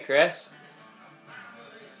Chris.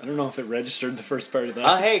 I don't know if it registered the first part of that.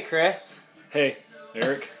 Oh, hey, Chris. Hey,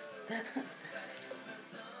 Eric. Get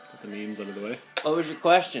the names out of the way. What was your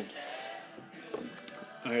question?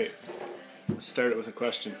 Alright, let's start it with a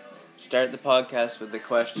question. Start the podcast with the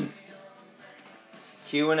question.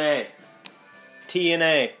 Q&A.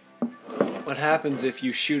 T&A. What happens if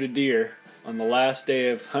you shoot a deer on the last day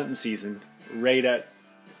of hunting season, right at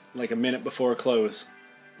like a minute before close,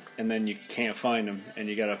 and then you can't find him, and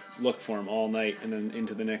you gotta look for him all night and then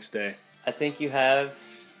into the next day? I think you have,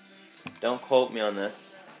 don't quote me on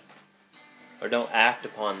this, or don't act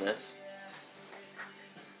upon this,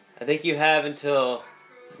 I think you have until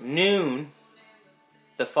noon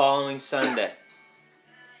the following Sunday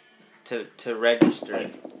to register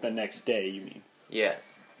it. The next day, you mean? Yeah.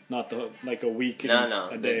 Not like a week and No,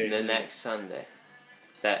 a day. the next Sunday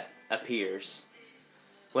that appears.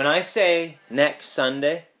 When I say next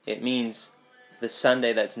Sunday, it means the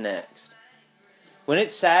Sunday that's next. When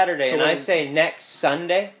it's Saturday So and when I say next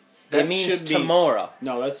Sunday, that it means should be- tomorrow.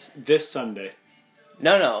 No, that's this Sunday.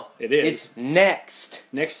 No. It is. It's next.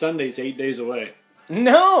 Next Sunday's 8 days away.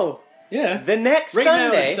 No! Yeah. The next Right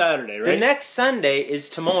Sunday... now is Saturday, right? The next Sunday is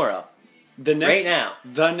tomorrow. The next, right now.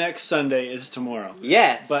 The next Sunday is tomorrow.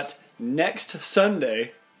 Yes. But next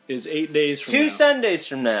Sunday is 8 days from now. 2 Sundays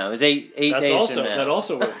from now is eight That's days also, from now. That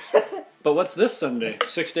also works. But what's this Sunday?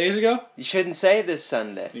 6 days ago? You shouldn't say this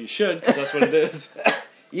Sunday. You should, because that's what it is.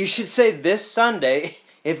 You should say this Sunday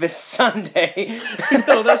if it's Sunday.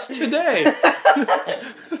 No, that's today.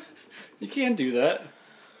 You can't do that.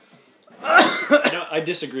 No, I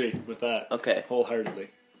disagree with that. Okay. Wholeheartedly.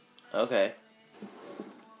 Okay.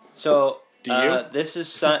 So, Do you? This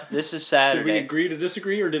is Did we Saturday. agree to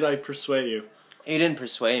disagree, or did I persuade you? You didn't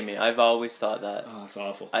persuade me. I've always thought that. Oh, it's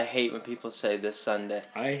awful. I hate when people say this Sunday.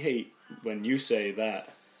 I hate when you say that.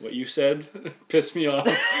 What you said pissed me off.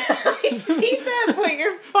 I see that. Put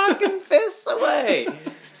your fucking fists away.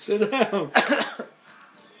 Sit down.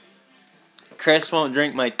 Chris won't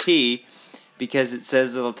drink my tea because it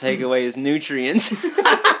says it'll take away his nutrients.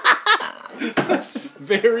 That's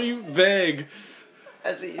very vague.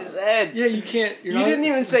 That's what you said. Yeah, you can't. You didn't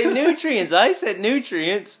even say nutrients. I said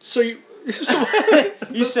nutrients. So you.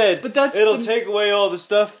 You said, but that's it'll take away all the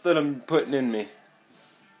stuff that I'm putting in me.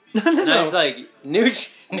 No. And I was like, nutrients?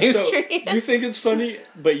 So, you think it's funny,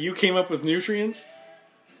 but you came up with nutrients?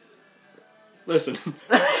 Listen.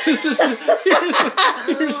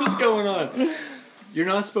 Here's what's going on. You're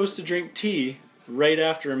not supposed to drink tea right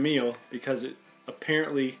after a meal because it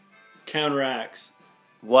apparently counteracts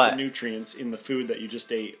What? the nutrients in the food that you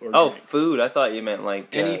just ate or Oh, drank. food. I thought you meant like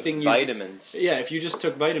Anything vitamins. Yeah, if you just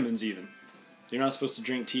took vitamins even. You're not supposed to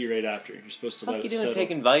drink tea right after. You're supposed to What let the it fuck you doing settle.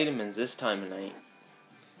 taking vitamins this time of night?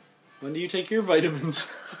 When do you take your vitamins?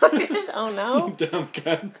 Oh no. Dumb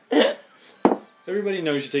cunt. Everybody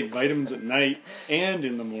knows you take vitamins at night and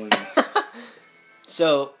in the morning.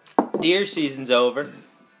 So, deer season's over.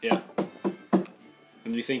 Yeah.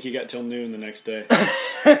 And you think you got till noon the next day?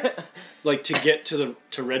 Like to get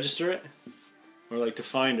to register it? Or like to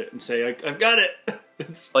find it and say, I've got it!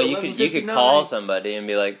 It's Well, you could 11:59. call somebody and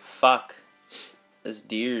be like, fuck, this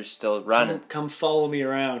deer's still running. Come follow me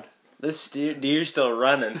around. This deer's still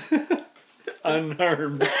running.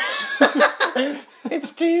 Unharmed.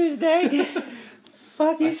 It's Tuesday.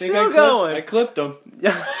 Fuck, he's still I going. clipped him.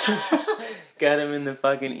 Got him in the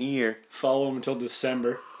fucking ear. Follow him until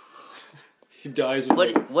December. He dies of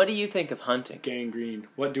What do you think of hunting? gangrene.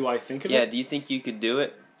 What do I think of Yeah, it? do you think you could do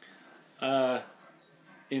it?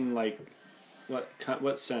 In like,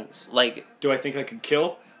 what sense? Like, Do I think I could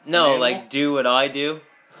kill? no, an like animal? do what I do?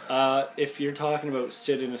 If you're talking about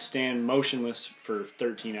sit in a stand motionless for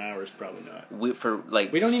 13 hours, probably not. For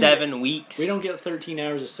like We don't even 7 weeks. We don't get 13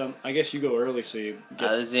 hours of sun. I guess you go early, so you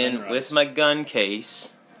get I was in sunrise. with my gun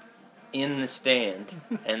case in the stand,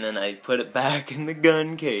 and then I put it back in the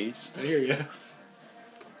gun case. I hear you.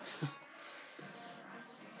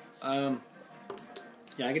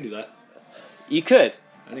 Yeah, I could do that. You could.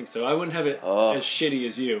 I think so. I wouldn't have it Oh. as shitty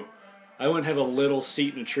as you. I wouldn't have a little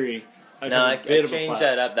seat in a tree. I'd No, I have a bit of a changed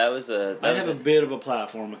platform. that up. That was a. I'd have a bit of a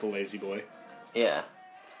platform with a lazy boy, Yeah.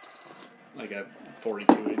 like a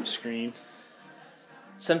 42-inch screen.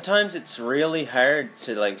 Sometimes it's really hard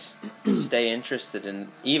to like stay interested in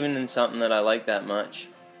even in something that I like that much.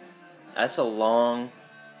 That's a long,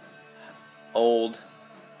 old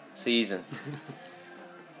season.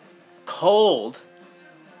 Cold.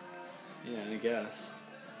 Yeah, I guess.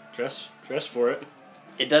 Dress for it.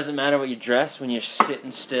 It doesn't matter what you dress when you're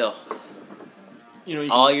sitting still. You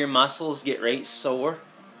know, All your muscles get right sore.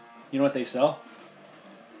 you know what they sell?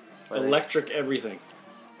 What are they- Electric everything.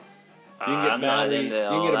 can get I'm not battery. into You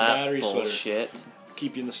can all get a that battery sweater. bullshit.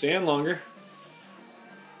 Keep you in the stand longer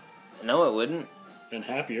No, it wouldn't. and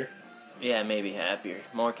happier, Yeah, maybe happier,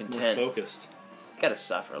 more more content. focused. Gotta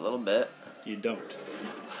suffer a little bit. You don't.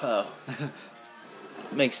 Oh.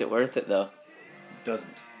 Makes it worth it, though.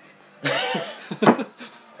 Doesn't.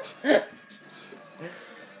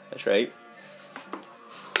 That's right.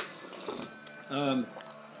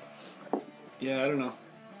 Yeah, I don't know.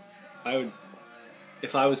 I would,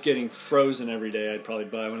 if I was getting frozen every day, I'd probably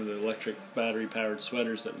buy one of the electric battery-powered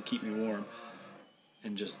sweaters that would keep me warm,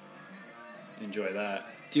 and just enjoy that.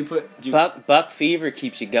 Do you Buck fever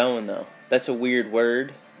keeps you going, though. That's a weird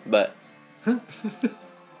word, but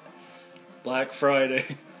Black Friday,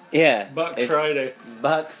 yeah. Buck Friday.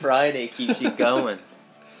 Buck Friday keeps you going.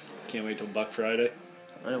 Can't wait till Buck Friday.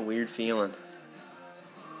 What a weird feeling.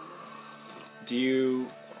 Do you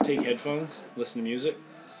take headphones, listen to music?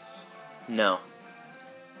 No,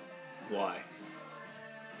 Why?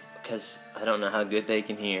 because I don't know how good they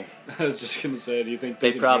can hear. I was just gonna say, do you think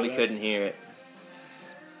They can probably hear that? couldn't hear it.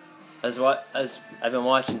 As I've been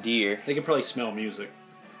watching deer. They can probably smell music.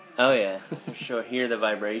 Oh yeah, for sure. Hear the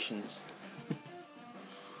vibrations.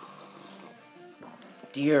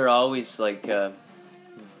 Deer are always like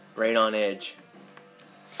right on edge.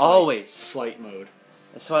 Always. Flight mode.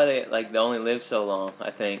 That's why they only live so long.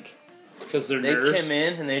 I think Because their they nerves. come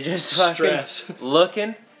in and they just fucking Stress.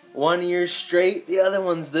 looking. One ear straight, the other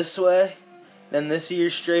one's this way. Then this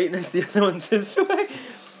ear's straight, and the other one's this way.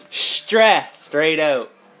 Stress straight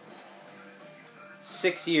out.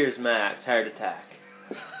 6 years max, heart attack.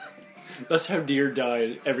 That's how deer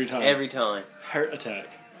die every time. Every time. Heart attack.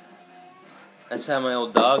 That's how my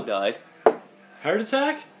old dog died. Heart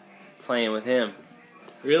attack? Playing with him.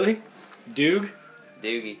 Really? Doog?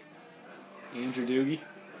 Doogie. Andrew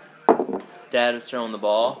Doogie? Dad was throwing the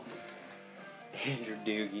ball. Andrew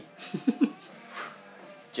Doogie.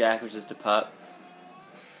 Jack was just a pup.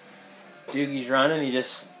 Doogie's running, he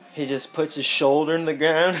just puts his shoulder in the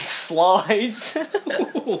ground and slides.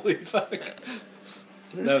 Holy fuck.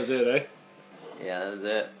 That was it, eh? Yeah, that was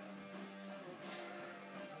it.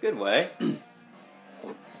 Good way.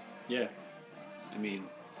 Yeah. I mean,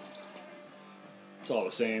 it's all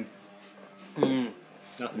the same. Mm.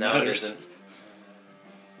 Nothing No, it matters. isn't.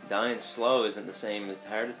 Dying slow isn't the same as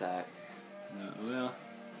heart attack. No, well,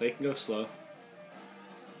 they can go slow.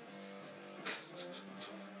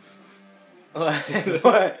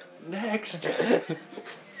 What? Next.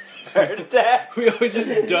 Heart attack? We always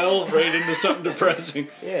just delve right into something depressing.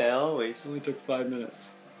 Yeah, always. Only took 5 minutes.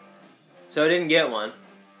 So I didn't get one.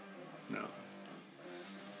 No.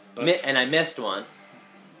 But And I missed one.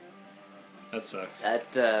 that sucks. At,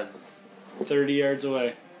 30 yards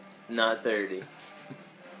away. not 30.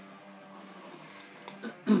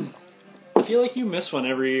 I feel like you miss one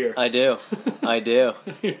every year. I do. I do.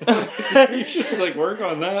 You should like work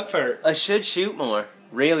on that part. I should shoot more.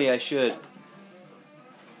 Really, I should.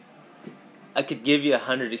 I could give you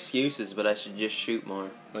 100 excuses, but I should just shoot more.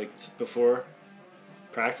 Like before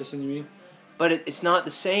practicing, you mean? But it's not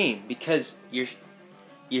the same because you're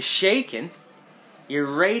shaking, you're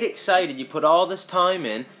right excited, you put all this time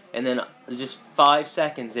in, and then just 5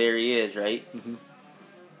 seconds there he is, right? Mm-hmm.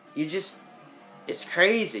 You just, it's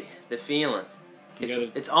crazy, the feeling.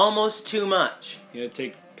 It's almost too much. You gotta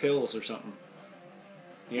take pills or something.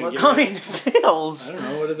 You What gotta kind of pills? I don't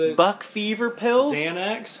know. What are they? Buck fever pills?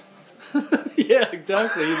 Xanax. Yeah,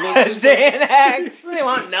 exactly. You look Xanax. They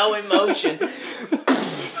want no emotion.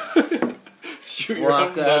 Shoot your Walk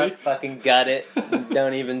own buddy. up, fucking gut it.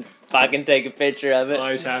 Don't even fucking take a picture of it.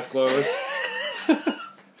 Eyes half closed.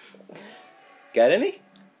 Got any?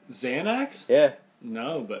 Xanax? Yeah.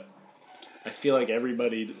 No, but I feel like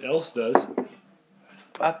everybody else does.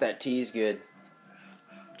 Fuck, that tea's good.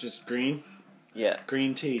 Just green? Yeah,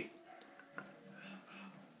 Green tea.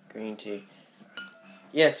 green tea.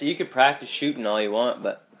 Yeah, so you could practice shooting all you want,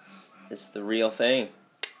 but it's the real thing.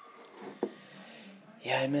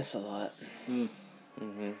 Yeah, I miss a lot. Mm.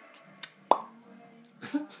 Mm-hmm.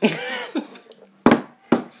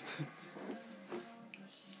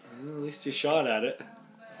 Well, at least you shot at it.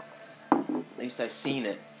 At least I seen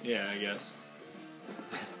it. Yeah, I guess.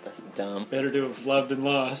 That's dumb. Better to have loved and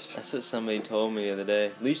lost. That's what somebody told me the other day.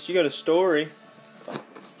 At least you got a story.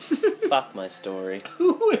 Fuck my story.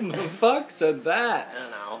 Who in the fuck said that? I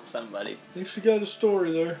don't know, somebody. At least you got a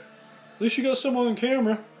story there. At least you got someone on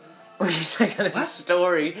camera. At least I got a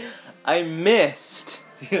story I missed.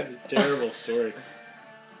 Yeah, terrible story.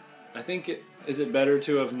 I think is it better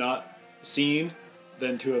to have not seen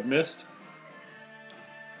than to have missed?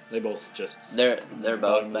 They both just They're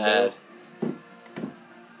both bad.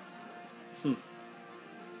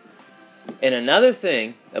 And another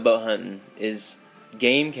thing about hunting is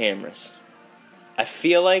game cameras. I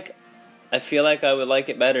feel like I would like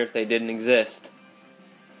it better if they didn't exist.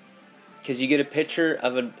 Because you get a picture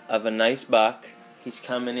of a nice buck. He's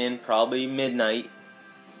coming in probably midnight.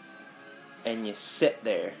 And you sit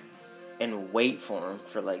there and wait for him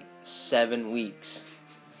for like 7 weeks.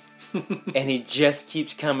 And he just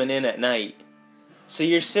keeps coming in at night. So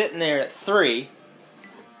you're sitting there at 3.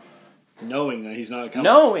 Knowing that he's not coming.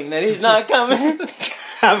 Knowing that he's not coming.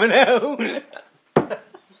 Coming out.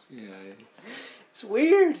 Yeah. It's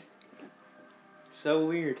weird. So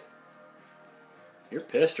weird. You're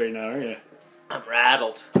pissed right now, aren't you? I'm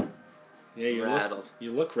rattled. Yeah, you're rattled.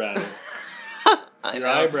 You look rattled. I Your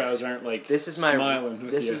know. eyebrows aren't like This is my- smiling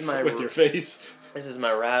with, this your, is my- with your face. This is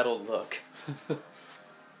my rattled look. The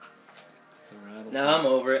rattle No, I'm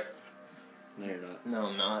over it. No, you're not. No,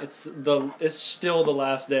 I'm not. It's still the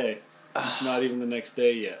last day. It's not even the next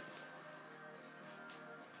day yet.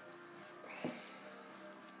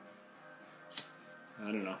 I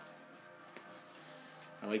don't know.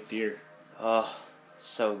 I like deer. Oh,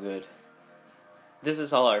 so good. This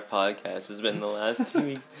is all our podcast has been the last 2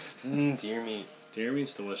 weeks. Dear me. Deer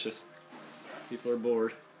meat's delicious. People are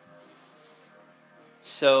bored.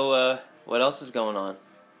 So, what else is going on?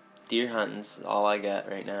 Deer hunting's all I got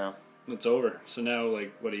right now. It's over. So now,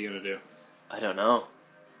 like, what are you gonna do? I don't know.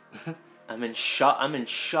 I'm in shock. I'm in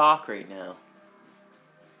shock right now.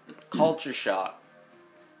 Culture shock.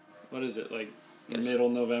 What is it, like, Yes. middle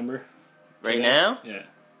November? Right Today? now? Yeah.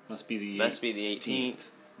 Must be the Must be the 18th.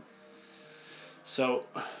 So,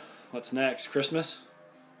 what's next? Christmas?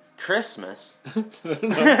 Christmas?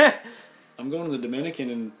 I'm going to the Dominican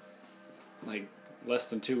in, like, less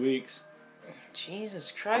than 2 weeks.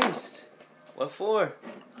 Jesus Christ. What for?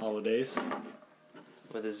 Holidays.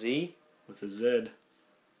 With a Z? With a Z.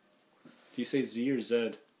 Do you say Z or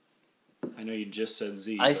Z? I know you just said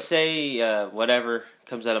Z. I but- say whatever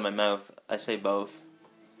comes out of my mouth. I say both.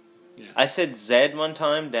 Yeah. I said Z one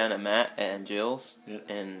time down at Matt and Jill's, Yeah.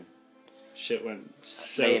 and Shit went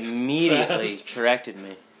south they immediately fast. corrected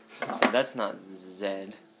me. So that's not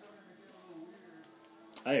Z.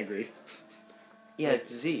 I agree. Yeah,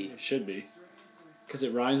 it's Z. It should be. Because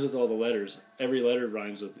it rhymes with all the letters. Every letter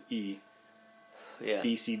rhymes with E. Yeah.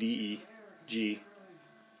 B, C, D, E, G,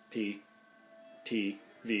 P, T,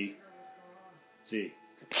 V, Z.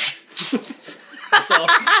 That's all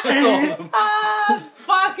of them.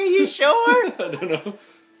 Fuck, are you sure? I don't know.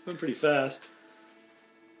 I'm pretty fast.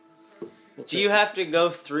 We'll Do you have to go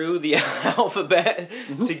through the alphabet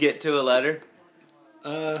to get to a letter?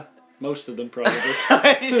 Most of them probably.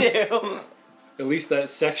 I do. At least that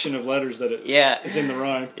section of letters that it Yeah. is in the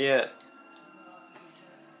rhyme. Yeah.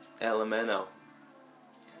 Elemento.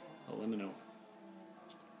 Elimino.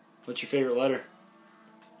 What's your favorite letter?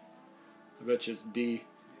 I bet you it's D.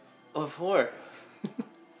 What for?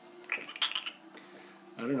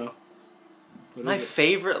 I don't know. What My is it?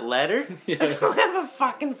 favorite letter? I Yeah. don't have a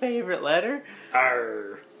fucking favorite letter.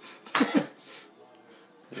 Arr.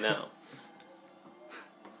 No.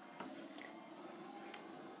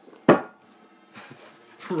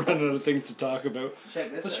 Running out of things to talk about.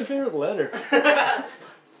 Check this What's out. your favorite letter?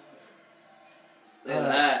 Look at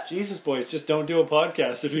that. Jesus, boys, just don't do a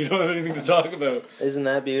podcast if you don't have anything to talk about. Isn't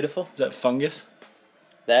that beautiful? Is that fungus?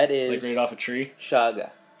 That Like is right off a tree?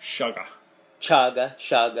 shaga. Shaga. Chaga,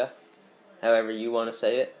 shaga. However you want to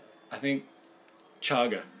say it. I think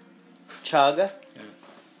chaga. Chaga. Yeah.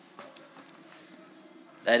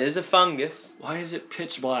 That is a fungus. Why is it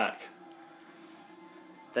pitch black?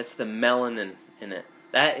 That's the melanin in it.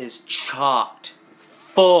 That is chocked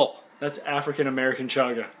full. That's African American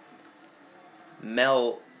chaga.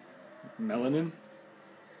 Melanin?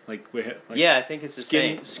 Like Yeah, I think it's the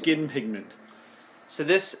same. skin pigment. So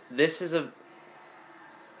this is a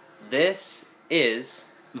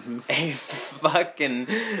fucking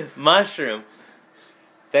mushroom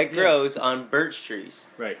that grows on birch trees.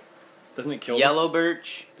 Right. Doesn't it kill Yellow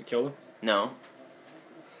birch? them? It kill them? No.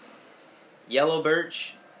 Yellow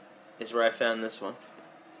birch is where I found this one.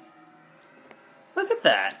 Look at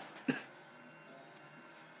that.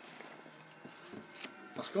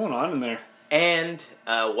 What's going on in there? And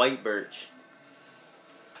white birch.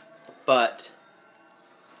 But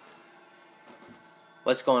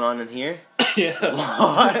what's going on in here? Yeah.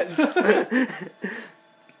 Lots.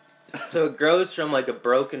 So it grows from like a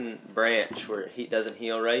broken branch where it doesn't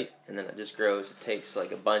heal right, and then it just grows. It takes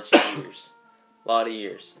like a bunch of years. A lot of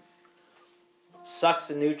years. Sucks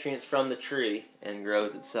the nutrients from the tree and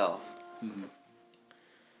grows itself. Mm-hmm.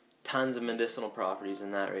 Tons of medicinal properties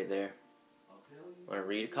in that right there. Want to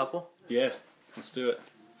read a couple? Yeah. Let's do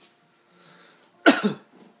it.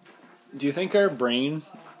 Do you think our brain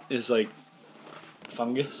is like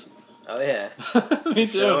fungus? Oh yeah. Me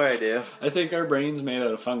too. Sure I do. I think our brain's made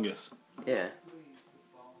out of fungus. Yeah.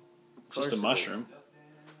 It's just a mushroom.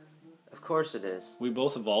 Of course it is. We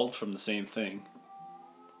both evolved from the same thing.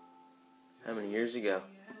 How many years ago?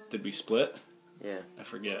 Did we split? Yeah. I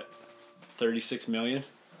forget. 36 million?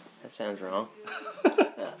 That sounds wrong.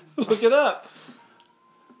 Look it up.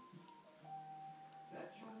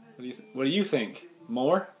 What do you think?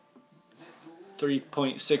 More?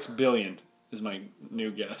 3.6 billion is my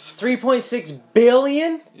new guess. 3.6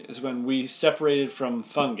 billion? Is when we separated from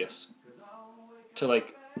fungus. To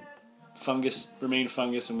like, fungus remained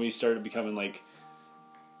fungus and we started becoming like,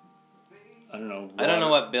 I don't know. I don't know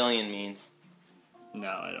what billion means. No,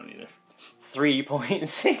 I don't either.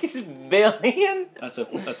 3.6 billion? That's a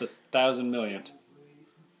 1,000 million.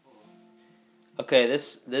 Okay,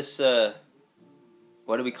 this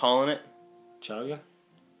what are we calling it? Chaga?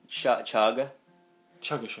 Chaga?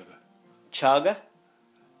 Chugga sugar. Chaga?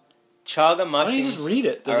 Chaga mushrooms Why don't you just read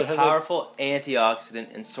it? Does are it a have powerful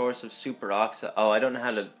antioxidant and source of superoxide. Oh, I don't know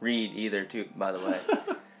how to read either, too, by the way.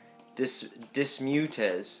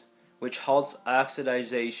 Dismutase, which halts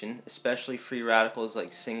oxidation, especially free radicals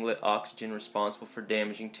like singlet oxygen responsible for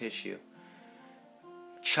damaging tissue.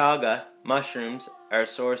 Chaga mushrooms are a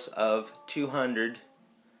source of 200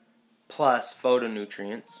 plus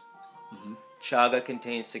phytonutrients. Mm-hmm. Chaga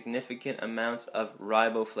contains significant amounts of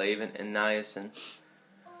riboflavin and niacin.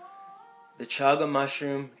 The chaga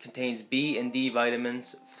mushroom contains B and D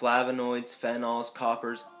vitamins, flavonoids, phenols,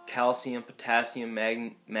 coppers, calcium, potassium,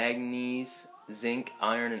 manganese, zinc,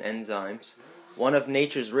 iron, and enzymes. One of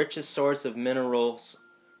nature's richest sources of minerals,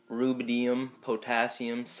 rubidium,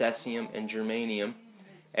 potassium, cesium, and germanium,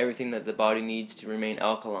 everything that the body needs to remain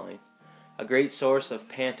alkaline. A great source of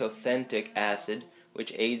pantothenic acid,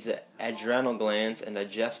 which aids the adrenal glands and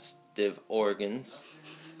digestive organs.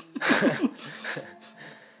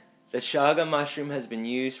 The chaga mushroom has been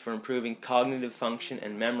used for improving cognitive function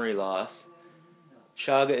and memory loss.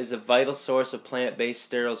 Chaga is a vital source of plant-based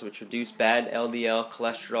sterols which reduce bad LDL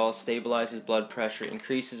cholesterol, stabilizes blood pressure,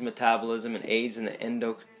 increases metabolism, and aids in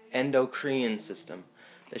the endocrine system.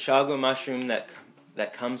 The chaga mushroom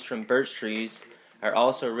that comes from birch trees are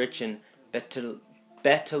also rich in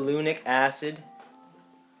betulinic acid,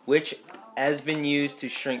 which has been used to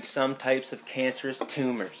shrink some types of cancerous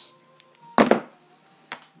tumors.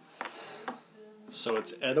 So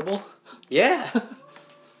it's edible? Yeah.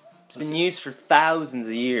 It's been used for thousands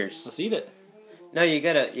of years. Let's eat it. No, you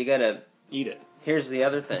gotta Eat it. Here's the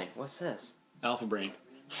other thing. What's this? Alpha Brain.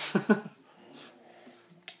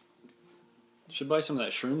 Should buy some of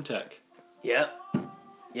that Shroom Tech. Yeah.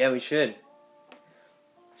 Yeah, we should.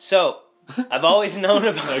 So, I've always known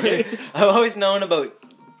about Okay. I've always known about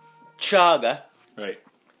chaga. Right.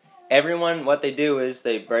 Everyone, what they do is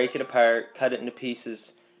they break it apart, cut it into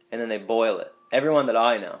pieces, and then they boil it. Everyone that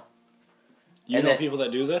I know. You And know then- people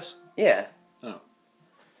that do this? Yeah. Oh.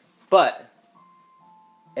 But,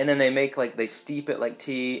 and then they steep it like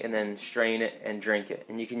tea and then strain it and drink it.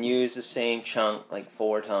 And you can use the same chunk like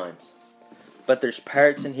 4 times. But there's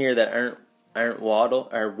parts in here that aren't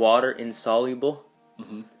water insoluble.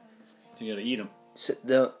 Mm-hmm. So you gotta eat them. So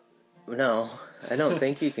no, I don't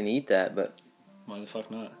think you can eat that, but Why the fuck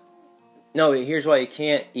not? no, here's why you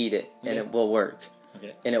can't eat it and Okay. it will work.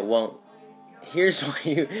 Okay. And it won't. Here's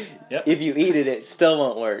why Yep. if you eat it, it still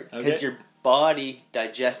won't work. Because Okay. your body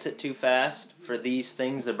digests it too fast for these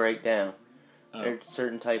things to break down. Oh. They're a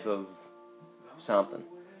certain type of something.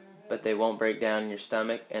 But they won't break down in your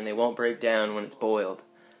stomach, and they won't break down when it's boiled.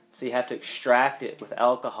 So you have to extract it with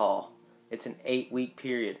alcohol. It's an 8-week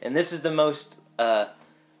period. And this is the most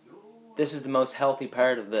healthy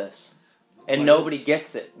part of this. And What nobody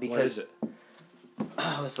gets it. What Because is it?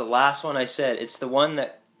 oh, it's the last one I said. It's the one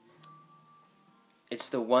that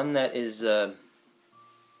is the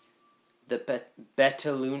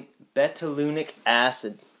betulinic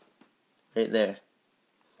acid. Right there.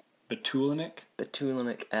 Betulinic?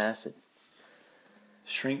 Betulinic acid.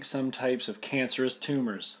 Shrink some types of cancerous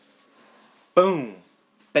tumors. Boom.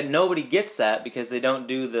 But nobody gets that because they don't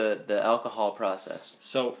do the alcohol process.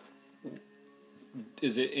 So,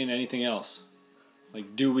 is it in anything else?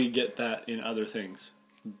 Like, do we get that in other things?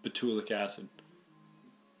 Betulic acid.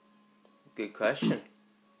 Good question.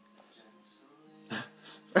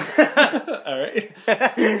 Alright.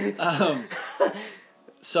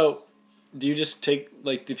 So, do you just take,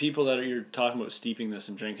 like, the people that you're talking about steeping this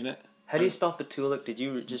and drinking it? How do you spell betulic? Did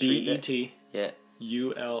you just read it? Yeah.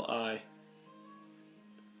 B-E-T-U-L-I.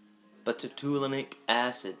 Betulinic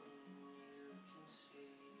acid.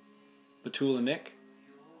 Betulinic?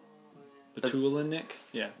 Betulinic?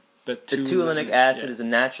 Yeah. Betulinic acid is a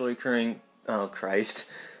naturally occurring... Oh, Christ.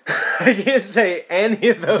 I can't say any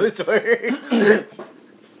of those words.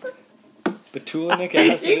 Betulinic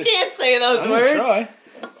acid... You can't say those words. Try.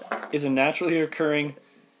 Is a naturally occurring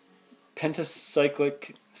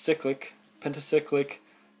pentacyclic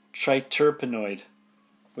triterpenoid,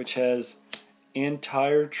 which has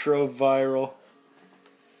antiretroviral,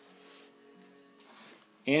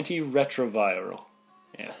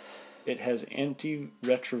 yeah. It has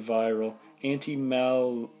antiretroviral,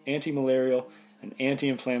 antimalarial, and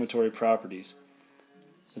anti-inflammatory properties,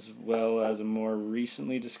 as well as a more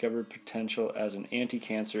recently discovered potential as an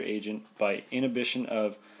anti-cancer agent by inhibition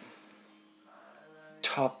of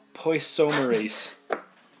topoisomerase.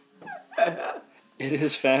 It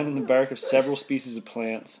is found in the bark of several species of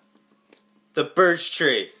plants, The birch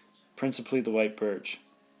tree. principally the white birch.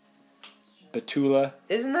 Betula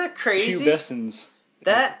Isn't that crazy? pubescens.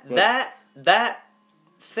 That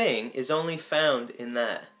thing is only found in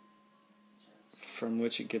that. From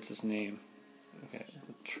which it gets its name. Okay.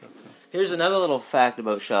 Here's another little fact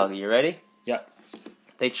about Shoggy. You ready? Yeah.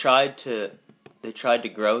 They tried to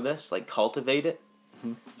grow this, like cultivate it,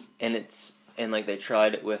 and they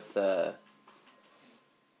tried it with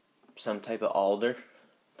some type of alder,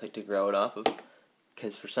 like to grow it off of,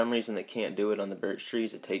 because for some reason they can't do it on the birch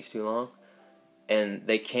trees. It takes too long, and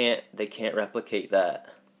they can't replicate that,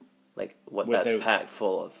 like what that's packed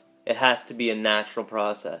full of. It has to be a natural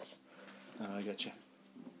process. Oh, I got you.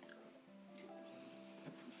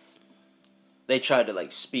 They tried to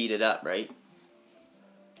like speed it up, right?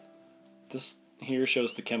 This here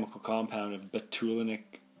shows the chemical compound of betulinic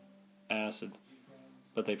acid,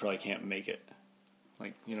 but they probably can't make it.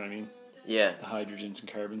 Like, you know what I mean? Yeah. The hydrogens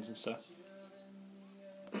and carbons and stuff.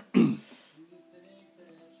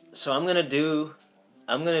 So I'm gonna do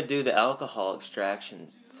the alcohol extraction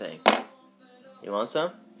thing. You want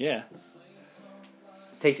some? Yeah.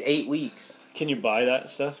 Takes 8 weeks. Can you buy that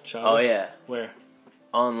stuff, Charlie? Oh yeah. Where?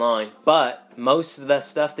 Online. But most of that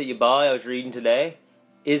stuff that you buy, I was reading today,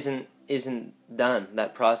 isn't done.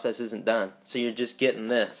 That process isn't done. So you're just getting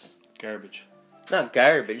this. Garbage. Not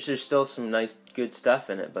garbage. There's still some nice, good stuff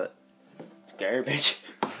in it, but it's garbage.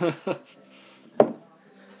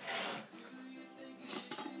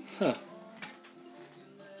 Huh.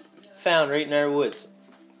 Found right in our woods.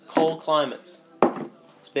 Cold climates.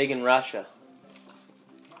 It's big in Russia.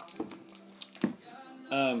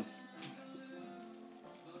 What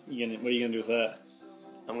are you gonna do with that?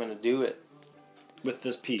 I'm gonna do it. With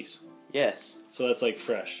this piece. Yes. So that's like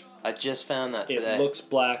fresh. I just found that today. It looks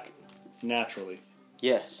black naturally.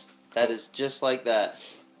 Yes. That is just like that.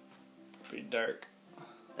 Pretty dark.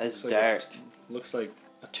 That's Looks dark. Looks like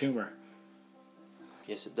a tumor.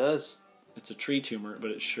 Yes, it does. It's a tree tumor,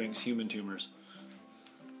 but it shrinks human tumors.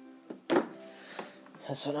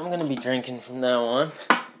 That's what I'm gonna be drinking from now on.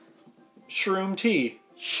 Shroom tea.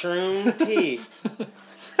 Shroom tea.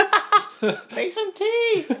 Make some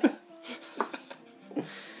tea.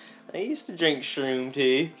 I used to drink shroom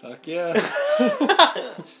tea. Fuck yeah.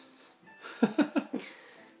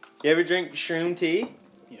 You ever drink shroom tea?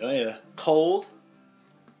 Oh yeah. Cold?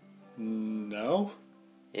 No.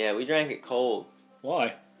 Yeah, we drank it cold.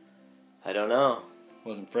 Why? I don't know.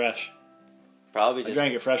 Wasn't fresh. Probably I just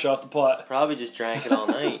drank it fresh off the pot. Probably just drank it all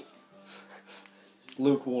night.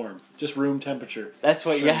 Lukewarm. Just room temperature. That's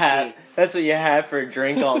what you Shrimp had. tea. That's what you had for a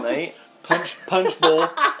drink all night. Punch bowl.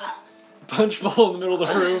 Punch bowl in the middle of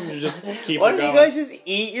the room and just keep Why it don't going. you guys just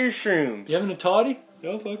eat your shrooms? You having a toddy?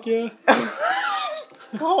 Oh, fuck yeah.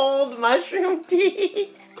 Cold mushroom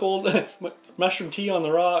tea. Cold mushroom tea on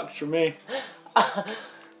the rocks for me.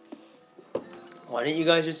 Why don't you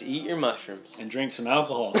guys just eat your mushrooms? And drink some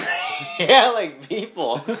alcohol. Yeah, like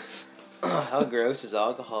people. How gross is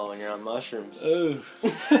alcohol when you're on mushrooms? Oh.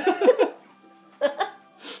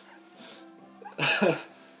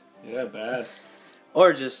 Yeah, bad.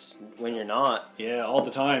 Or just when you're not. Yeah, all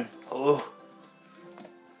the time. Oh.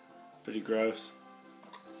 Pretty gross.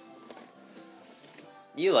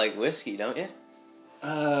 You like whiskey, don't you?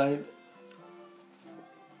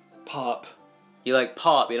 Pop. You like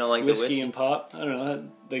pop, you don't like Whiskey the whiskey? and pop. I don't know.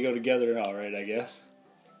 They go together alright, I guess.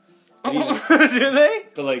 Do they?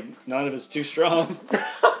 But, like, not if it's too strong.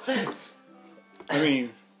 I mean,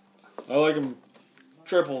 I like them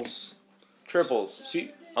triples. Triples. See,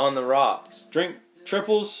 On the rocks. drink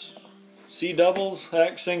triples, C doubles,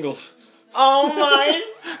 hack singles. Oh my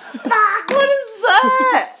fuck, what is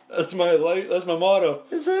that? That's my motto.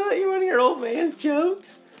 Is that like one of your old man's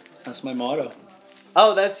jokes? That's my motto.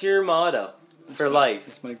 Oh, that's your motto for life.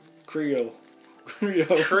 It's my Creole.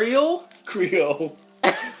 Creole? Creole.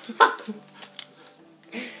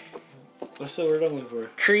 What's the word I'm looking for?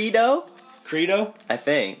 Credo? Credo? I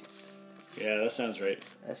think. Yeah, that sounds right.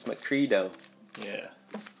 That's my credo. Yeah.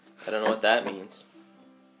 I don't know what that means.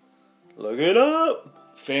 Look it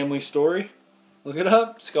up! Family story? Look it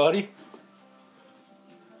up, Scotty.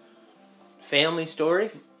 Family story?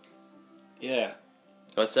 Yeah.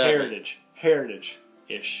 What's that mean? Heritage.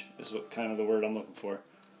 Heritage-ish is what kind of the word I'm looking for.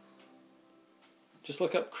 Just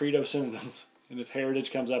look up credo synonyms. And if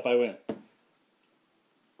heritage comes up, I win.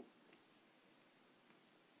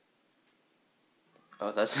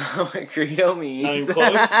 Oh, that's not what credo means. Not even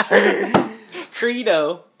close?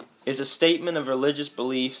 Credo is a statement of religious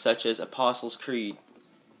belief such as Apostles' Creed.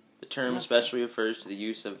 The term especially refers to the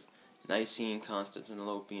use of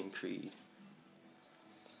Nicene-Constantinopolitan Creed.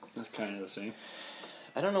 That's kind of the same.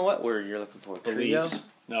 I don't know what word you're looking for. Credo? Beliefs.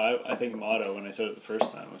 No, I think motto, when I said it the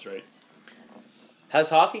first time, was right. How's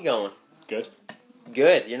hockey going? Good.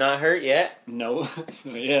 Good. You're not hurt yet? No,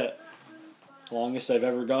 not yet. Longest I've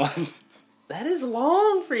ever gone. That is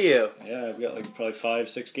long for you. Yeah, I've got like probably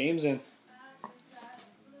 5-6 games in.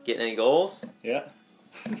 Getting any goals? Yeah.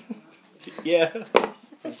 Yeah,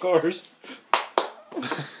 of course.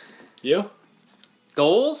 You?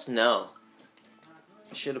 Goals? No.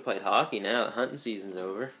 I should have played hockey now. The hunting season's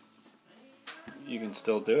over. You can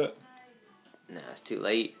still do it. Nah, it's too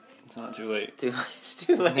late. It's not too late. It's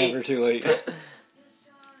too late. Never too late.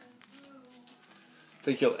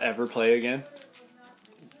 Think you'll ever play again?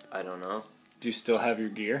 I don't know. Do you still have your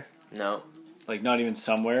gear? No. Like, not even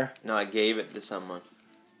somewhere? No, I gave it to someone.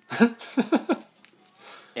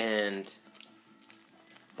 And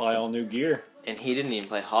Buy all new gear. he didn't even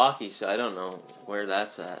play hockey, so I don't know where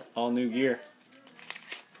that's at. All new gear.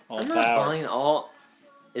 All I'm not Bauer. buying all...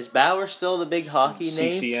 Is Bauer still the big hockey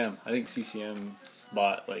name? CCM. I think CCM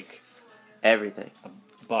bought, like... Everything.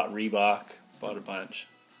 Bought Reebok. Bought a bunch.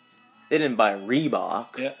 They didn't buy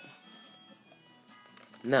Reebok. Yeah.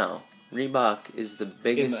 No. Reebok is the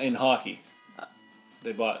biggest... In hockey.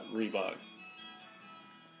 They bought Reebok.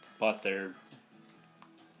 Bought their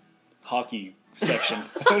hockey section.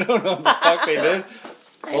 I don't know what the fuck they did.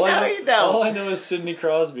 you don't. All I know is Sidney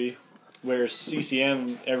Crosby wears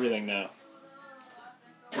CCM everything now.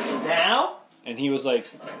 Now? And he was like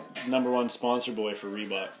 #1 sponsor boy for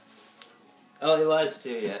Reebok. Oh, he was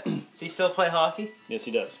too, yeah. Does he still play hockey? Yes,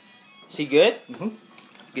 he does. Is he good? Mm-hmm.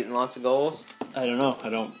 Getting lots of goals? I don't know. I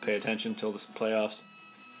don't pay attention until the playoffs.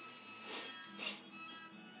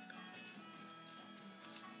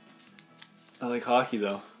 I like hockey,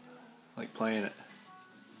 though. I like playing it.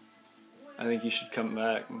 I think you should come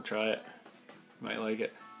back and try it. You might like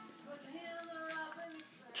it.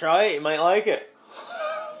 Try it, you might like it.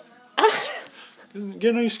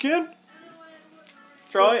 Get any skin?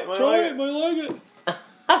 Try it, Try it, might like it.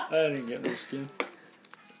 I didn't get no skin.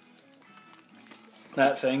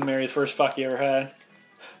 That thing, marry the first fuck you ever had.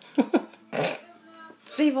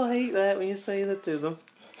 People hate that when you say that to them.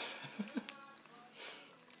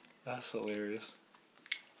 That's hilarious.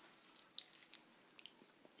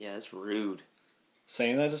 Yeah, it's rude.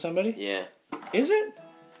 Saying that to somebody? Yeah. Is it?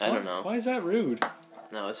 I don't know. Why is that rude?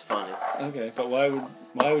 No, it's funny. Okay, but why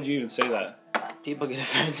would you even say that? People get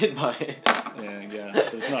offended by it. Yeah,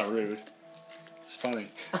 but it's not rude. It's funny.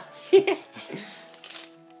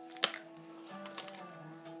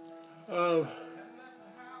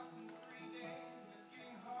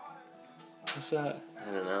 What's that?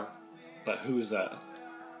 I don't know. But who's that?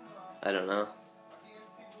 I don't know.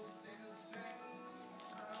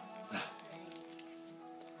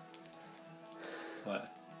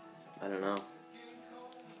 What? I don't know.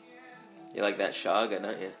 You like that Shaga,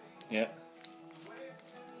 don't you? Yeah.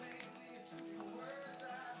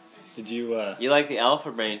 Did you, You like the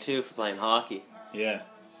Alpha Brain, too, for playing hockey. Yeah.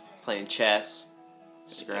 Playing chess.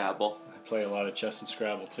 Scrabble. I play a lot of chess and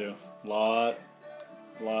Scrabble, too. Lot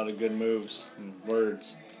of good moves and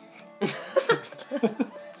words.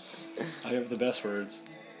 I have the best words.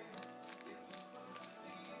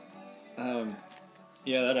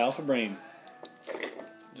 Yeah, that Alpha Brain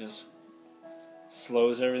just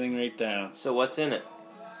slows everything right down. So what's in it?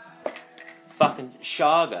 Fucking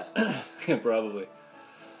Shaga. Yeah, probably.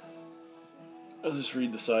 I'll just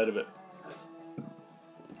read the side of it.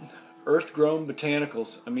 Earth-grown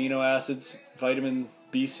botanicals, amino acids, vitamin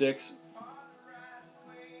B6.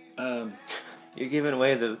 You're giving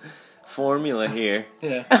away the formula here.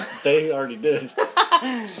 Yeah, they already did.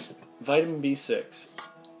 Vitamin B6.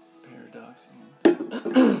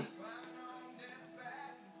 Paradoxine.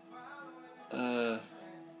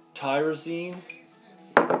 Tyrosine,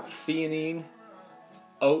 theanine,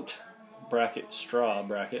 oat, bracket, straw,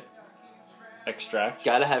 bracket, extract.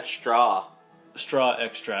 Gotta have straw. Straw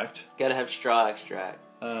extract. Gotta have straw extract.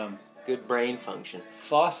 Good good brain function.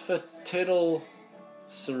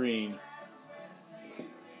 Phosphatidylserine.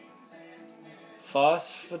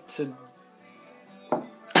 Phosphatidylserine.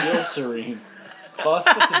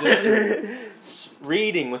 Phosphatidylserine.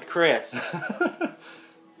 Reading with Chris.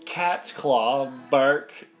 Cat's claw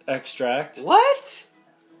bark extract. What?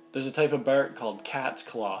 There's a type of bark called cat's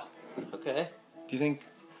claw. Okay. Do you think...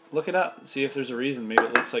 Look it up. See if there's a reason. Maybe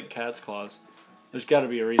it looks like cat's claws. There's got to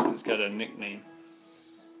be a reason. It's got a nickname.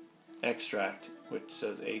 Extract, which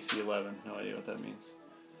says AC11. No idea what that means.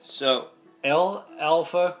 So...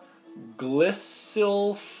 L-alpha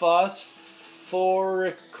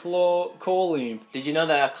glycylphosphorylcholine. Did you know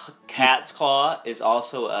that a cat's claw is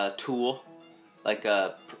also a tool? Like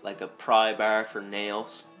a pry bar for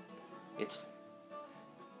nails? It's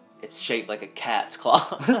shaped like a cat's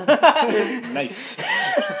claw. Nice.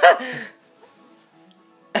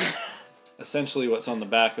 Essentially what's on the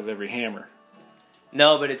back of every hammer.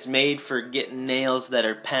 No, but it's made for getting nails that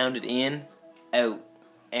are pounded in, out,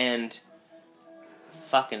 and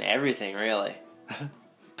fucking everything, really.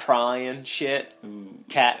 Prying shit. Ooh,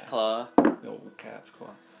 Cat claw. Oh, cat's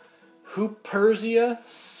claw. Hupersia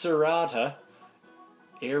serrata,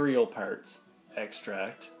 aerial parts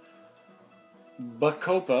extract.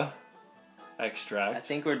 Bacopa extract. I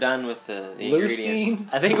think we're done with the Leucine. ingredients.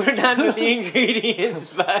 I think we're done with the ingredients,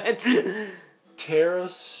 bud.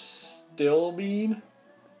 Pterostilbene.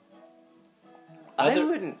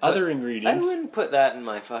 Other I ingredients. wouldn't put that in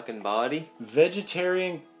my fucking body.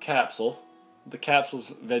 Vegetarian capsule. The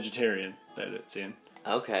capsule's vegetarian that it's in.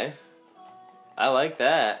 Okay. I like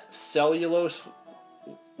that. Cellulose,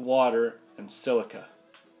 water, and silica.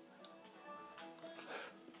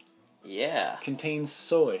 Yeah. Contains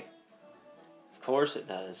soy. Of course it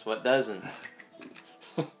does. What doesn't?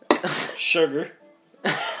 Sugar.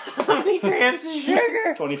 How many grams of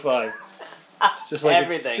sugar? 25. It's just like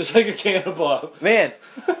Everything. just like a can of Bob. Man,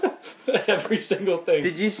 Every single thing.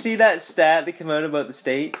 did you see that stat that came out about the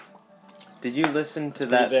States? Did you listen to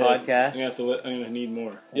that Pretty vague. podcast? I'm gonna need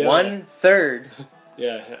more. Yeah, 1/3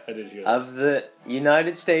 Yeah, I did hear that. of the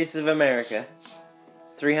United States of America,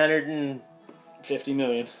 350 50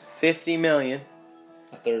 million. million.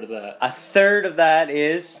 A third of that. A third of that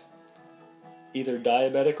is... Either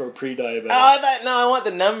diabetic or pre-diabetic. I want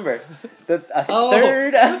the number. A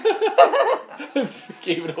third...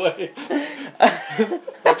 Gave it away.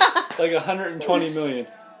 Like 120 million.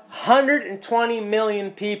 120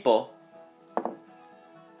 million people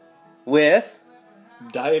with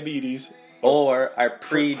Diabetes. or are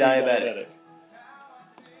pre-diabetic.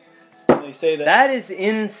 They say that That is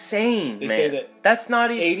insane, They man. say that That's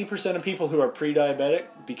not even... 80% of people who are pre-diabetic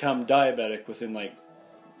become diabetic within like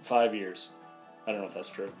 5 years. I don't know if that's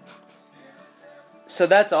true. So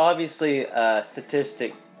that's obviously a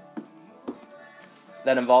statistic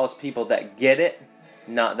that involves people that get it,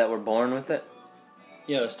 not that were born with it.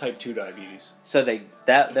 Yeah, that's type 2 diabetes. So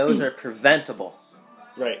those are preventable.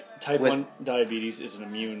 Right. Type With- 1 diabetes is an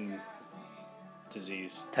immune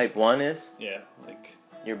disease. Type 1 is? Yeah, like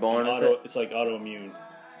You're born with auto, it? it's like autoimmune.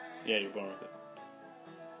 Yeah, you're born with it.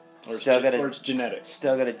 Or it's, Still gotta- or it's genetics.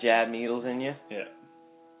 Still got to jab needles in you? Yeah.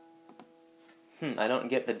 I don't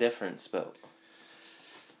get the difference, but...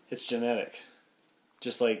 It's genetic.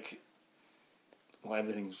 Just like, well,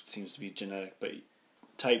 everything seems to be genetic, but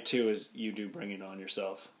type 2 is you do bring it on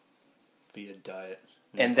yourself via diet.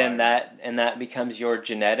 And then that becomes your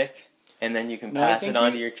genetic, and then you can pass it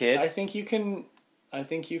on to your kid? I think you can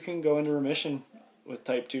go into remission with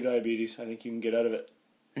type 2 diabetes. I think you can get out of it.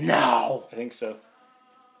 No! I think so.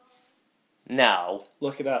 No.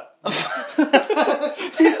 Look it up.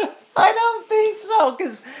 I don't think so,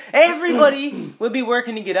 because everybody would be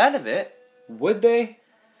working to get out of it. Would they?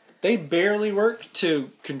 They barely work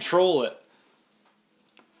to control it.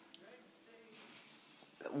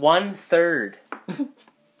 1/3.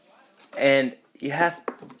 And you have...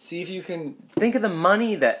 See if you can... Think of the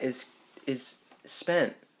money that is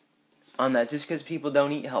spent on that just because people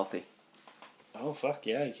don't eat healthy. Oh, fuck,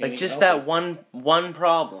 yeah. You can't Like, eat just healthy. that one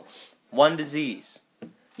problem, one disease,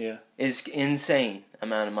 Yeah. is insane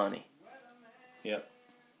amount of money. Yep.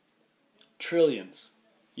 Trillions.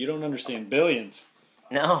 You don't understand billions.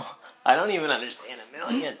 No, I don't even understand a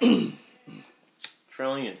million.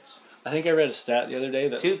 Trillions. I think I read a stat the other day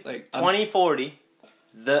that... like, 2040,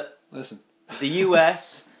 listen. the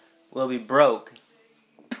U.S. will be broke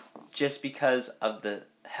just because of the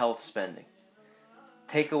health spending.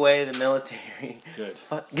 Take away the military. Good.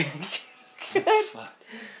 Fuck. Fuck.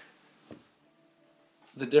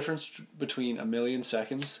 The difference between 1,000,000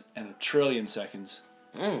 seconds and 1,000,000,000,000 seconds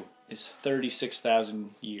is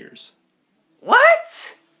 36,000 years.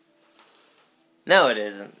 What? No, it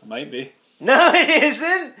isn't. Might be. No, it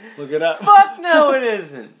isn't. Look it up. Fuck no, it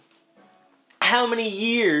isn't. How many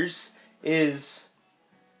years is?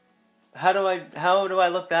 How do I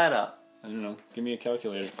look that up? I don't know. Give me a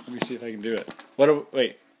calculator. Let me see if I can do it.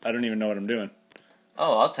 Wait, I don't even know what I'm doing.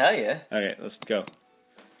 Oh, I'll tell you. Okay, let's go.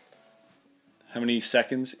 How many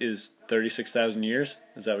seconds is 36,000 years?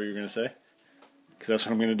 Is that what you're going to say? Because that's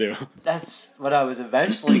what I'm going to do. That's what I was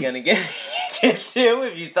eventually gonna get to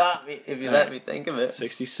if you let me think of it.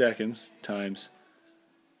 60 seconds times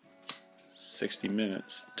 60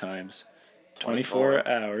 minutes times 24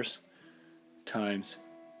 hours times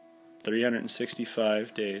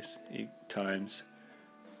 365 days times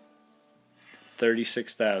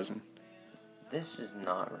 36,000 This is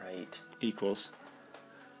not right. equals.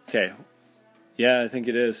 Okay. Yeah, I think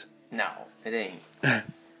it is. No, it ain't.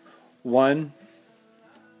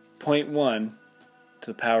 1.1 to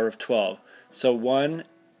the power of 12. So 1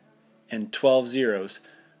 and 12 zeros,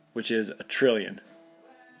 which is a trillion.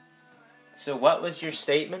 So what was your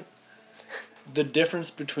statement? The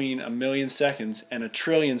difference between a million seconds and a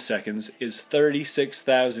trillion seconds is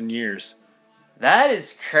 36,000 years. That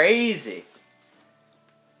is crazy.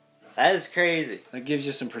 That is crazy. That gives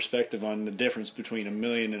you some perspective on the difference between a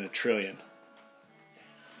million and a trillion.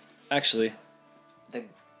 Actually,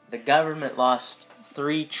 The government lost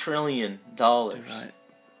 $3 trillion. right,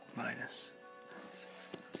 minus.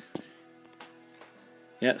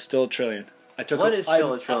 Yeah, still a trillion. What is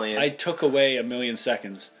still a trillion? I took away a million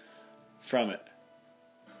seconds from it.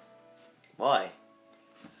 Why?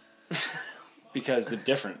 Because the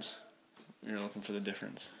difference. You're looking for the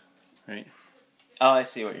difference, right? Oh, I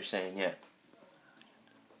see what you're saying, yeah.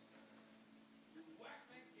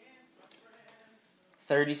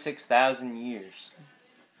 $36,000 years.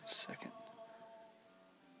 Second.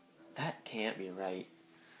 That can't be right.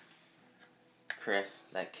 Chris,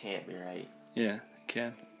 that can't be right. Yeah, it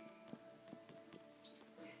can.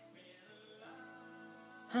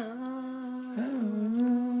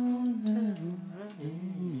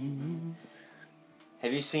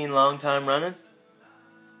 Have you seen Long Time Running?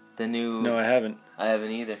 The new... No, I haven't. I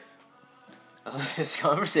haven't either. Oh, this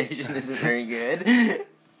conversation isn't very good.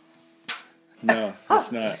 No,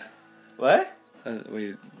 it's not. What?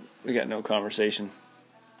 We got no conversation.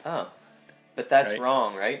 Oh. But that's Right.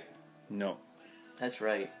 wrong, right? No. That's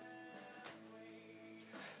right.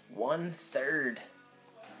 1/3.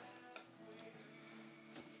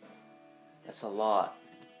 That's a lot.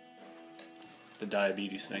 The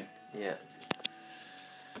diabetes thing. Yeah.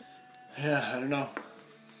 Yeah, I don't know.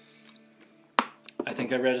 I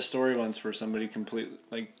think I read a story once where somebody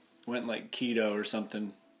went keto or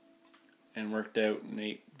something and worked out and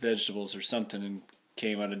ate vegetables or something and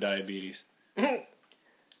came out of diabetes.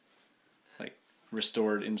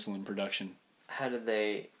 Restored insulin production. How did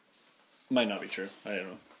they... Might not be true. I don't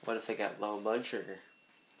know. What if they got low blood sugar?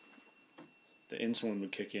 The insulin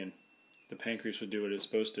would kick in. The pancreas would do what it's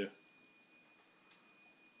supposed to.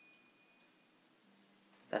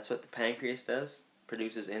 That's what the pancreas does?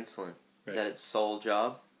 Produces insulin. Right. Is that its sole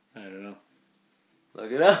job? I don't know.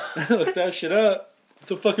 Look it up. Look that shit up.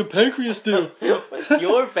 What's a fucking pancreas do? What's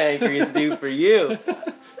your pancreas do for you?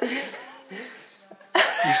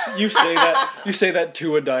 You say that. You say that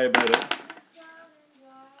to a diabetic.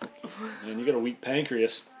 Man, you got a weak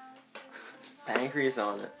pancreas. Pancreas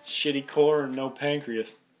on it. Shitty core and no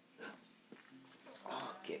pancreas.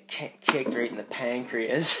 Oh, get kicked right in the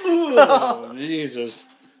pancreas. Oh, Jesus.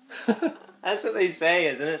 That's what they say,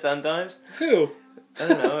 isn't it, sometimes? Who? I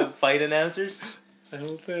don't know, fight announcers? I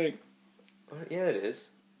don't think. Yeah, it is.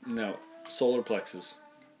 No. Solar plexus.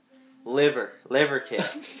 Liver kick.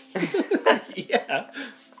 Yeah.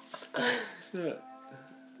 It's not.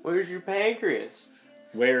 Where's your pancreas?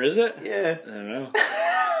 Where is it? Yeah. I don't know.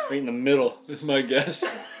 Right in the middle is my guess.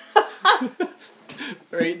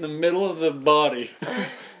 Right in the middle of the body.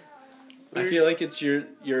 I feel like it's your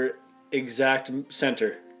exact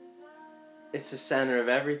center. It's the center of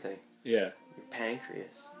everything. Yeah. Your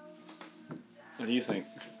pancreas. What do you think?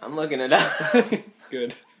 I'm looking it up.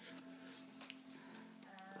 Good.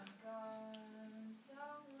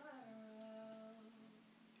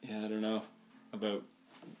 Yeah, I don't know about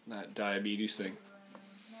that diabetes thing.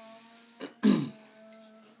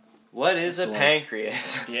 What is It's a a lot.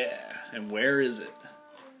 pancreas? Yeah, and where is it?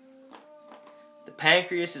 The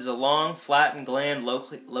pancreas is a long, flattened gland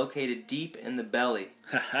located deep in the belly.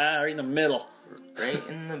 Haha, right in the middle. Right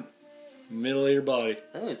in the... Middle of your body.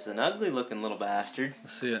 Oh, it's an ugly-looking little bastard.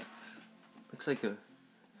 Let's see it. Looks like a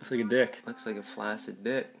dick. Looks like a flaccid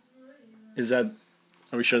dick. Is that...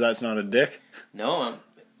 Are we sure that's not a dick? No,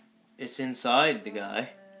 it's inside the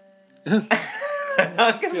guy. I'm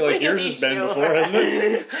not I feel like yours has been before, hasn't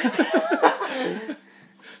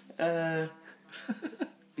it?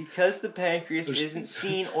 Because the pancreas isn't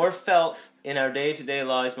seen or felt in our day-to-day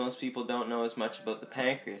lives, most people don't know as much about the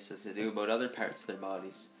pancreas as they do about other parts of their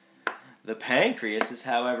bodies. The pancreas is,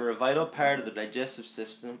 however, a vital part of the digestive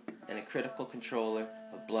system and a critical controller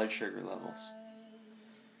of blood sugar levels.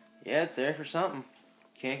 Yeah, it's there for something.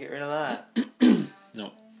 Can't get rid of that.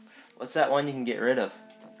 No. What's that one you can get rid of?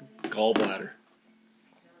 Gallbladder.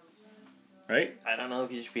 Right? I don't know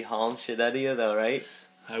if you should be hauling shit out of you, though, right?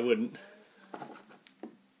 I wouldn't.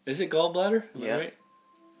 Is it gallbladder? Am I right?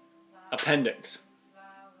 Appendix.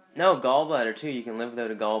 No, gallbladder, too. You can live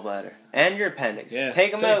without a gallbladder. And your appendix. Yeah.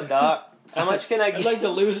 Take them out, Doc. How much can I get? I'd like to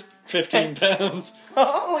lose 15 pounds.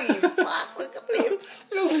 Holy fuck, look at me. Look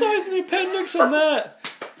at the size of the appendix on that.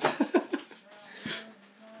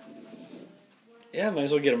 Yeah, might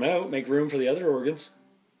as well get them out. Make room for the other organs.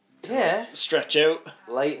 Yeah. Stretch out.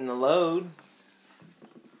 Lighten the load.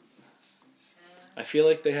 I feel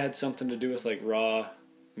like they had something to do with like raw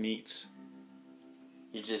meats.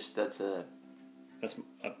 That's a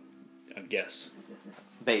guess.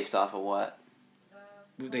 based off of what?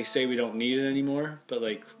 They say we don't need it anymore, but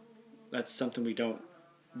like that's something we don't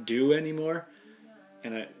do anymore.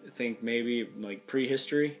 And I think maybe like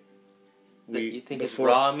prehistory. You think it's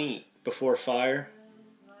raw meat? Before fire.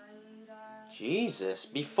 Jesus,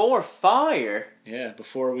 before fire? Yeah,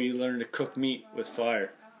 before we learned to cook meat with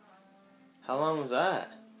fire. How long was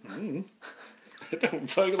that? Don't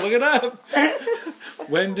fucking look it up.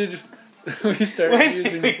 When did we start using... When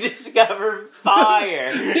did we discover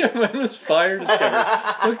fire? Yeah, when was fire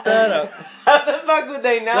discovered? Look that up. How the fuck would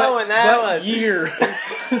they know when that what was? year?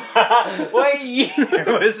 What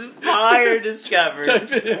year was fire discovered?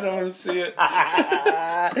 Type it in, I want to see it.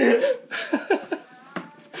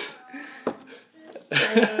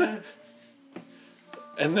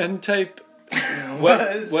 And then type...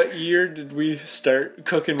 What year did we start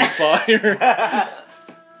cooking with fire?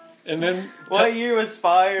 And then... What year was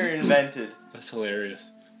fire invented? That's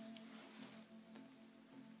hilarious.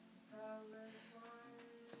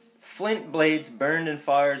 Flint blades burned in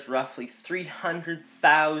fires roughly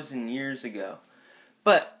 300,000 years ago.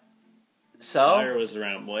 But, so... Fire was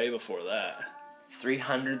around way before that.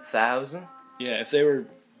 300,000? Yeah, if they were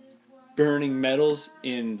burning metals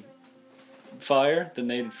in fire, then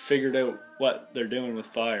they'd figured out what they're doing with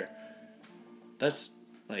fire. That's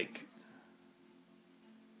like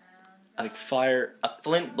fire. A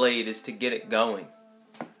flint blade is to get it going.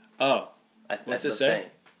 Oh, what's it say? Thing.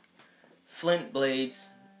 Flint blades.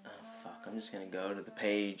 Oh fuck! I'm just gonna go to the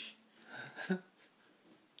page.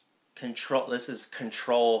 Control. This is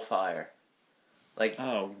control fire. Like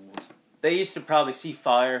they used to probably see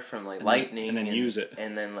fire from like lightning and then use it,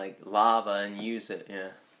 and then like lava and use it. Yeah.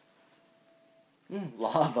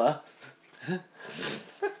 Lava.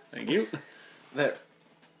 Thank you. But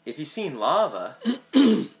if you've seen lava,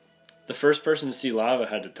 the first person to see lava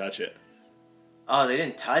had to touch it. Oh, they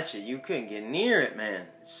didn't touch it. You couldn't get near it, man.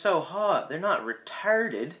 It's so hot. They're not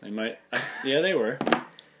retarded. They might. Yeah, they were.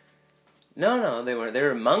 No, they were. They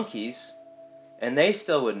were monkeys, and they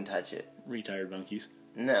still wouldn't touch it. Retired monkeys.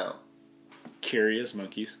 No. Curious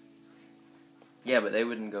monkeys. Yeah, but they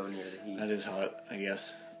wouldn't go near the heat. That is hot, I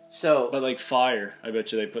guess. So, but like fire, I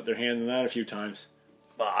bet you they put their hand in that a few times.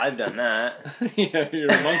 Well, I've done that. Yeah,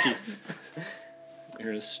 you're a monkey.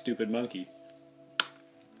 You're a stupid monkey.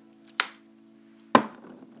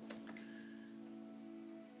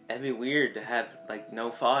 That'd be weird to have like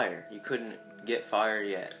no fire. You couldn't get fire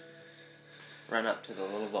yet. Run up to the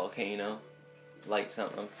little volcano, light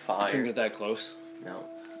something on fire. You couldn't get that close. No.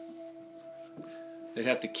 They'd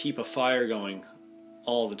have to keep a fire going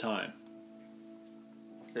all the time.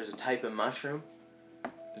 There's a type of mushroom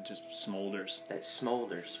that just smolders. That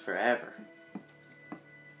smolders forever.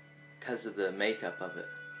 Because of the makeup of it.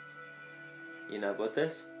 You know about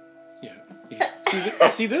this? Yeah.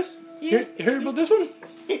 See this? You heard about this one?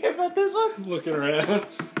 You heard about this one? Looking around.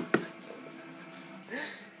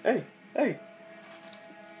 Hey.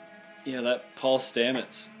 Yeah, that Paul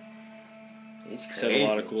Stamets. He's crazy. Said a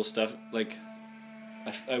lot of cool stuff. Like,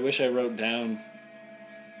 I wish I wrote down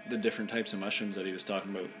the different types of mushrooms that he was talking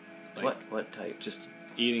about. Like, what type? Just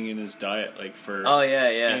eating in his diet, like for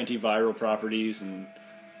antiviral properties and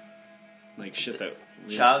like shit that.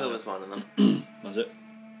 Chaga was one of them. Was it?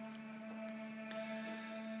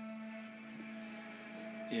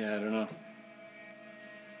 Yeah, I don't know.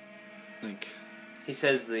 Like. He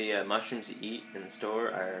says the mushrooms you eat in the store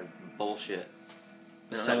are bullshit.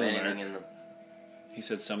 They don't have anything in them. He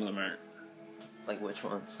said some of them aren't. Like which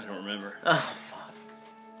ones? I don't remember. Oh, fuck.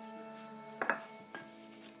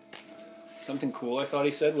 Something cool I thought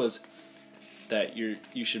he said was that you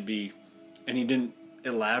should be, and he didn't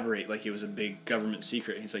elaborate like it was a big government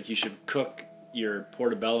secret. He's like, you should cook your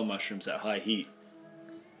portobello mushrooms at high heat.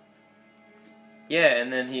 Yeah,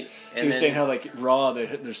 and then he was saying how like raw,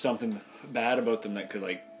 there's something bad about them that could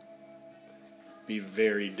like be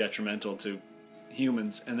very detrimental to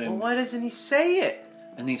humans. And then well, why doesn't he say it?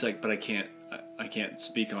 And he's like, but I can't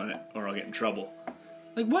speak on it or I'll get in trouble.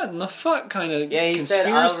 Like, what in the fuck kind of he conspiracy said,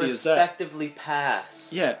 I'll is that? respectively pass.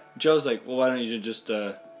 Yeah, Joe's like, well, why don't you just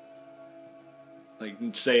like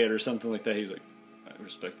say it or something like that? He's like, I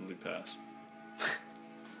respectively pass.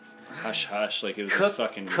 Hush, hush, like it was a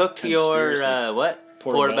fucking cook conspiracy. your what?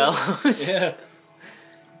 Portobello. Portobellos. Yeah.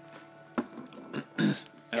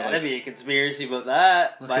 Gotta be a conspiracy about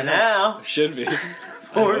that by now. It should be.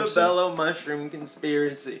 Portobello mushroom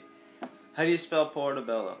conspiracy. How do you spell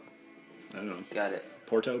portobello? I don't know. Got it.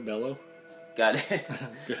 Portobello? Got it.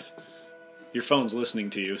 Good. Your phone's listening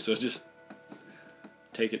to you, so just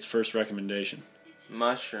take its first recommendation.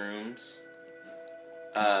 Mushrooms.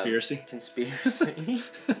 Conspiracy? Conspiracy.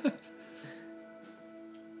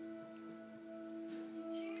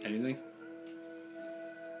 Anything?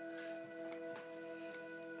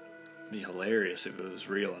 It'd be hilarious if it was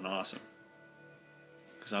real and awesome.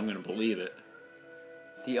 Because I'm going to believe it.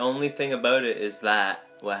 The only thing about it is that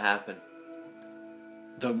what happened.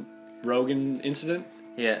 The Rogan incident?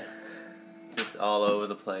 Yeah. Just all over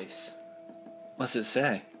the place. What's it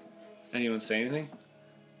say? Anyone say anything?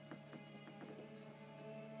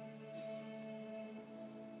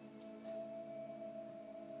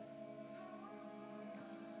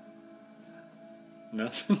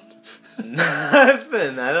 Nothing?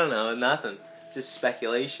 Nothing. I don't know. Nothing. Just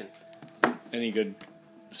speculation. Any good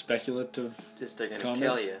speculative Just they're gonna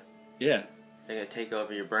comments? kill you. Yeah. They're gonna take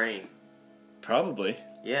over your brain. Probably.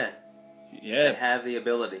 Yeah. Yeah. They have the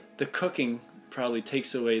ability. The cooking probably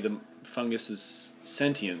takes away the fungus's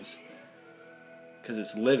sentience. Because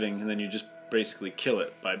it's living, and then you just basically kill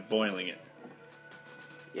it by boiling it.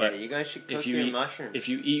 Yeah, But you guys should cook if your you mushrooms. If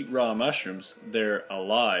you eat raw mushrooms, they're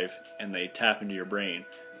alive, and they tap into your brain.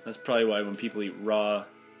 That's probably why when people eat raw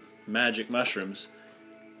magic mushrooms,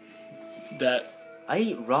 that... I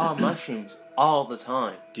eat raw mushrooms all the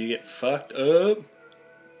time. Do you get fucked up?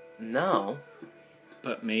 No.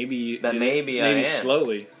 But maybe... Maybe I am.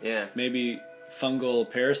 slowly. Yeah. Maybe fungal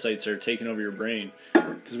parasites are taking over your brain.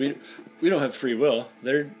 Because we don't have free will.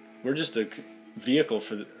 We're just a vehicle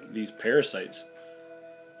for these parasites.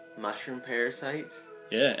 Mushroom parasites?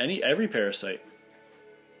 Yeah, every parasite.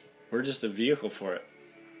 We're just a vehicle for it.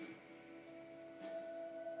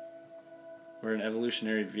 We're an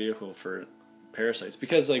evolutionary vehicle for parasites.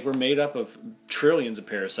 Because like we're made up of trillions of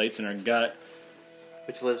parasites in our gut.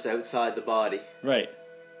 Which lives outside the body. Right.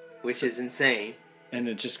 Which is insane. And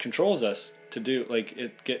it just controls us to do like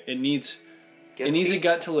it needs a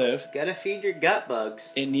gut to live. Gotta feed your gut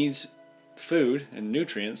bugs. It needs food and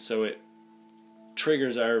nutrients, so it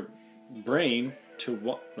triggers our brain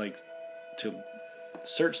to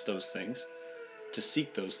search those things, to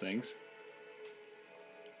seek those things.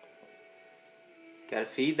 Gotta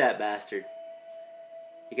feed that bastard.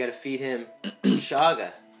 You gotta feed him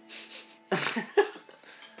shaga.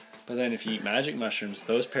 But then if you eat magic mushrooms,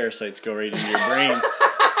 those parasites go right into your brain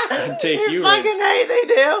and take you fucking in. right,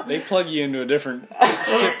 they do. They plug you into a different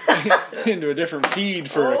feed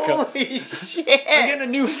for a couple. Holy shit! I'm getting a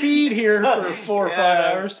new feed here for 4 or 5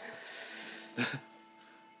 hours.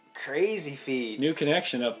 Crazy feed. New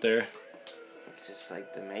connection up there. Just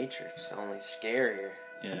like the Matrix, only scarier.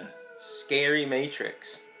 Yeah. Scary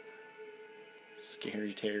Matrix.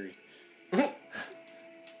 Scary Terry.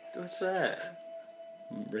 What's that?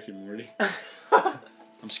 Rick and Morty.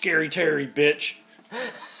 I'm Scary Terry, bitch.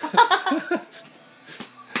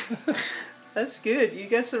 That's good. You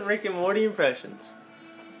got some Rick and Morty impressions.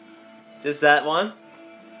 Just that one?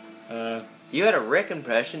 You had a Rick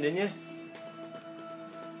impression, didn't you?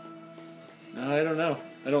 No, I don't know.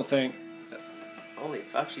 I don't think. Holy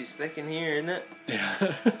fuck, she's thick in here, isn't it?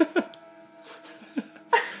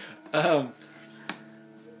 Yeah.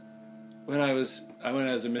 When I went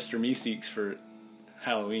as a Mr. Meeseeks for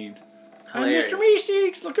Halloween. Hilarious. I'm Mr.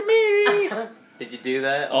 Meeseeks, look at me! Did you do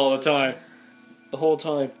that? All the time. The whole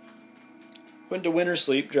time. Went to winter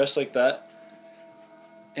sleep dressed like that.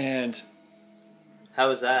 And How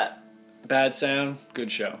was that? bad sound,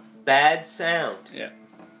 good show. Bad sound. Yeah.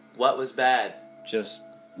 What was bad? Just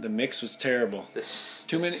the mix was terrible. The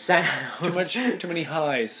Too many sound. Too many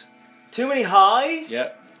highs. Too many highs?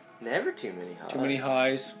 Yep. Never too many highs. Too many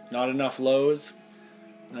highs, not enough lows.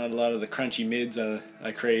 Not a lot of the crunchy mids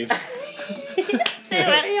I crave.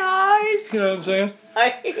 many eyes. You know what I'm saying?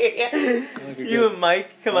 You and Mike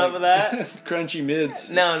come up with that? Crunchy mids.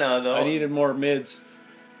 No. I needed more mids.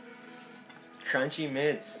 Crunchy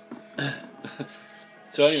mids.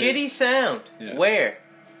 So anyway, Shitty sound. Yeah. Where?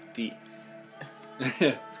 the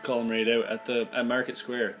call them right out at Market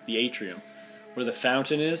Square, the atrium, where the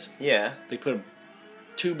fountain is. Yeah. They put a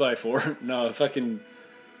 2x4. No, a fucking.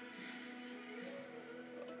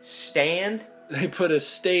 Stand? They put a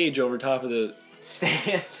stage over top of the.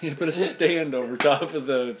 Stand. They put a stand over top of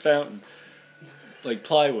the fountain, like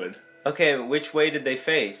plywood. Okay, but which way did they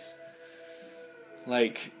face?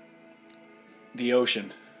 Like the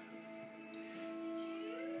ocean.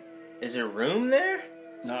 Is there room there?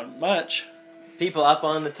 Not much. People up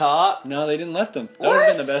on the top? No, they didn't let them. That What? would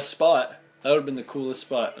have been the best spot. That would have been the coolest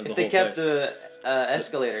spot of the If they whole kept place. the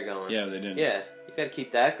escalator going. Yeah, they didn't. Yeah, you gotta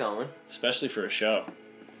keep that going. Especially for a show.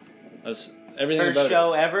 Everything First about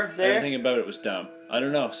show it, ever there? everything about it was dumb. I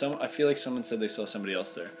don't know. I feel like someone said they saw somebody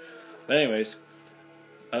else there. But anyways,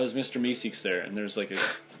 I was Mr. Meeseeks there, and there's like a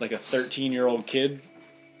 13-year-old kid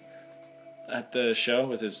at the show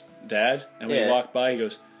with his dad, and when he Yeah. walked by, he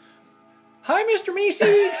goes, "Hi, Mr.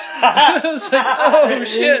 Meeseeks." I was like, "Oh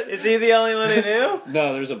shit!" Is he the only one who knew?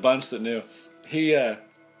 No, there's a bunch that knew. He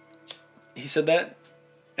said that,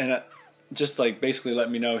 and just like basically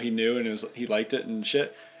let me know he knew and he liked it and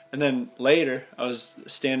shit. And then later, I was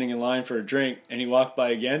standing in line for a drink, and he walked by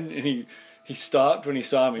again, and he stopped when he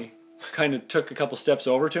saw me, kind of took a couple steps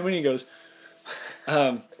over to me, and he goes,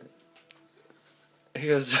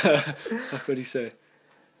 what would he say?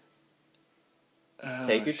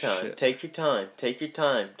 Take your time. Shit. Take your time. Take your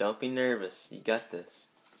time. Don't be nervous. You got this.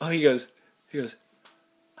 Oh, he goes,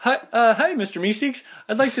 hi, Mr. Meeseeks.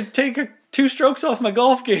 I'd like to take 2 strokes off my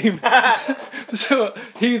golf game. So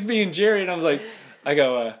he's being Jerry, and I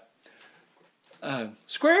go,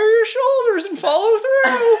 square your shoulders and follow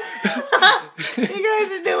through. You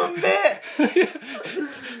guys are doing bits.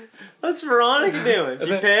 What's Veronica doing?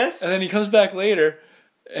 She pissed? And then he comes back later,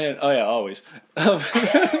 and oh yeah, always.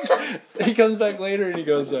 He comes back later and he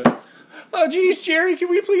goes, "Oh geez, Jerry, can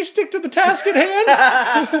we please stick to the task at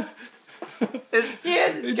hand?" This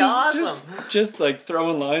kid is just, awesome. just like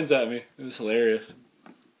throwing lines at me. It was hilarious.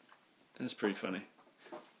 It was pretty funny.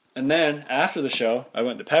 And then after the show, I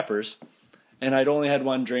went to Pepper's, and I'd only had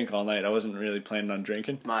one drink all night. I wasn't really planning on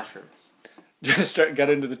drinking. Mushrooms. Just got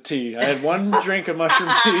into the tea. I had one drink of mushroom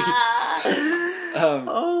tea.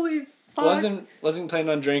 Holy fuck. Wasn't planning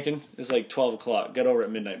on drinking. It was like 12 o'clock. Got over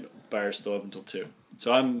at midnight. Bar's still up until 2.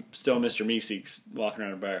 So I'm still Mr. Meeseeks walking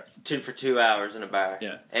around a bar. For 2 hours in a bar.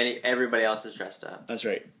 Yeah. And everybody else is dressed up. That's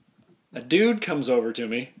right. A dude comes over to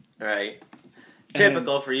me Right.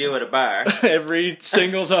 Typical for you at a bar. every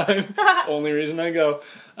single time. Only reason I go.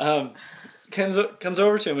 Comes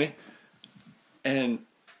over to me, and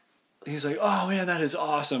he's like, "Oh man, that is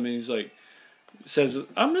awesome!" And he's like, says,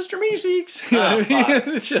 "I'm Mr. Meeseeks." You know what I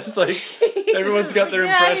mean? It's just like everyone's got their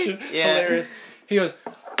impression. Yeah. Hilarious. He goes,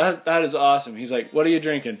 that is awesome. He's like, "What are you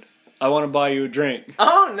drinking? I want to buy you a drink."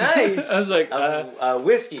 Oh, nice. I was like,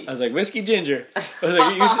 whiskey. I was like, "Whiskey ginger." I was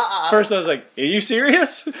like, first I was like, "Are you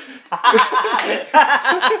serious?" No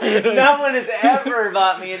one has ever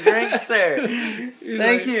bought me a drink, sir. He's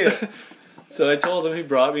Thank like- you. So I told him, he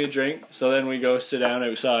brought me a drink. So then we go sit down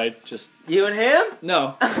outside. Just You and him?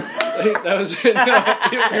 no, that was it. No,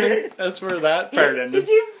 that's where that part ended. Did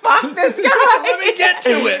you fuck this guy? Let me get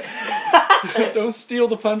to it. Don't steal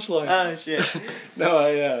the punchline. Oh, shit. No,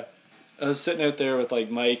 I was sitting out there with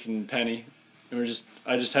like Mike and Penny, and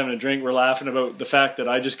I just having a drink. We're laughing about the fact that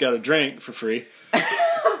I just got a drink for free.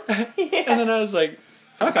 And then I was like,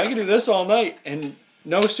 "Fuck, I could do this all night." And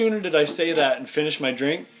no sooner did I say that and finish my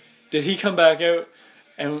drink, did he come back out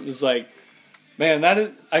and was like, "Man, that is."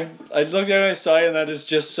 I looked at it, I saw it, and that is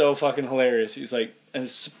just so fucking hilarious. He's like,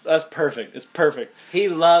 "That's perfect. It's perfect." He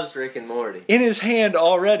loves Rick and Morty. In his hand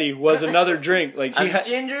already was another drink. Like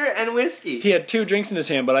Ginger and whiskey. he had 2 drinks in his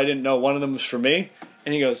hand, but I didn't know one of them was for me.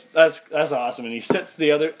 And he goes, "That's awesome." And he sets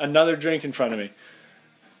another drink in front of me,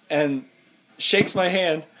 and shakes my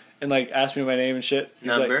hand and like asks me my name and shit.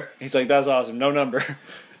 He's like, "That's awesome. No number."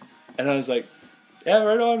 And I was like, "Yeah,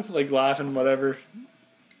 right on." Like laughing, whatever.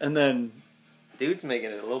 And then Dude's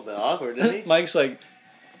making it a little bit awkward, isn't he? Mike's like,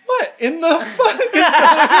 "What in the fuck is going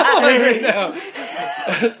on right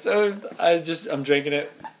now?" So I'm drinking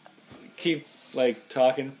it, keep like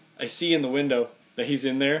talking. I see in the window that he's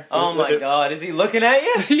in there. Oh my god, is he looking at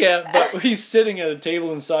you? Yeah, but he's sitting at a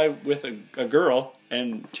table inside with a girl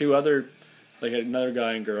and 2 other, like another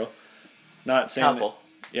guy and girl. Not saying Couple.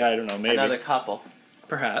 Yeah, I don't know, maybe. Another couple.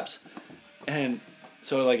 Perhaps. And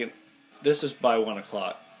so like this is by 1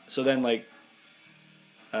 o'clock. So then like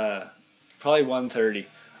Probably 1:30.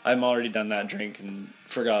 I'm already done that drink and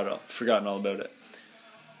forgotten all about it.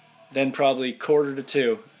 Then probably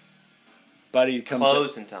 1:45. Buddy comes out,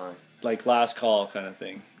 Closing time. like last call kind of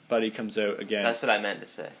thing. Buddy comes out again. That's what I meant to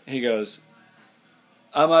say. He goes,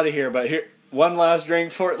 I'm out of here, but here, one last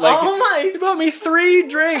drink for, like, Oh my- he bought me 3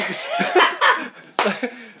 drinks.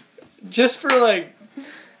 Just for, like,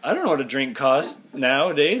 I don't know what a drink costs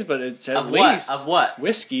nowadays, but it's at least Of what?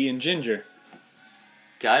 whiskey and ginger.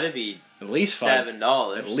 Gotta be At least $5.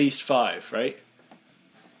 $7. At least 5, right?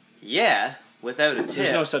 Yeah, without a tip.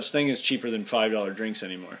 There's no such thing as cheaper than $5 drinks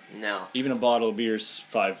anymore. No. Even a bottle of beer's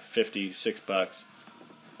 $5.50, $6.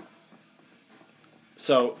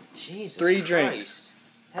 So Jesus 3 Christ. drinks.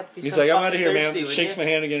 Had to be He's so like, I'm out fucking of here, man. thirsty, wouldn't Shakes you? my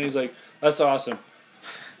hand again. He's like, that's awesome.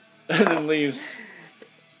 And then leaves.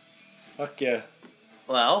 Fuck yeah.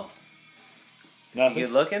 Well, is he Nothing.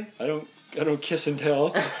 good looking? I don't kiss and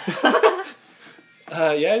tell.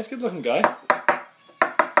 Yeah, he's a good looking guy. You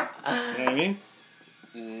know what I mean?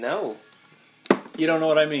 No. You don't know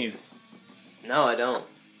what I mean. No, I don't.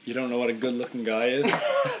 You don't know what a good looking guy is.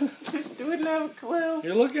 You wouldn't have a clue.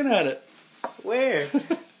 You're looking at it. Where?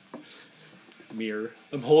 Mirror.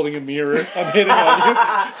 I'm holding a mirror. I'm hitting on you.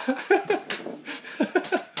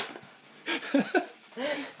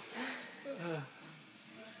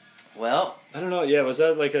 Well, I don't know. Yeah, was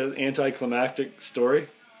that like an anticlimactic story?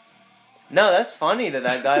 no, that's funny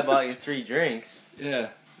that guy bought you 3 drinks. Yeah.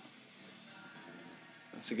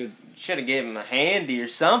 That's a good. Should have gave him a handy or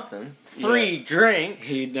something. 3 drinks.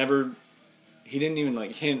 He didn't even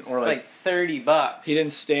like hint or like $30. he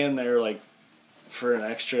didn't stand there like for an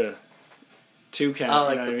extra 2 count. Oh,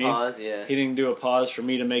 like you know the what I mean? pause, yeah. He didn't do a pause for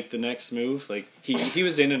me to make the next move. Like he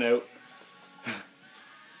was in and out.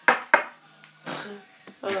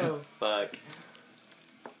 Oh, fuck.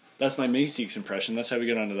 That's my Meeseeks impression. That's how we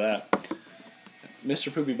get onto that.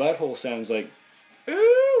 Mr. Poopy Butthole sounds like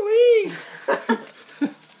ooh wee.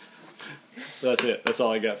 That's it. That's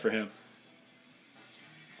all I got for him.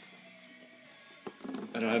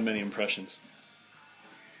 I don't have many impressions.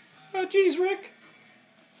 Oh jeez, Rick.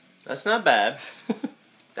 That's not bad.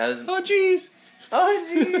 That was... Oh jeez. Oh,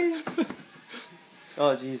 jeez.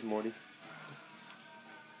 Oh, jeez, Morty.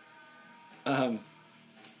 I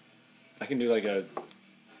can do like a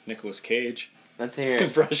Nicolas Cage Let's hear it.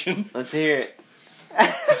 impression. Let's hear it.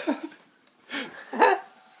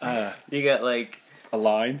 You got, like... A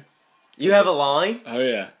line. You have a line? Oh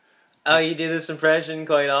yeah. Oh, you do this impression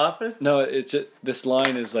quite often? No, it's just, this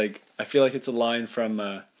line is like, I feel like it's a line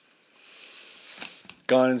from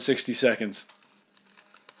Gone in 60 Seconds.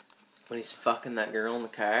 When he's fucking that girl in the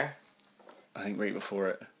car? I think right before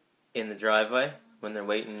it. In the driveway? When they're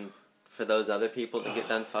waiting for those other people to get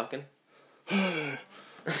done fucking? I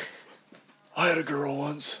had a girl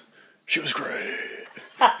once. She was great.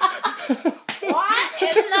 What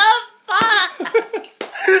in the fuck?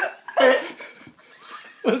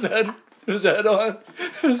 Was that on?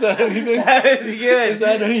 Was that anything? That was good. Is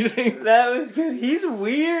that anything? That was good. He's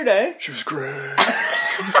weird, eh? She was great.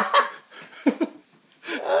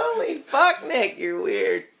 Holy fuck, Nick, you're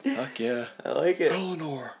weird. Fuck yeah. I like it.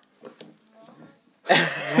 Eleanor.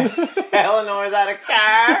 Eleanor's out of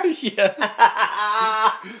car. Yeah.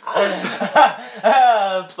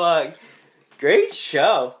 Oh, fuck. Great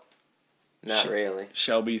show. Not really.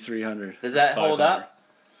 Shelby 300. Does that hold 500. up?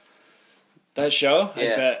 That show?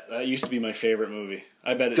 Yeah. I bet that used to be my favorite movie.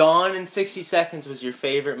 I bet it's... Gone in 60 Seconds was your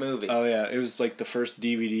favorite movie. Oh yeah, it was like the first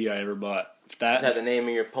DVD I ever bought. Is that the name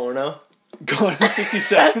of your porno? Gone in 60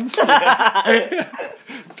 Seconds. Yeah.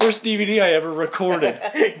 First DVD I ever recorded.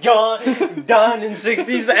 Done in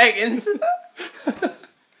 60 seconds.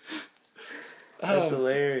 That's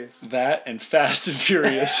hilarious. That and Fast and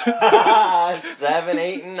Furious. 7,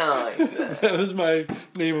 8, and 9. That was my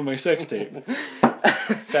name of my sex tape.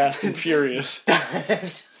 Fast and Furious.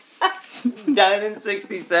 Done in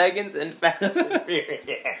 60 seconds and Fast and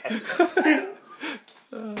Furious.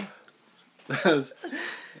 That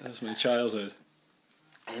was my childhood.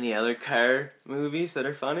 Any other car movies that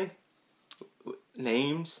are funny?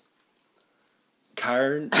 Names?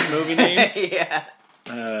 Car movie names? Yeah.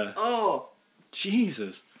 Oh.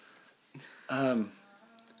 Jesus.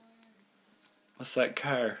 What's that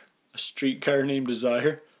car? A streetcar named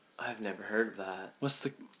Desire? I've never heard of that.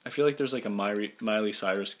 I feel like there's like a Miley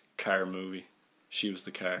Cyrus car movie. She was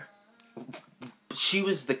the car. She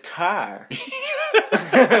was the car.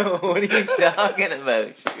 What are you talking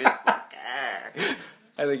about? She was the car.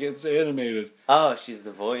 I think it's animated. Oh, she's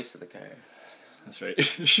the voice of the car. That's right.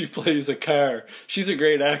 She plays a car. She's a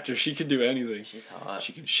great actor. She can do anything. She's hot.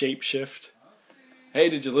 She can shapeshift. Hey,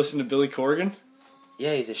 did you listen to Billy Corgan?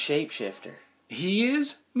 Yeah, he's a shapeshifter. He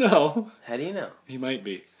is? No. How do you know? He might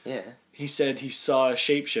be. Yeah. He said he saw a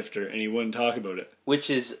shapeshifter and he wouldn't talk about it. Which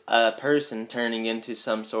is a person turning into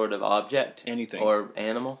some sort of object. Anything. Or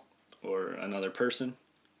animal. Or another person.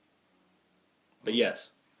 But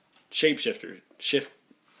yes. Shapeshifter. Shift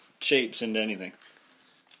shapes into anything.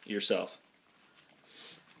 Yourself.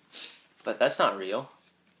 But that's not real.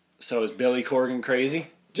 So is Billy Corgan crazy?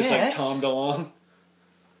 Just Yes. like Tom DeLonge?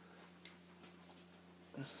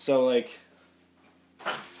 So, like,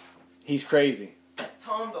 he's crazy. That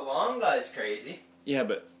Tom DeLonge guy's crazy. Yeah,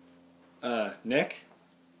 but, Nick?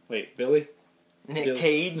 Wait, Billy? Nick Bill-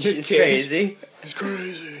 Cage Nick is Cage. crazy. He's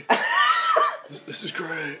crazy. This is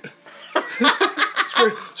great.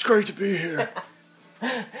 It's great to be here.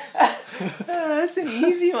 That's an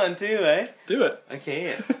easy one too, eh? Do it. I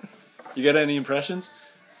can't. You got any impressions?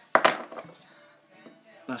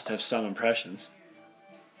 Must have some impressions.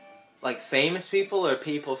 Like famous people or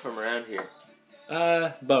people from around here?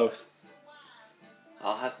 Both.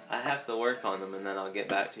 I have to work on them and then I'll get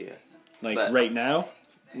back to you. Like But- right now?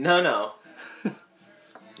 No.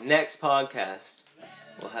 Next podcast,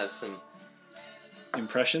 we'll have some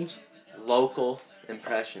Impressions? local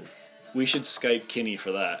impressions. We should Skype Kinney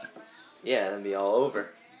for that. Yeah, that'd be all over.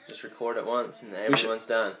 Just record it once and everyone's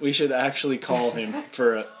done. We should actually call him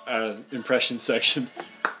for a impression section.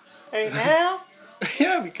 Hey now?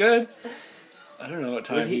 Yeah, we could. I don't know what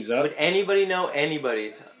time he's up. Would anybody know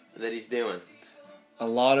anybody that he's doing? A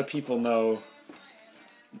lot of people know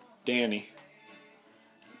Danny.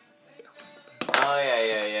 Oh,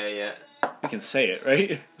 yeah. We can say it,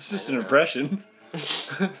 right? It's just an don't know. impression.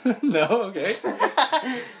 No? Okay.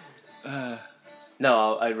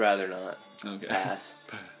 No, I'd rather not. Okay. Pass.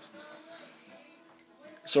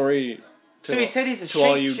 Sorry to, So he said he's a to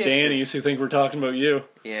all you shapeshifter. Dannys who think we're talking about you.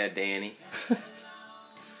 Yeah, Danny.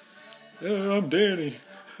 Yeah, I'm Danny.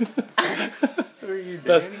 Who are you,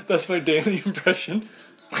 Danny? That's my Danny impression.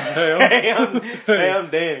 Hey, I'm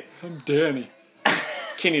Danny. I'm Danny.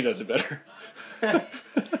 Kenny does it better.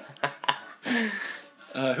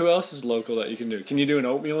 Who else is local that you can do? Can you do an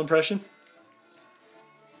oatmeal impression?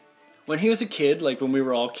 When he was a kid, like when we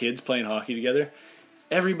were all kids playing hockey together,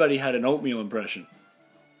 everybody had an oatmeal impression.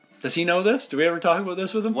 Does he know this? Do we ever talk about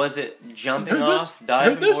this with him? Was it jumping Heard this? off Heard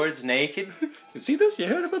diving this? boards naked? You see this? You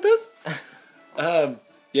heard about this?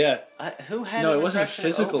 Yeah. Who had No, an it wasn't a impression of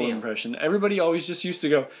physical oatmeal? impression. Everybody always just used to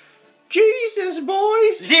go, Jesus,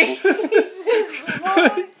 boys! Jesus,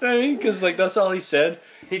 I mean, because like that's all he said.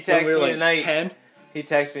 He When texted we were me like tonight. 10. He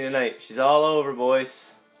texted me tonight. She's all over,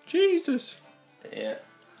 boys. Jesus. Yeah.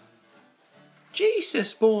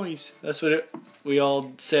 Jesus, boys. That's what we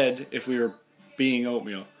all said if we were being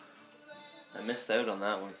oatmeal. I missed out on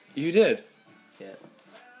that one. You did. Yeah.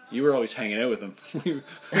 You were always hanging out with him.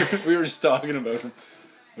 We were just talking about him.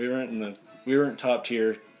 We weren't top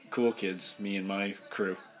tier cool kids, me and my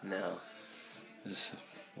crew. No. This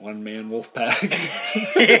one man wolf pack.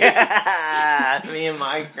 Yeah, me and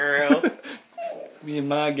my girl. Me and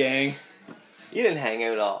my gang. You didn't hang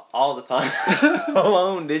out all the time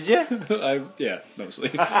alone, did you? Yeah, mostly.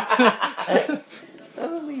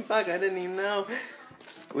 Holy fuck, I didn't even know.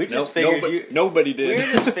 We just figured nobody We did.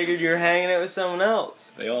 just figured you were hanging out with someone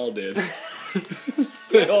else. They all did.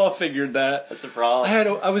 They all figured that. That's a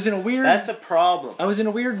problem. I was in a weird. That's a problem. I was in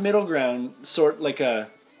a weird middle ground, sort like a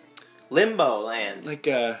Limbo land.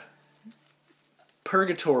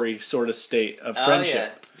 purgatory sort of state of Oh,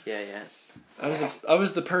 friendship. yeah. I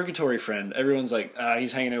was the purgatory friend. Everyone's like,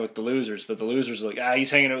 he's hanging out with the losers, but the losers are like,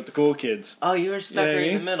 he's hanging out with the cool kids. Oh, you were stuck Yeah, right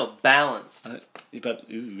in yeah. the middle, balanced, But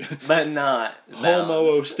ooh. but not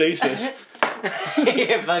balanced. Homostasis.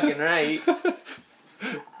 You're fucking right.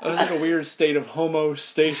 I was in a weird state of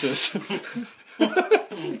homostasis.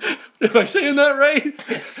 Am I saying that right?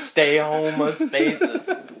 Stay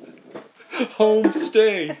homostasis.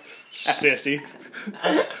 Homestay, sissy.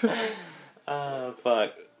 Oh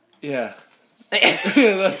fuck. Yeah.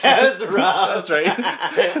 That's rough. That's right.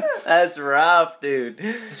 That's rough, dude.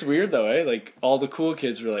 It's weird though, eh? Like all the cool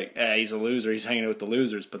kids were like, he's a loser. He's hanging out with the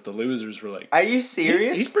losers. But the losers were like, Are you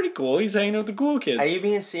serious? He's pretty cool. He's hanging out with the cool kids. Are you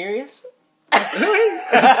being serious?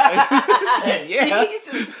 Yeah.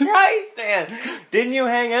 Jesus Christ, man! Didn't you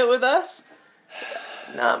hang out with us?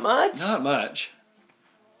 Not much. Not much.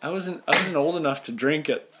 I wasn't old enough to drink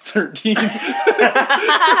at 13.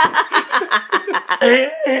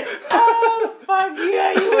 Oh fuck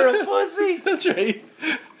yeah! You were a pussy. That's right.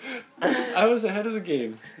 I was ahead of the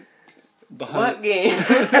game. What game?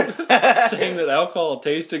 Saying that alcohol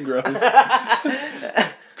tasted gross.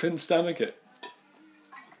 Couldn't stomach it.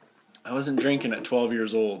 I wasn't drinking at 12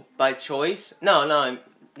 years old. By choice? No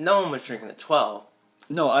one was drinking at 12.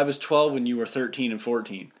 No, I was 12 when you were 13 and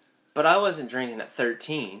 14. But I wasn't drinking at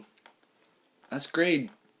 13. That's grade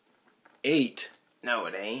 8. No,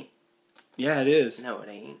 it ain't. Yeah, it is. No, it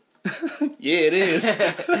ain't. Yeah, it is.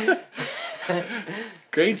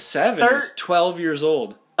 Grade 7 is 12 years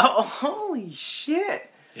old. Oh, holy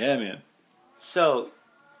shit. Yeah, man. So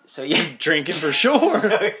yeah. Drinking for sure.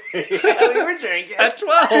 Yeah, we were drinking. At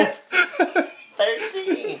 12.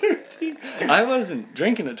 13. I wasn't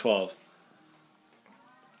drinking at 12.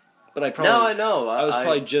 But I probably... No, I know. I was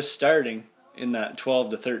probably just starting in that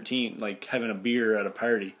 12 to 13, like having a beer at a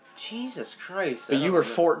party. Jesus Christ. But you were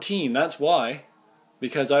 14, that's why.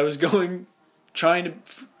 Because I was trying to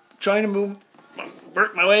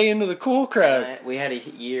work my way into the cool crowd. We had a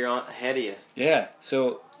year ahead of you. Yeah,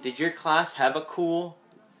 so... Did your class have a cool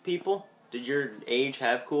people? Did your age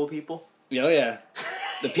have cool people? Oh, yeah.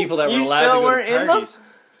 The people that were You allowed still to go weren't to in parties.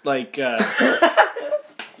 Like,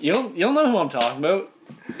 you'll know who I'm talking about.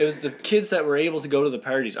 It was the kids that were able to go to the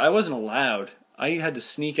parties. I wasn't allowed. I had to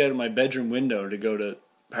sneak out of my bedroom window to go to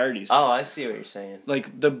parties. Oh, I see what you're saying.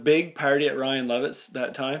 Like, the big party at Ryan Levitt's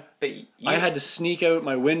that time, But I had to sneak out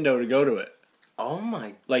my window to go to it. Oh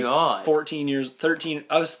my Like, god. 13,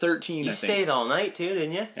 I was 13, You I think. stayed all night too,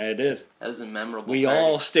 didn't you? Yeah, I did. That was a memorable We party.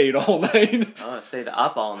 all stayed all night. Oh, I stayed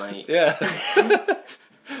up all night. Yeah.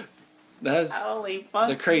 That was Holy fuck.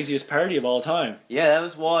 the craziest party of all time. Yeah, that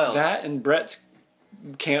was wild. That and Brett's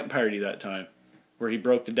camp party that time, where he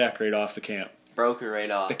broke the deck right off the camp. Broke it right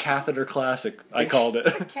off. The Catheter Classic, I called it.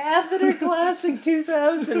 Catheter Classic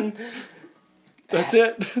 2000. That's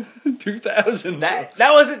it. 2000. That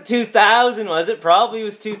wasn't 2000, was it? Probably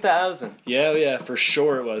was 2000. Yeah, for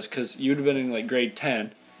sure it was, because you'd have been in like grade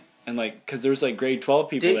 10, and like, because there was like grade 12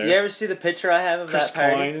 people Did there. you ever see the picture I have of Chris that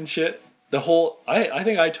party? Klein and shit. The whole, I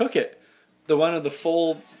think I took it. The one of the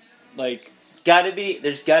full, like,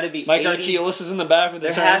 There's gotta be Mike 80, Archeolis is in the back with there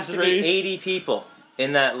his has arms to be raised. 80 people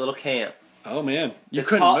in that little camp. Oh man, you The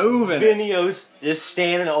couldn't top move in it. Vinny's just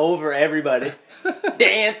standing over everybody,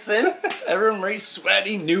 dancing. Everyone right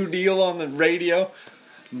sweaty, New Deal on the radio.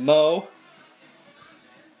 Mo.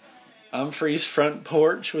 Humphrey's Front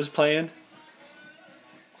Porch was playing.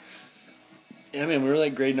 Yeah, man, we were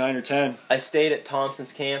like grade 9 or 10. I stayed at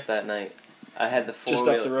Thompson's camp that night. I had the Just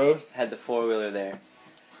up the road? Had the 4-wheeler there.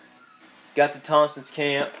 Got to Thompson's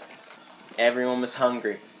camp. Everyone was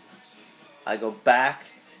hungry. I go back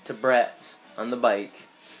to Brett's on the bike,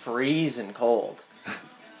 freezing cold.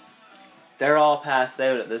 They're all passed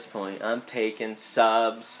out at this point. I'm taking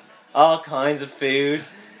subs, all kinds of food.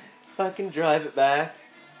 Fucking drive it back.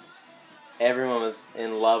 Everyone was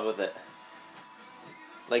in love with it.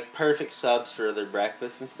 Like perfect subs for their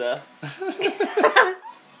breakfast and stuff.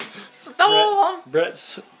 Stole them.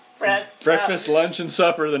 Brett's Brett's breakfast, lunch, and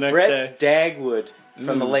supper the next Brett's day. Dagwood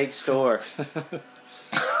from the Ooh. Lake Store.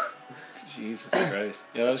 Jesus Christ.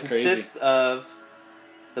 Yeah, that was crazy. Consists of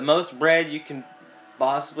the most bread you can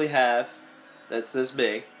possibly have that's this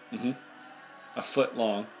big. Mm-hmm. A foot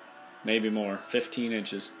long. Maybe more. 15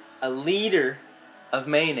 inches. A liter of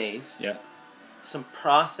mayonnaise. Yeah. Some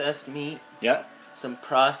processed meat. Yeah. Some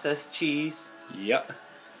processed cheese. Yeah.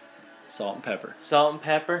 Salt and pepper. Salt and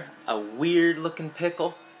pepper. A weird looking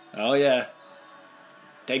pickle. Oh, yeah.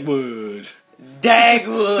 Dagwood.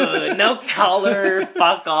 Dagwood! No color.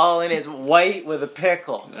 Fuck all. And it's white with a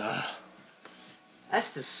pickle. Ugh.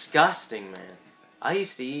 That's disgusting, man. I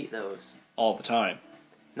used to eat those. All the time.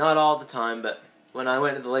 Not all the time, but when I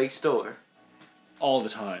went to the Lake Store, All the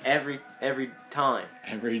time. every time.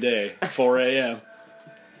 Every day. 4 a.m.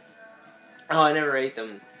 Oh, I never ate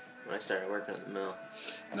them when I started working at the mill.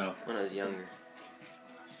 No. When I was younger.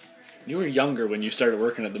 You were younger when you started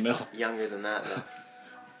working at the mill. Younger than that,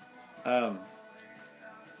 though.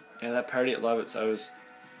 Yeah, that party at Levitt's, I was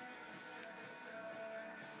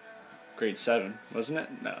grade 7, wasn't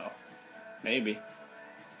it? No. Maybe.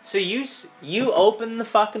 So you opened the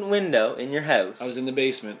fucking window in your house. I was in the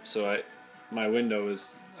basement, so my window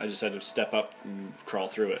was, I just had to step up and crawl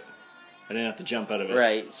through it. I didn't have to jump out of it.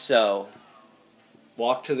 Right, so...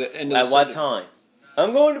 Walk to the end of At the what city. time?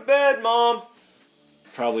 I'm going to bed, Mom.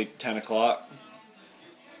 Probably 10 o'clock.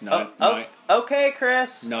 Okay,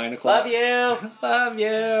 Chris. 9 o'clock. Love you. Love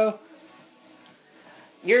you.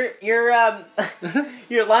 Your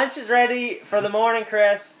lunch is ready for the morning,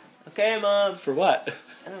 Chris. Okay, Mom. For what?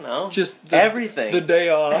 I don't know. Just everything. The day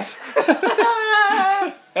off.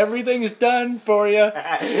 Everything is done for you.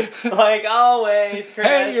 Like always, Chris.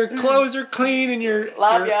 Hey, your clothes are clean and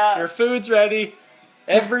Love ya. your food's ready.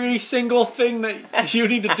 Every single thing that you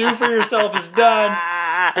need to do for yourself is done.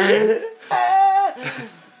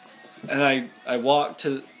 And I walked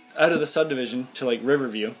to out of the subdivision to like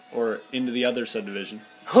Riverview or into the other subdivision.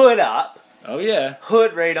 Hood up. Oh yeah,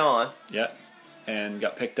 Hood right on. yeah, and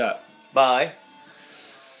got picked up. By.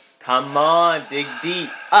 Come on, dig deep.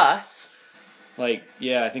 Us. Like,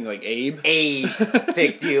 yeah, I think like Abe. Abe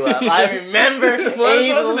picked you up. I remember It was,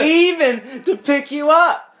 Abe wasn't it? leaving to pick you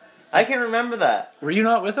up. I can remember that. Were you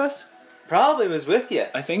not with us? Probably was with you.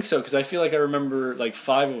 I think so, because I feel like I remember like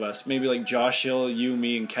 5 of us. Maybe like Josh Hill, you,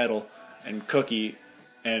 me, and Kettle, and Cookie,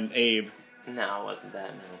 and Abe. No, it wasn't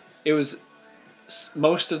that many. It was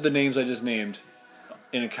most of the names I just named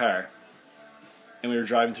in a car. And we were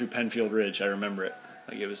driving through Penfield Ridge. I remember it.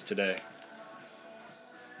 Like it was today.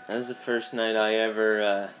 That was the first night I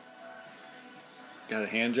ever, Got a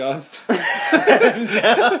hand job?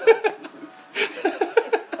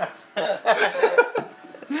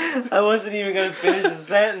 I wasn't even going to finish the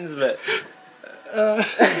sentence, but...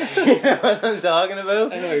 you know what I'm talking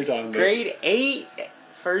about? I know what you're talking about. Grade 8,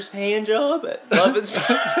 first hand job at Lovitz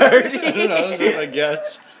Party. I don't know, that's what I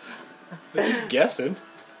guess. I'm just guessing.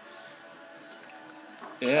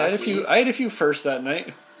 Yeah, I had a few firsts that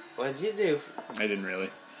night. What'd you do? I didn't really.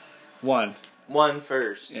 One. One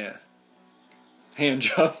first. Yeah. Hand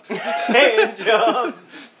job. Hand job.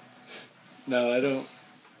 No, I don't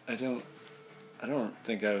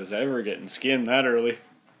think I was ever getting skinned that early.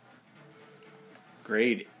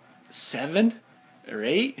 Grade 7 or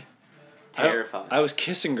 8? Terrifying. I was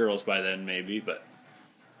kissing girls by then, maybe, but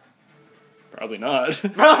probably not.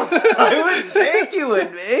 Bro, I wouldn't think you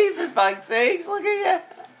would be, for fuck's sakes. Look at you.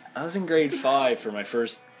 I was in grade 5 for my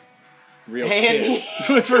first real Handy. kiss.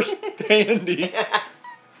 My first handy. A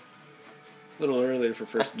little earlier for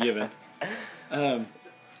first given.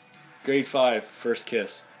 Grade 5, first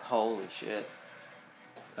kiss. Holy shit.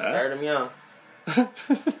 Huh? Start 'em young.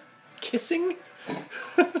 Kissing?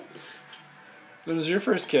 When was your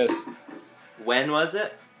first kiss? When was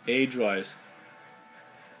it? Age-wise.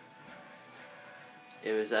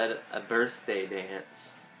 It was at a birthday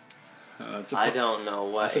dance. That's I don't know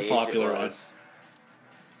what that's a age popular it one. was.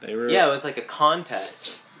 They were. Yeah, it was like a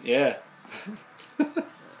contest. Yeah.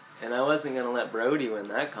 And I wasn't going to let Brody win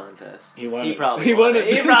that contest. He won He it. probably won it.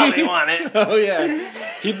 He probably won it. Oh yeah.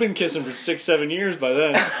 He'd been kissing for 6-7 years by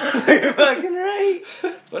then. You're fucking right.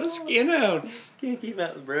 What a skin out. Can't keep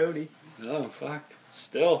up with Brody. Oh fuck.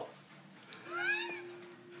 Still.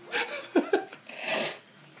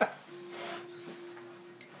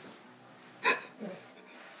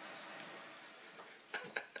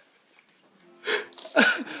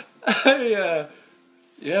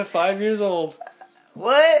 Yeah, 5 years old.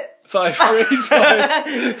 What? Grade 5.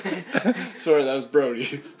 Sorry, that was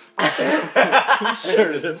Brody.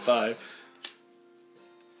 Started at 5.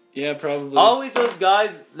 Yeah, probably. Always those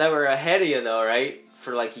guys that were ahead of you, though, right?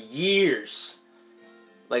 For like years.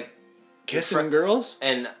 Like. Kissing girls?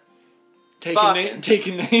 And.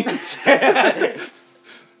 Taking names?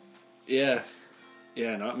 Yeah.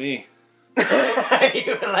 Yeah, not me.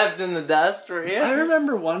 You were left in the dust, were you? I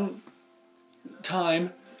remember one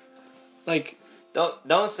time, like...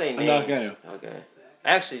 Don't say names. I'm not gonna. Okay.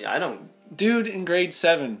 Actually, I don't... Dude in grade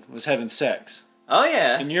 7 was having sex. Oh,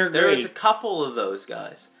 yeah. In your There was grade. a couple of those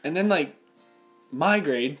guys. And then, like, my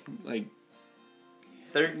grade, like...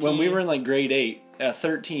 13. When we were in, like, grade 8,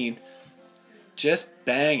 13, just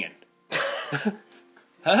banging. Huh?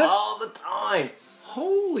 All the time.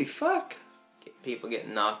 Holy fuck. People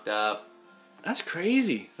getting knocked up. That's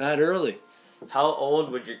crazy. That early. How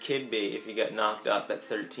old would your kid be if you got knocked up at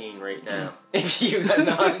 13 right now? If you got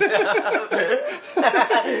knocked up.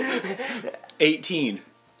 18.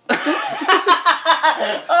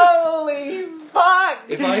 Holy fuck!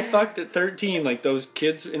 If I fucked at 13, like those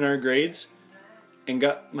kids in our grades, and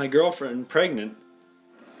got my girlfriend pregnant,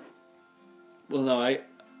 well, no,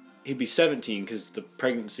 he'd be 17 because the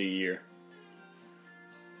pregnancy year.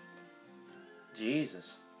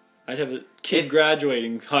 Jesus. I'd have a kid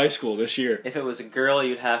graduating high school this year. If it was a girl,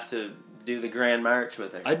 you'd have to do the Grand March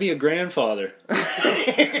with her. I'd be a grandfather.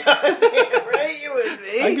 Right, you would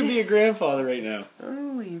be. I could be a grandfather right now.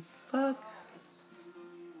 Holy fuck.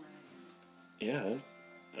 Yeah,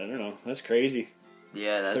 I don't know. That's crazy.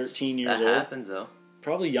 Yeah, that's 13 years that old. happens though.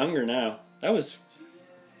 Probably younger now. That was...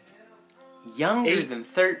 Younger 8. than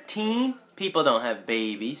 13? People don't have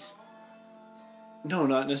babies. No,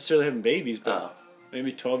 not necessarily having babies, but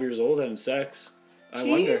maybe 12 years old having sex. I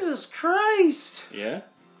wonder. Jesus Christ. Yeah?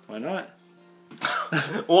 Why not?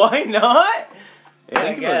 Why not? Yeah, I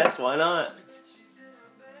Think about guess. Why not?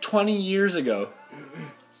 20 years ago.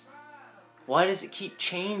 Why does it keep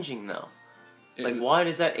changing though? It- Like, why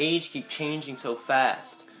does that age keep changing so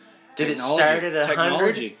fast? Did it Technology. start at 100?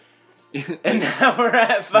 Technology. And now we're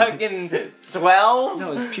at fucking 12?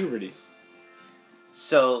 No, it's puberty.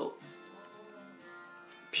 So,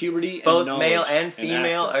 Puberty and both knowledge male and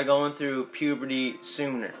female access. are going through puberty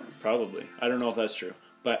sooner. Probably. I don't know if that's true.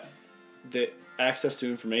 But the access to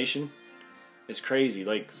information is crazy.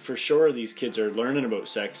 Like, for sure, these kids are learning about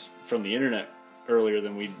sex from the internet earlier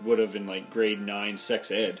than we would have in, like, grade 9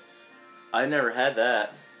 sex ed. I never had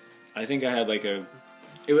that. I think I had, like, I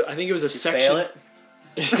think it was a You section. fail it?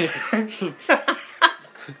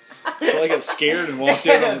 Well, I got scared and walked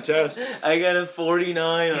out on the test. I got a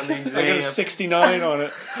 49 on the exam. I got a 69 on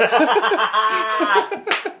it.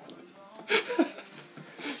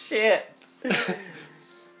 Shit.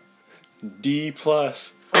 D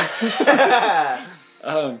plus. I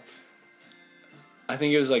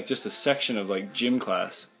think it was like just a section of like gym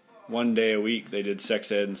class. One day a week they did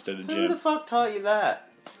sex ed instead of Who the gym. fuck taught you that?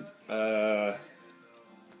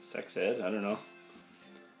 Sex ed? I don't know.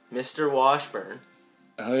 Mr. Washburn.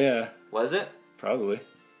 Oh yeah, Was it? probably.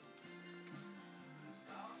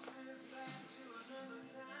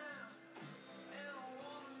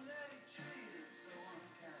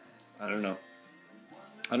 I don't know.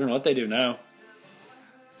 I don't know what they do now.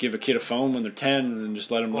 Give a kid a phone when they're 10 and then just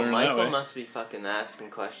let them Well, learn that Michael way. must be fucking asking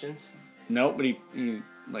questions. No, but he's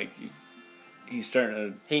starting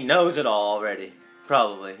to. He knows it all already.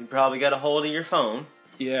 Probably. He probably got a hold of your phone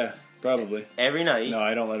Yeah, probably. every night. No,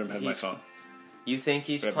 I don't let him have my He's phone. You think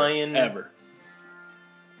he's Ever. playing Ever.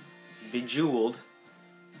 Bejeweled,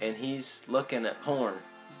 and he's looking at porn.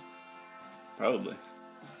 Probably.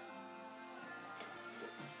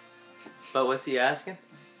 But what's he asking?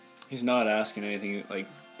 He's not asking anything like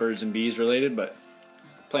birds and bees related, but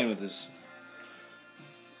playing with his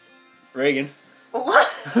Reagan. What?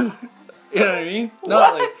 You know what I mean?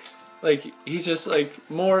 No, like he's just like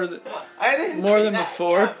more than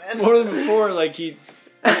before. More than before, like he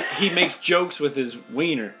makes jokes with his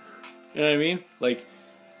wiener. You know what I mean? Like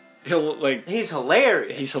he'll like He's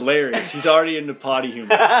hilarious. he's hilarious. He's already into potty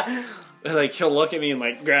humor. Like he'll look at me and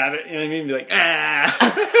like grab it, you know what I mean? Be like, ah.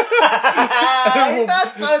 You're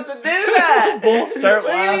not supposed to do that. Both start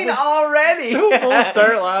What do you laughing. mean already? We'll both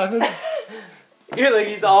start laughing. You're like,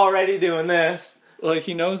 he's already doing this. Like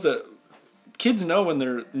he knows that kids know when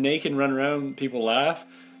they're naked and run around, people laugh.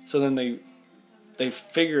 So then they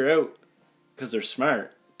figure out, because they're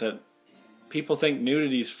smart, that people think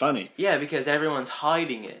nudity's funny. Yeah, because everyone's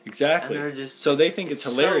hiding it. Exactly. And they're just so they think it's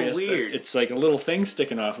so hilarious. that weird. It's like a little thing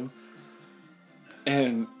sticking off him.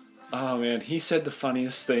 And oh man, he said the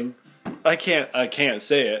funniest thing. I can't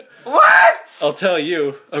say it. What? I'll tell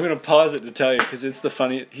you. I'm gonna pause it to tell you because it's the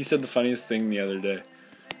funny. He said the funniest thing the other day.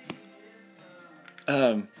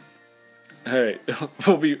 All right,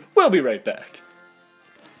 we'll be right back.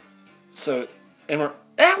 So, and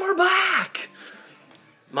we're back.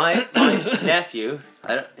 My nephew,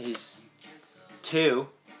 he's 2,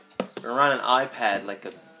 and on an iPad like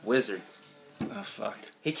a wizard. Oh fuck.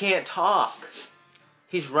 He can't talk.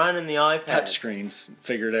 He's running the iPad. Touchscreens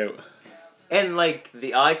figured out. And like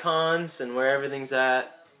the icons and where everything's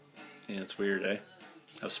at. Yeah, it's weird, eh?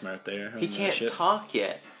 How smart they are. He on that can't shit. talk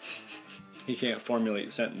yet. He can't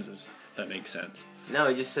formulate sentences. That makes sense. No,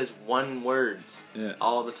 he just says one words Yeah.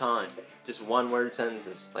 all the time. Just one word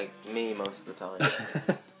sentences, like me most of the time.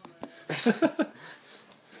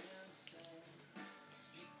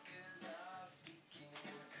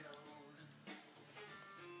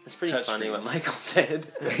 It's pretty Touch funny what screens. Michael said.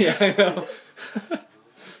 Yeah, I know.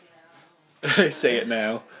 I say it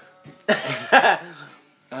now. Yeah,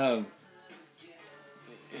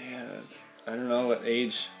 I don't know what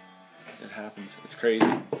age it happens. It's crazy.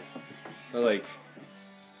 But like,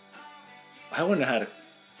 I wouldn't have had a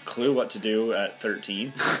clue what to do at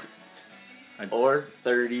 13. Or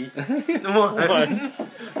 30. One.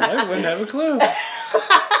 I wouldn't have a clue.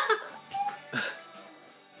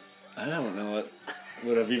 I don't know what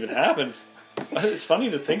would have even happened. It's funny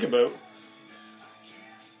to think about.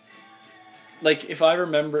 Like, if I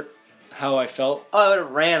remember how I felt Oh, I would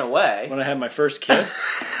have ran away. when I had my first kiss,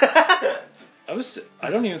 I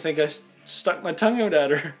don't even think I stuck my tongue out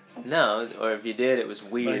at her. No, or if you did, it was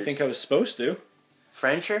weird. But I think I was supposed to.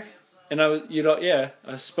 Frencher? And I was, I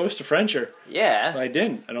was supposed to French her. Yeah. But I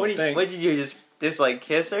didn't, I don't think. What did you just like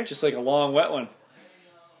kiss her? Just like a long, wet one.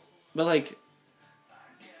 But like,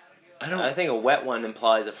 I think a wet one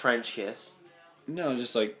implies a French kiss. No,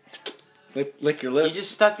 just like, lick your lips. You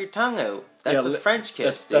just stuck your tongue out. That's a French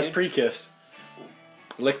kiss, That's dude. pre-kiss.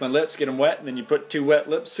 Lick my lips, get them wet, and then you put 2 wet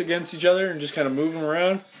lips against each other and just kind of move them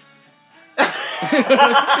around. You know what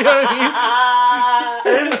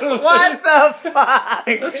I mean? What the fuck?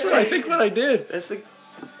 That's what I think what I did. That's a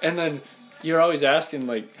And then you're always asking,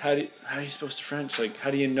 like, how are you supposed to French? Like,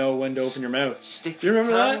 how do you know when to open your mouth? Stick Do you your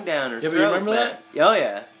remember tongue that? down her Yeah, but throat, you remember man. that? Oh,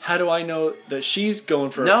 yeah. How do I know that she's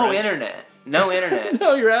going for a No French? internet. No internet.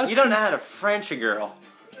 No, you're asking. You don't know how to French a girl.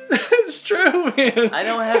 It's true, man. I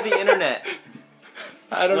don't have the internet.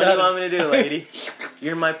 I don't What know. do you want me to do, lady?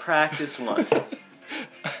 You're my practice one.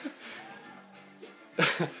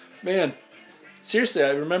 Man, seriously, I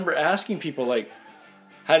remember asking people, like,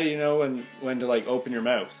 how do you know when to, like, open your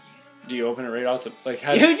mouth? Do you open it right off the, like,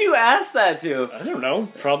 how Who'd you ask that to? I don't know.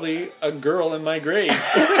 Probably a girl in my grade. You know what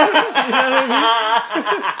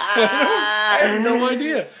I have no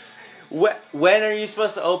idea. When are you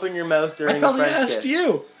supposed to open your mouth during I a probably French asked kiss?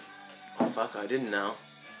 you. Oh, fuck, I didn't know.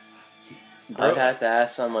 Bro. I'd have to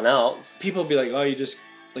ask someone else. People be like, oh, you just,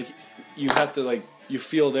 like, you have to, like, you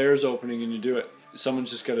feel theirs opening and you do it.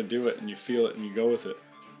 Someone's just got to do it and you feel it and you go with it.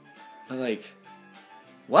 I'm like,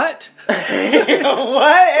 what?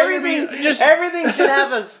 What? Everything should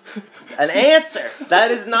have an answer.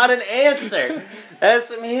 That is not an answer. That is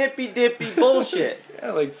some hippy dippy bullshit.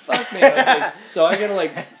 Yeah, like, fuck, man. I was like, so I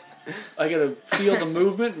gotta feel the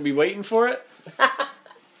movement and be waiting for it?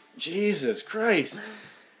 Jesus Christ.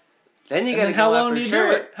 Then you And gotta then go how up long for do you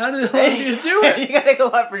shirt. do it? How long do you do it? You gotta go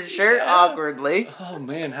up for shirt awkwardly. Oh,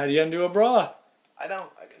 man, how do you undo a bra? I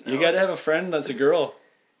don't know. You gotta have a friend that's a girl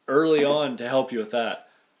early on to help you with that.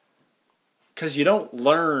 Because you don't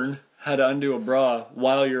learn how to undo a bra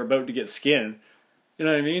while you're about to get skin. You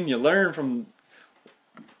know what I mean? You learn from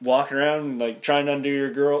walking around and, like, trying to undo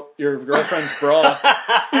your girlfriend's bra.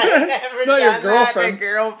 I've never Not your done girlfriend. that to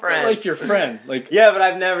girlfriend. Like your friend. Like, Yeah, but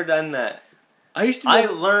I've never done that. I used to I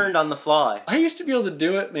learned on the fly. be able to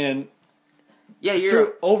do it, man, Yeah,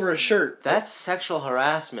 you're. over a shirt. That's sexual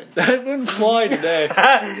harassment. That wouldn't fly today.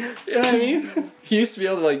 You know what I mean? You used to be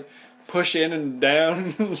able to, like, push in and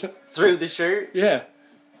down. Through the shirt? Yeah.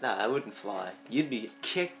 Nah, I wouldn't fly. You'd be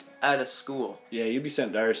kicked out of school. Yeah, you'd be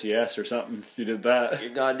sent to RCS or something if you did that.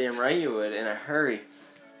 You're goddamn right you would, in a hurry.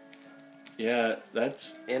 Yeah,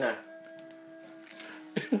 that's... In a...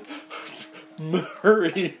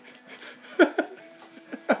 Murray.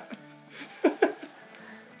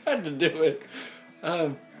 Had to do it.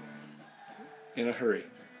 In a hurry.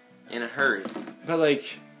 In a hurry. But,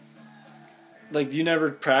 like, you never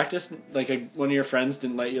practiced? Like, one of your friends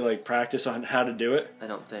didn't let you, like, practice on how to do it? I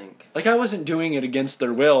don't think. Like, I wasn't doing it against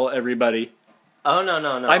their will, everybody. Oh, no.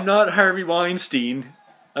 I'm not Harvey Weinstein.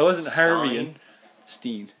 I wasn't Harvey and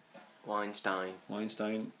Steen. Weinstein.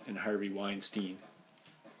 Weinstein and Harvey Weinstein.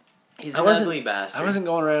 He's an ugly bastard. I wasn't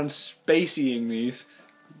going around spaceying these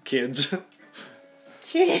kids.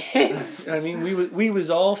 Kids! I mean, we was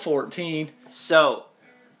all 14. So...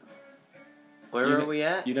 Where are we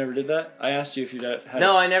at? You never did that? I asked you if you'd had...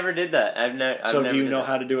 No, I never did that. I've never do you did know that.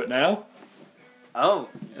 how to do it now? Oh,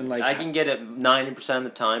 And like, I can get it 90% of the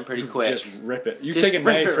time pretty quick. Just rip it. You Just take a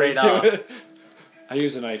rip knife it right right to off. it. I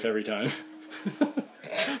use a knife every time.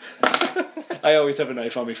 I always have a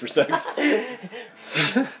knife on me for sex.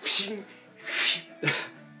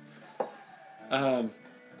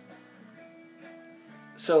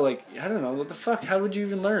 So, like, I don't know, what the fuck? How would you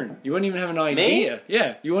even learn? You wouldn't even have an idea. Me?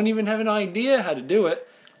 Yeah, you wouldn't even have an idea how to do it.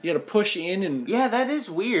 You gotta push in and... Yeah, that is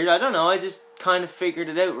weird. I don't know. I just kind of figured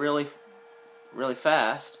it out really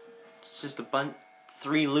fast. It's just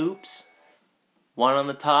 3 loops. One on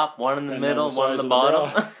the top, one in the And middle, then the one on size the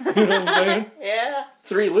of the bottom. bra. You know what I'm saying? Yeah.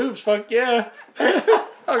 3 loops, fuck yeah. I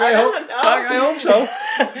don't know. I hope so.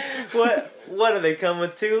 What do they come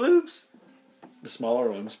with 2 loops? The smaller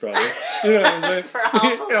ones, probably. You know what I'm saying? Probably.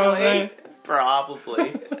 You know what I'm saying?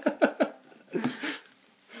 Probably.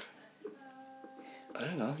 I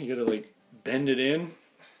don't know. You gotta, like, bend it in,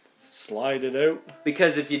 slide it out.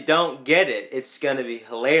 Because if you don't get it, it's gonna be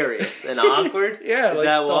hilarious and awkward. Yeah, is like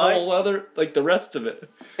that the why? whole other, like the rest of it.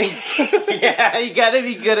 Yeah, you gotta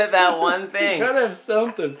be good at that one You thing. gotta have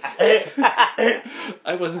something.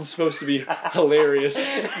 I wasn't supposed to be hilarious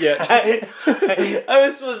yet. I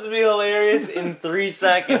was supposed to be hilarious in 3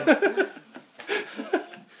 seconds.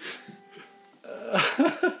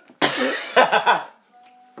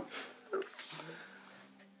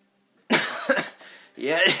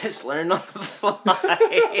 Yeah, just learn on the fly.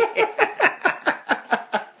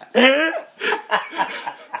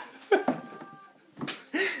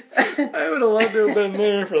 I would have loved to have been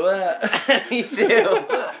there for that. Me too.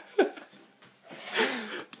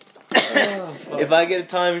 Oh, fuck. If I get a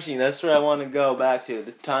time machine, that's where I want to go back to.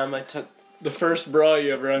 The time I took The first bra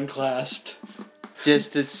you ever unclasped.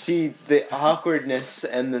 just to see the awkwardness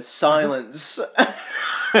and the silence.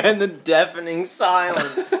 And the deafening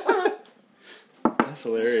silence. That's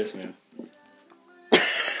hilarious, man.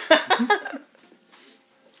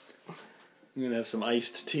 I'm gonna have some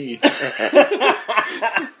iced tea.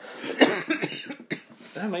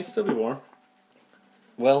 That might still be warm.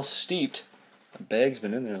 Well steeped. The bag's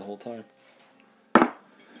been in there the whole time.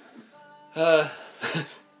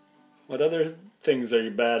 What other things are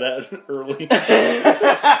you bad at early?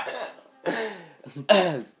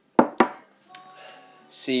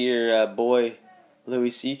 See your boy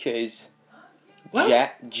Louis C.K.'s What?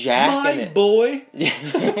 jacking My it. boy?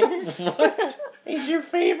 What? He's your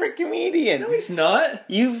favorite comedian. No, he's not.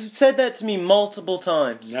 You've said that to me multiple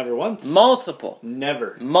times. Never once. Multiple.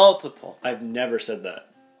 Never. Multiple. I've never said that.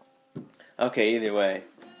 Okay, either way.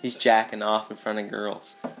 He's jacking off in front of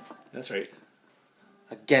girls. That's right.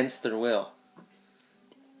 Against their will.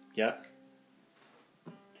 Yeah.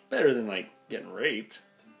 Better than, like, getting raped.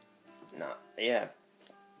 No, yeah.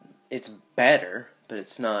 It's better, but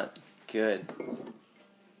it's not good.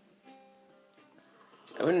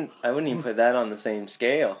 I wouldn't even put that on the same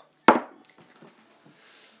scale.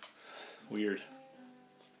 Weird.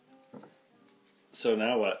 So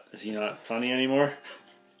now what? Is he not funny anymore?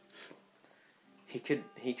 He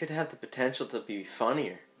could have the potential to be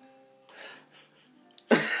funnier.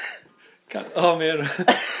 God, oh man,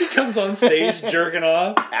 he comes on stage jerking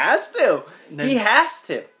off. Has to. He has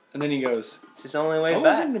to. And then he goes, It's his only way I back.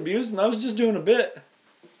 wasn't abusing, I was just doing a bit.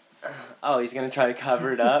 Oh, he's gonna try to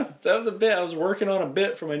cover it up. That was a bit. I was working on a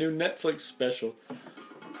bit for my new Netflix special.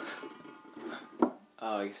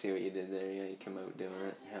 Oh, I can see what you did there. Yeah, you come out doing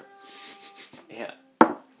it. Yeah.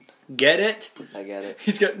 Get it? I get it.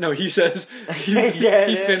 He says, he Get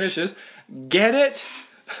it. finishes, get it?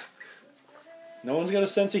 No one's got a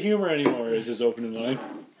sense of humor anymore, is his opening line.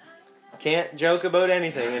 Can't joke about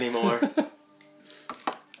anything anymore.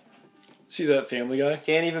 See that Family Guy?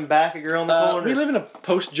 Can't even back a girl in the corner. We live in a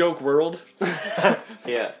post-joke world.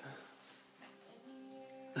 Yeah.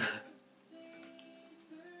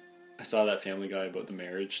 I saw that Family Guy about the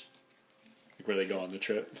marriage, like where they go on the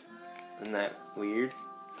trip. Isn't that weird?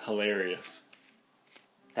 Hilarious.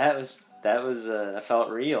 That was I felt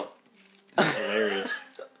real. Hilarious.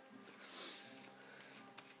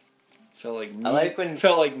 Felt like me. I like when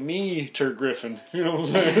Felt like me, Ter Griffin. You know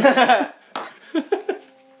what I'm saying?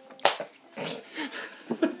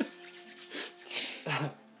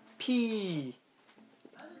 P.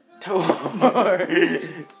 Tor.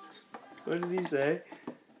 What did he say?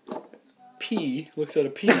 P looks at a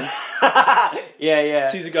P, Yeah.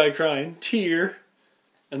 sees a guy crying, tear,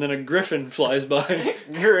 and then a griffin flies by.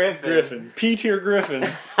 Griffin. P-tier griffin.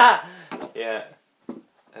 Yeah.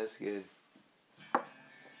 That's good.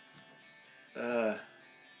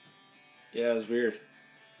 Yeah, it was weird.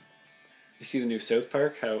 You see the new South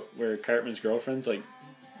Park, where Cartman's girlfriend's like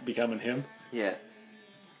becoming him? Yeah.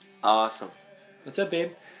 Awesome. What's up,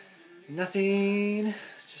 babe? Nothing.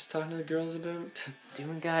 Just talking to the girls about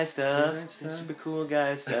Doing guy stuff. Doing stuff. Super cool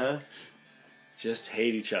guy stuff. just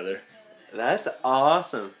hate each other. That's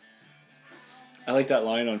awesome. I like that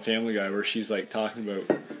line on Family Guy where she's like talking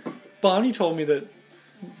about Bonnie told me that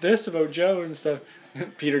this about Joe and stuff.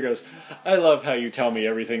 Peter goes, I love how you tell me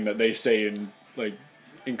everything that they say in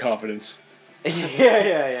confidence.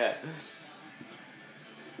 Yeah.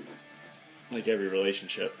 Like every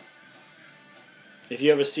relationship. If you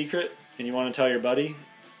have a secret and you want to tell your buddy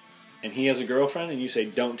and he has a girlfriend and you say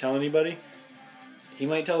don't tell anybody, he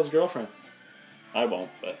might tell his girlfriend. I won't,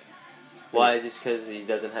 but... Why? Just because he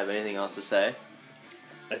doesn't have anything else to say?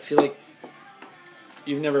 I feel like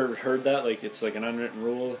you've never heard that. Like it's like an unwritten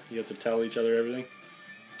rule. You have to tell each other everything.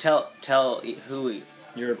 Tell who?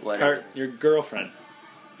 Your girlfriend.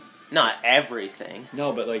 Not everything.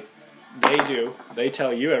 No, but like they do. They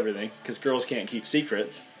tell you everything because girls can't keep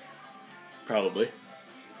secrets. Probably.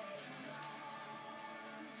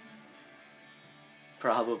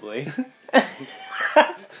 Probably.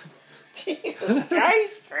 Jesus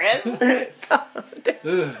Christ, Chris! Calm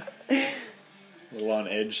down. A little on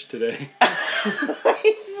edge today.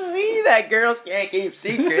 See that girls can't keep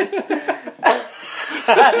secrets.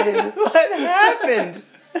 What happened?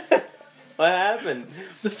 What happened?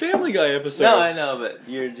 The Family Guy episode. No, I know, but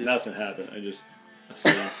you're just Nothing happened. I just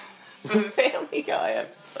assumed. Family Guy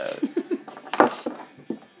episode.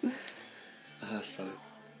 That's funny.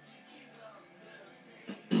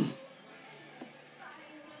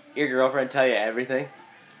 Your girlfriend tell you everything?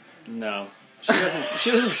 No, she doesn't.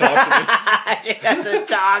 She doesn't talk to me. She doesn't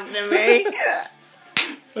talk to me.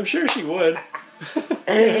 I'm sure she would. You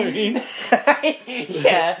know what I mean?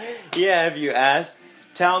 Yeah. If you asked,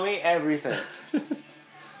 tell me everything.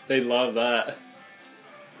 They love that.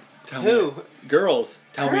 Tell Who? Me, girls.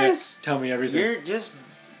 Chris, Tell me everything. You're just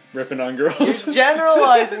Ripping on girls.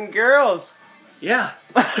 generalizing girls. Yeah.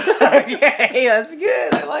 Okay, that's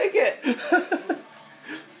good. I like it.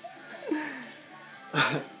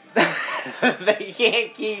 They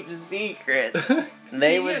can't keep secrets.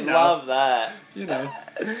 They would love that. You know.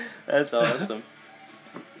 That's awesome.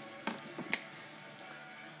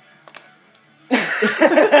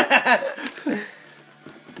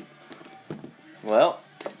 Well,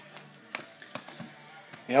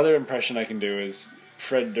 the other impression I can do is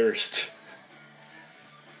Fred Durst.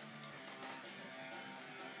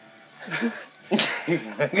 go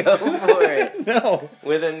for it. No.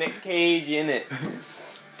 With a Nick Cage in it.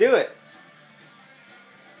 Do it.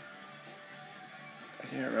 I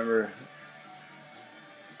can't remember.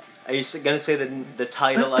 Are you going to say the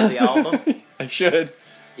title of the album? I should.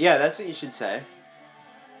 Yeah, that's what you should say.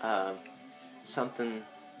 Something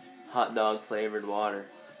hot dog flavored water.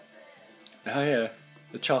 Oh yeah,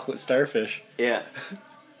 the chocolate starfish. Yeah.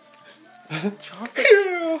 Yeah.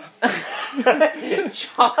 Chocolate starfish.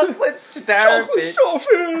 Chocolate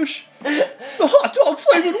starfish. The hot dog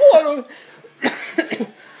flavored water.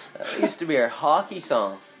 That used to be our hockey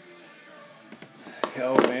song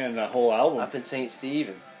Oh man, that whole album. up in St.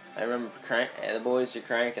 Stephen. I remember the boys are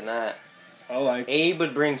cranking that. Oh, like Abe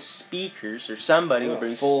would bring speakers, or somebody would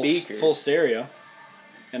bring speakers. full stereo.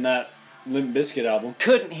 And that Limp Bizkit album.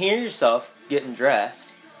 Couldn't hear yourself getting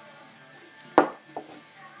dressed.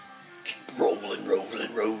 Rolling.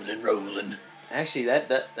 Actually, that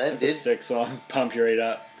That's did a sick song. Pump you right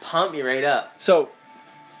up. pump you right up. So,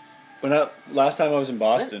 last time I was in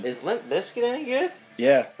Boston. Is Limp Bizkit any good?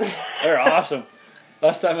 Yeah, they're awesome.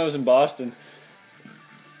 Last time I was in Boston,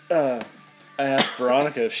 I asked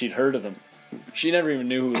Veronica if she'd heard of them. She never even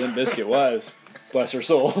knew who Limp Bizkit was. Bless her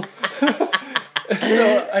soul.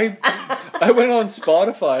 So I went on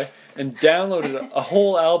Spotify and downloaded a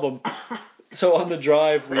whole album. So on the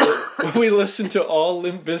drive, we listened to all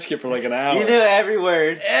Limp Bizkit for like an hour. You knew every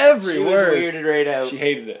word. Every She word. was weirded right out. She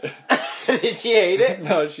hated it. Did she hate it?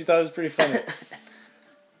 No, she thought it was pretty funny.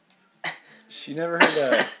 She never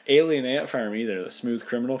heard Alien Ant Farm either, the Smooth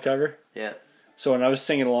Criminal cover. Yeah. So when I was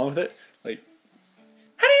singing along with it, like,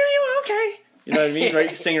 honey, are you okay? You know what I mean?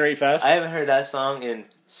 Right, singing right fast. I haven't heard that song in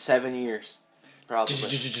 7 years. Probably. I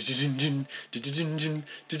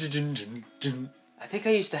think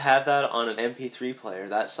I used to have that on an MP3 player,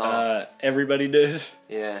 that song. Everybody did.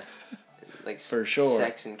 Yeah. Like For sure.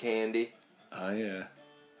 Sex and Candy. Oh, yeah.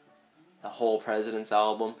 The whole President's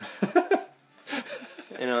album.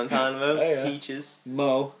 You know what I'm talking about? Oh, yeah. Peaches.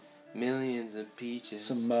 Mo. Millions of peaches.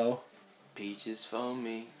 Some Mo. Peaches for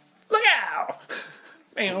me. Look out!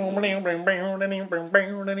 That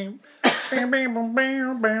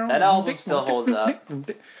That album still holds up.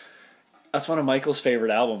 That's one of Michael's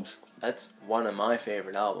favorite albums. That's one of my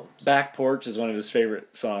favorite albums. Back Porch is one of his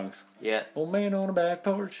favorite songs. Yeah. Old man on a back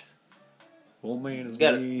porch. Old man is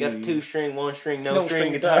Got a me. 2-string, 1-string, no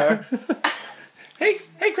string guitar. Hey,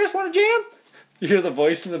 Chris, want a jam? You hear the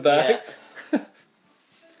voice in the back? Yeah.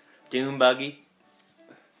 Doom Buggy.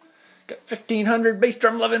 Got 1,500 bass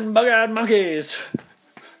drum loving bug-eyed monkeys.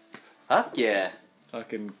 Fuck yeah.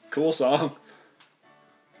 Fucking cool song.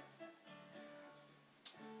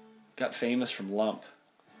 Got famous from Lump.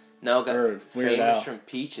 No, got Or Weird famous Al. from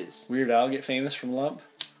Peaches. Weird Al get famous from Lump?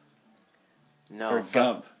 No. Or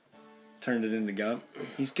Gump. Turned it into Gump.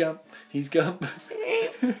 He's Gump. He's Gump.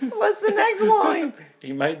 What's the next line?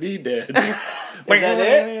 He might be dead. Is that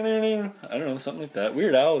it? I don't know, something like that.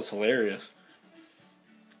 Weird Al is hilarious.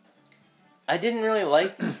 I didn't really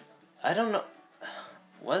like... I don't know...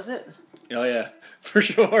 Was it? Oh yeah, for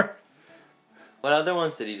sure. What other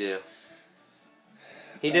ones did he do?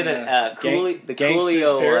 He did the Gangsta's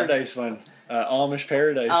Coolio Paradise one. Amish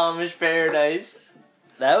Paradise. Amish Paradise.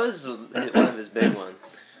 That was one of his big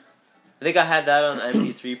ones. I think I had that on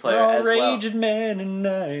MP3 player as well. Raging man and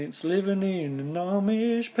nights living in an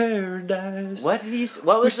Amish paradise. What did he?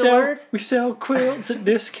 What was the word? We sell quilts at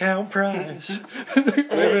discount price.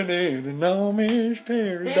 Living in an Amish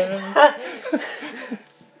paradise.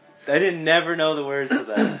 I didn't never know the words to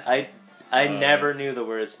that. I never knew the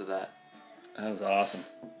words to that. That was awesome.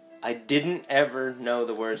 I didn't ever know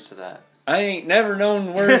the words to that. I ain't never known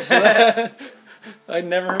the words to that. I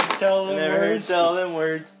never heard tell them Never heard words. tell them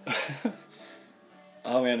words.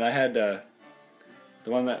 Oh man, I had the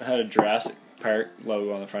one that had a Jurassic Park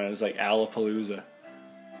logo on the front. It was like Alapalooza.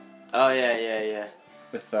 Oh yeah.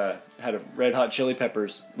 With had a Red Hot Chili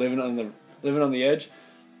Peppers living on the edge,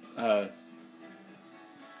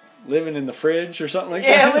 living in the fridge or something like that.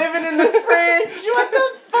 Yeah, living in the fridge. What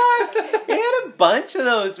the fuck? He had a bunch of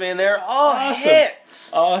those, man. They're all Awesome.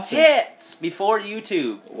 hits. Awesome. Hits before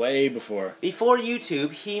YouTube. Way before. Before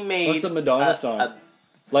YouTube, he made What's the Madonna song?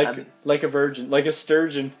 Like a virgin, like a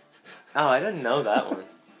sturgeon. Oh, I didn't know that one.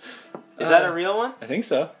 Is that a real one? I think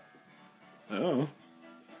so. Oh.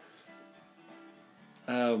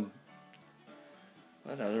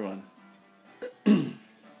 What other one?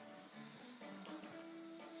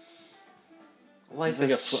 Like like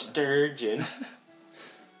a a sturgeon.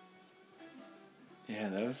 Yeah,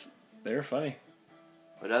 they were funny.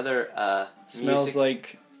 What other Smells music?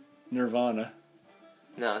 like Nirvana.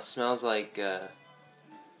 No, it smells like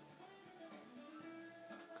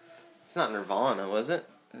it's not Nirvana, was it?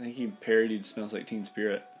 I think he parodied "Smells Like Teen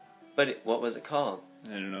Spirit." But what was it called?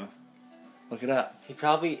 I don't know. Look it up. I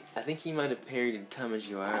think he might have parodied "Come As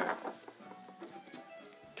You Are."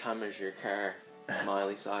 Come as your car,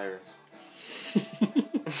 Miley Cyrus.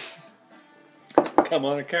 Come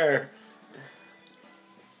on a car.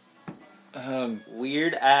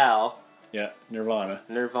 Weird Al. Yeah, Nirvana.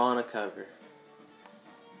 Nirvana cover.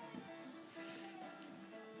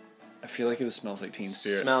 I feel like it was "Smells Like Teen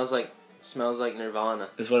Spirit." Smells like Nirvana.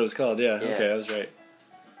 Is what it was called. Yeah. Yeah. Okay, I was right.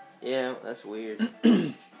 Yeah, that's weird.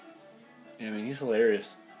 Yeah, I mean, he's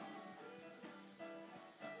hilarious.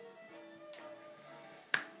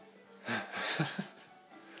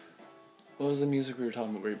 What was the music we were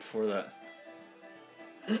talking about right before that?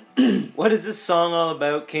 What is this song all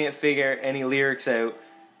about? Can't figure any lyrics out.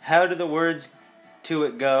 How do the words to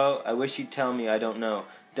it go? I wish you'd tell me. I don't know.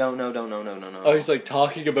 Don't know. Oh, he's like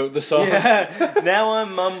talking about the song. Yeah. Now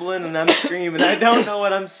I'm mumbling and I'm screaming. I don't know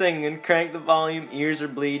what I'm singing. Crank the volume. Ears are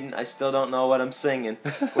bleeding. I still don't know what I'm singing.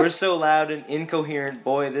 We're so loud and incoherent.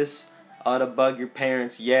 Boy, this ought to bug your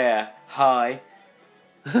parents. Yeah. Hi.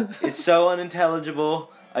 It's so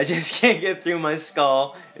unintelligible. I just can't get through my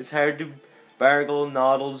skull. It's hard to bargle,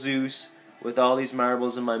 noddle Zeus with all these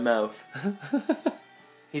marbles in my mouth.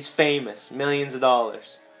 He's famous. Millions of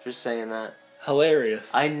dollars for saying that.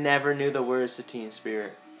 Hilarious. I never knew the words to Teen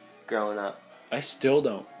Spirit growing up. I still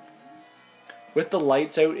don't. With the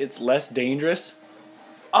lights out, it's less dangerous.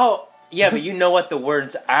 Oh, yeah, but you know what the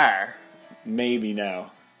words are. Maybe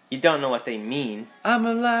now. You don't know what they mean. I'm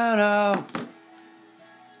a lino.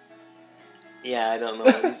 Yeah, I don't know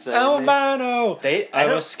what he's saying. Albino.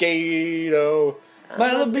 I'm a mosquito.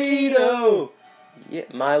 My libido. Yeah,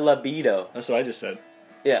 my libido. That's what I just said.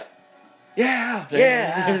 Yeah. Yeah.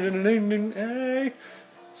 Yeah.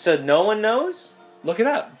 So no one knows? Look it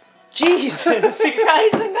up. Jesus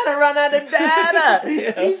Christ, I'm gonna run out of data.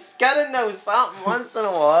 Yeah. He's gotta know something once in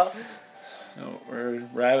a while. Oh, we're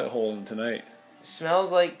rabbit holing tonight.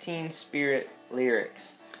 Smells like Teen Spirit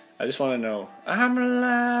lyrics. I just want to know. I'm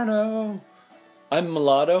mulatto. I'm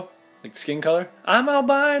mulatto, like skin color. I'm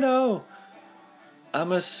albino.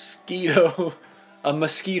 I'm a mosquito. A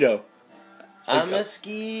mosquito. I'm a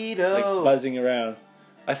mosquito. Like buzzing around.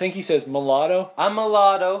 I think he says mulatto. I'm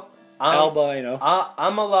mulatto. Albino.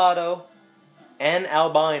 I'm mulatto. And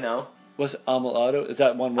albino. What's mulatto? Is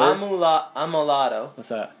that one word? I'm mulatto. What's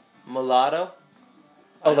that? Mulatto?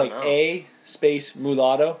 Oh, I don't like know. A space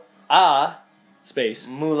mulatto space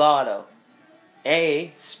mulatto.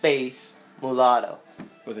 A space mulatto.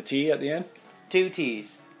 with a T at the end. 2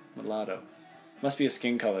 T's. Mulatto. Must be a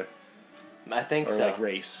skin color I think or so. like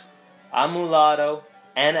race. I'm mulatto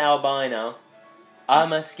and albino. I'm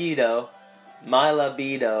mosquito. My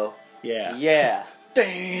libido. Yeah. Yeah. Fuck Fuck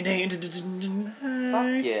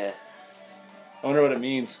yeah. I wonder what it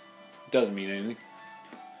means. It doesn't mean anything.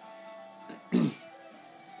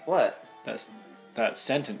 What? That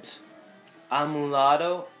sentence. I'm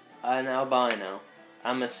mulatto and albino.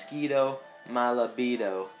 I'm mosquito. My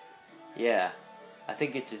libido. Yeah. I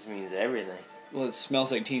think it just means everything. Well, it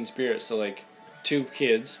smells like Teen Spirit. So like, 2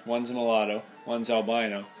 kids. One's a mulatto. One's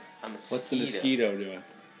albino. I'm mosquito. What's the mosquito doing?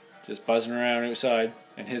 Just buzzing around outside,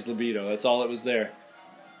 and his libido. That's all that was there.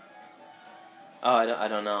 Oh, I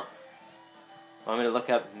don't know. Want me to look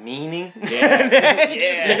up meaning? Yeah.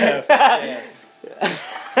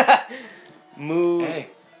 Yeah. Moo. Hey,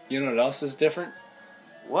 you know what else is different?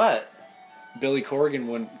 What? Billy Corgan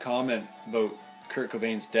wouldn't comment about Kurt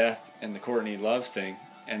Cobain's death and the Courtney Love thing,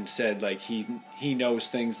 and said like he knows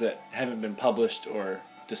things that haven't been published or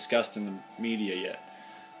discussed in the media yet,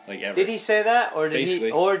 like ever. Did he say that, or did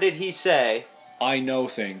he say I know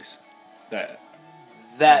things that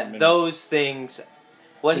those things?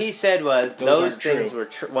 What he said was those things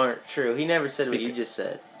true. weren't true. He never said what you just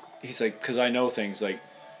said. He's like, because I know things, like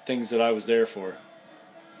things that I was there for.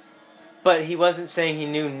 But he wasn't saying he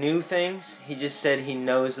knew new things. He just said he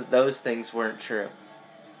knows that those things weren't true.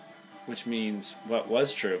 Which means what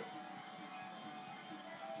was true.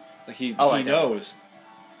 Like he I know. knows,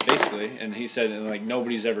 basically, and he said like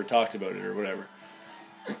nobody's ever talked about it or whatever.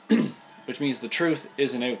 Which which means the truth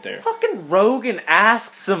isn't out there. Fucking Rogan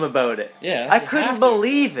asks him about it. Yeah, I you couldn't have to.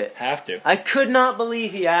 believe it. Have to. I could not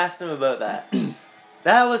believe he asked him about that.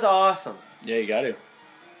 That was awesome. Yeah, you got to.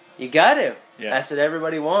 You got to. Yeah. That's what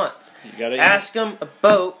everybody wants. You got to Ask him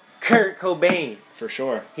about Kurt Cobain. for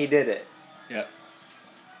sure. He did it. Yeah.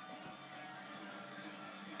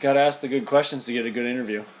 Got to ask the good questions to get a good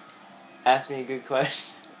interview. Ask me a good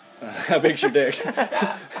question. How big's your dick?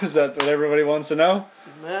 Is that what everybody wants to know?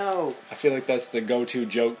 No. I feel like that's the go-to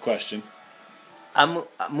joke question. A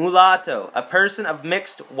mulatto, a person of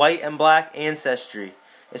mixed white and black ancestry,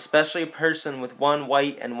 especially a person with one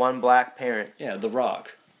white and one black parent. Yeah, The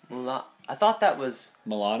Rock. I thought that was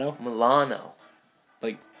Milano? Milano.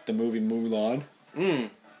 Like the movie Mulan?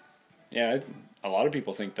 Yeah, a lot of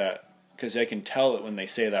people think that. Because I can tell it when they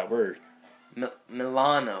say that word.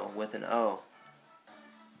 Milano with an O.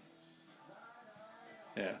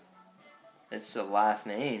 Yeah. It's the last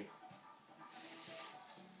name.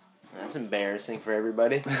 That's embarrassing for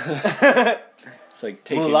everybody. It's like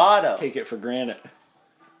Mulatto. take it for granted.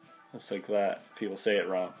 It's like that. People say it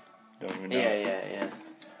wrong. Don't even know. Yeah.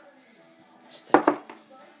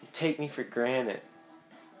 Take me for granted.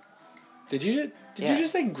 Did you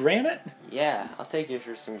just say granite? Yeah, I'll take you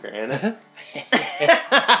for some granite.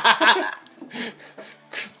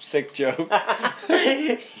 Sick joke.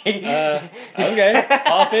 Okay,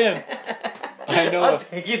 hop in. I'll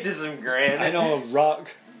take you to some granite. I know a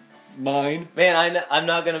rock mine. Man, I'm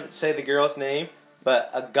not gonna say the girl's name, but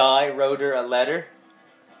a guy wrote her a letter,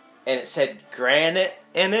 and it said granite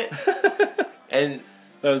in it, and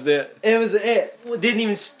That was it. it was it. It didn't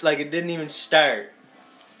even start.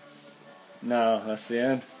 No, that's the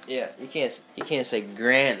end. Yeah, you can't say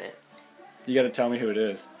granite. You got to tell me who it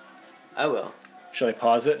is. I will. Should I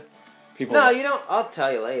pause it? People. No, you don't. I'll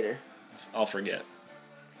tell you later. I'll forget.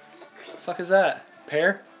 The fuck is that?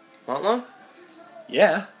 Pear? Want one?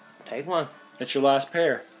 Yeah. Take one. It's your last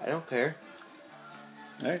pear. I don't care.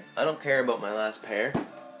 All right. I don't care about my last pair.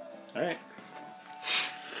 All right.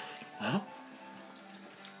 Well,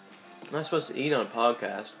 I'm not supposed to eat on a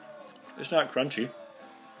podcast. it's not crunchy.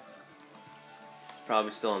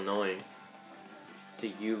 Probably still annoying to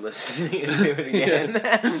you listening to it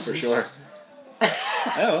again. For sure.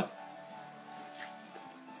 Oh.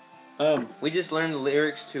 We just learned the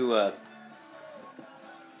lyrics to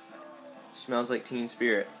Smells Like Teen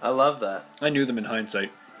Spirit. I love that. I knew them in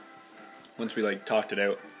hindsight. Once we talked it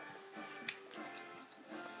out.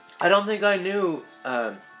 I don't think I knew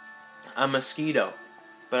a Mosquito,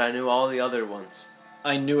 but I knew all the other ones.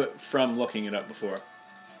 I knew it from looking it up before.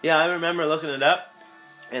 Yeah, I remember looking it up,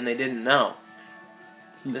 and they didn't know.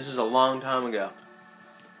 This was a long time ago,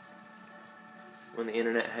 when the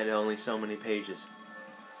internet had only so many pages.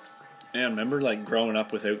 Yeah, remember growing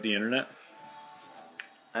up without the internet?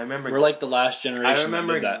 I remember. We're the last generation. I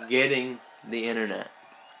remember that did that. getting the internet,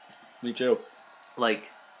 Me too.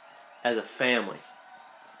 as a family.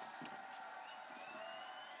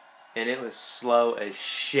 And it was slow as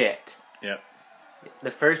shit. Yeah.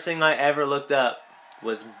 The first thing I ever looked up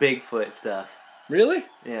was Bigfoot stuff. Really?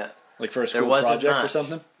 Yeah. For a school There wasn't project or much.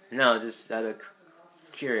 something? No, just out of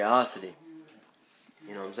curiosity.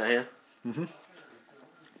 You know what I'm saying? Mm-hmm.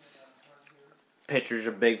 Pictures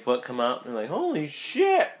of Bigfoot come out and they're like, holy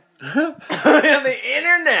shit! On the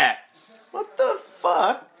internet! What the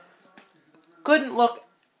fuck? Couldn't look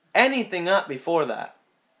anything up before that.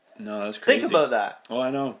 No, that's crazy. Think about that. Oh, I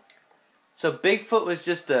know. So Bigfoot was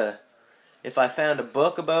just if I found a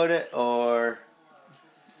book about it or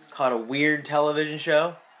caught a weird television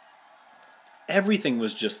show. Everything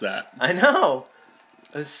was just that. I know.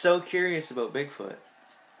 I was so curious about Bigfoot.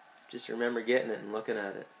 Just remember getting it and looking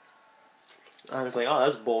at it. I was like, oh,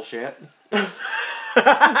 that's bullshit.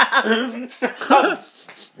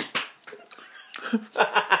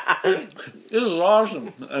 This is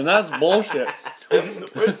awesome. And that's bullshit.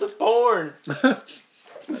 Where's the porn?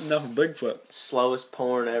 Enough of Bigfoot. Slowest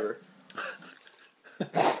porn ever.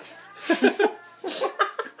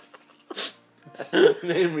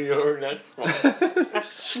 Name me your next one.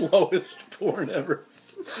 Slowest porn ever.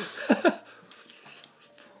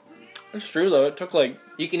 It's true though. It took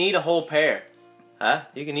You can eat a whole pear. Huh?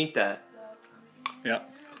 You can eat that. Yeah.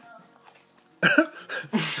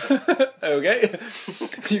 Okay.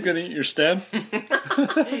 You gonna eat your stem?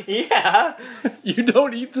 Yeah. You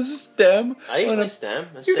don't eat the stem. I eat on my a- stem.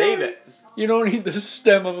 I You save don't- it. You don't eat the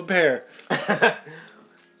stem of a pear.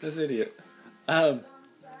 This idiot. Hey,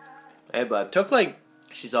 bud. Took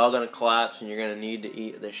She's all gonna collapse and you're gonna need to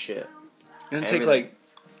eat this shit. and take Everything.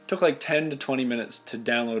 took 10 to 20 minutes to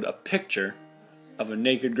download a picture of a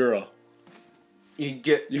naked girl. You'd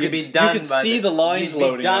You be could- done. you could by see the lines you'd be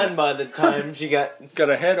loading done up. by the time she got. Got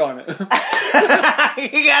a head on it.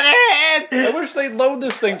 You got her head. I wish they'd load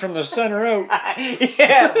this thing from the center out.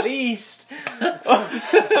 Yeah, at least.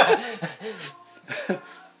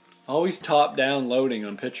 Always top down loading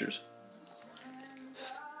on pictures.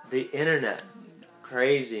 The internet,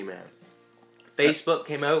 crazy man. Facebook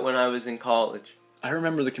came out when I was in college. I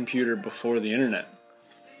remember the computer before the internet.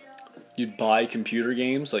 You'd buy computer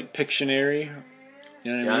games like Pictionary.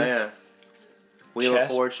 You know what I mean? Yeah. Wheel of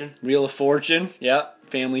Chess. Fortune. Wheel of Fortune. Yeah.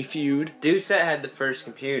 Family Feud. Doucette had the first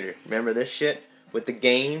computer. Remember this shit? With the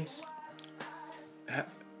games?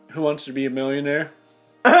 Who Wants to Be a Millionaire?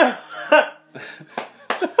 We used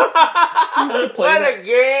to play What that. a We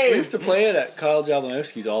game! used to play it at Kyle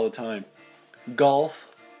Jablonowski's all the time. Golf.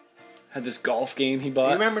 Had this golf game he Do you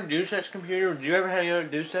bought. remember Doucette's computer? Did you ever have any other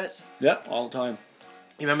Doucette's? Yep, all the time.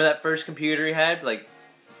 You remember that first computer he had? Like,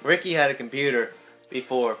 Ricky had a computer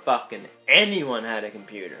before fucking anyone had a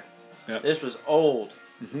computer. Yep. This was old.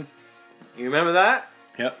 Mhm. You remember that?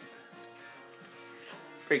 Yep.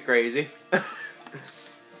 Pretty crazy.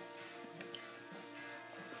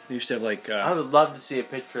 They used to have like I would love to see a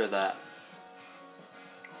picture of that.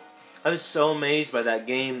 I was so amazed by that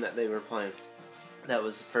game that they were playing. That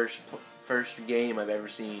was the first game I've ever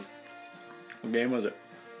seen. what game was it?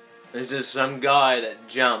 There's just some guy that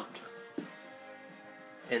jumped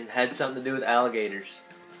and had something to do with alligators.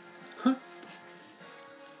 Huh.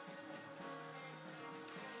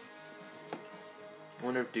 I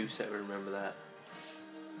wonder if Doucette would remember that.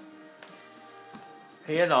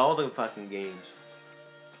 He had all the fucking games.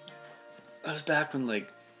 That was back when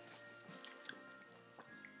like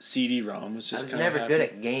CD-ROM was I just was kind never of good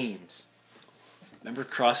at games. Remember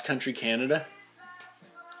Cross Country Canada?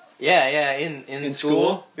 Yeah, in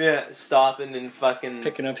school. Yeah, stopping and fucking.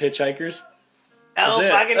 Picking up hitchhikers? Oh, That's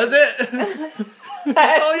it. fucking. That's it.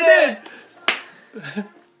 That's all you it.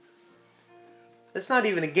 That's not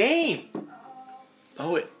even a game.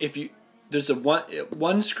 Oh, if you there's a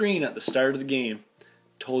one screen at the start of the game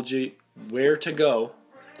told you where to go,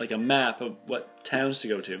 like a map of what towns to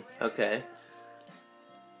go to, Okay.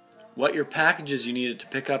 what your packages you needed to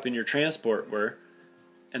pick up in your transport were,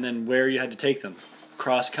 and then where you had to take them,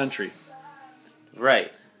 cross country.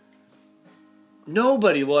 Right.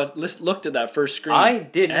 Nobody looked at that first screen. I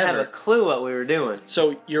didn't have ever. a clue what we were doing.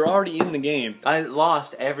 So you're already in the game. I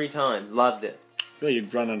lost every time. Loved it. Well,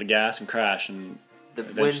 you'd run out of gas and crash, and The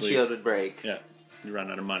Eventually- windshield would break. yeah, you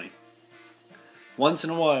run out of money. Once in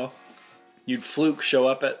a while, you'd fluke show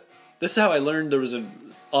up at. This is how I learned there was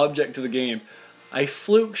an object to the game. I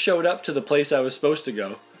fluke showed up to the place I was supposed to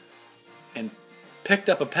go, and picked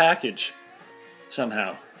up a package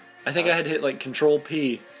somehow. I think I had hit like Control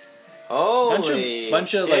P. Holy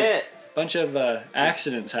bunch of, shit. Bunch of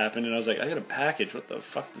accidents happened, and I was like, I got a package. What the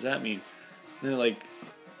fuck does that mean? And then like,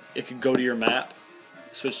 it could go to your map,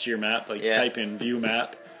 switch to your map, like Yeah. type in view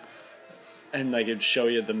map, and like it'd show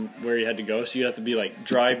you where you had to go. So you'd have to be like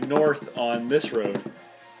drive north on this road.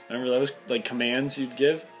 Remember those like commands you'd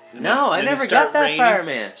give? And No, I then never it'd start got that raining- far,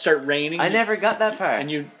 man. Start raining. I never got that far.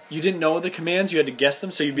 And you didn't know the commands. You had to guess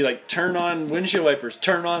them. So you'd be like, turn on windshield wipers,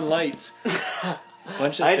 turn on lights.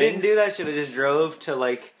 Bunch of I things. didn't do that shit. I just drove to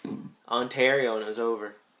like Ontario and it was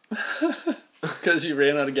over. Because you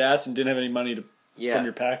ran out of gas and didn't have any money from Yeah.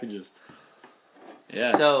 your packages.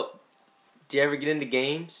 Yeah. So, do you ever get into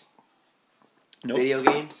games? Nope. Video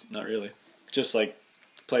games? Not really. Just like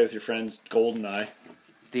play with your friends, GoldenEye,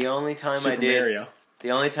 The only time Super I did. Mario.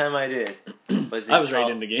 The only time I did was. I was right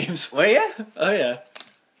into games. Were you? Oh yeah,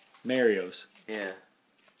 Mario's Yeah.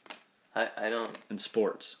 I don't. and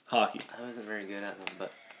sports, hockey. I wasn't very good at them,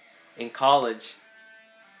 but in college,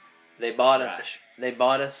 they bought us. Gosh. They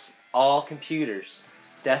bought us all computers,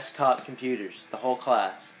 desktop computers, the whole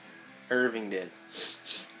class. Irving did.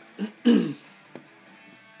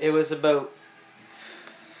 It was about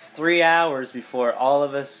 3 hours before all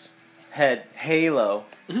of us had Halo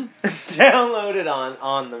downloaded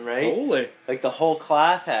on them, right? Holy! Like the whole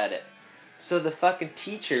class had it. So the fucking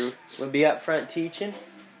teacher would be up front teaching.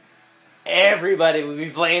 Everybody would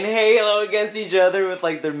be playing Halo against each other with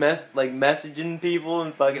like their messaging people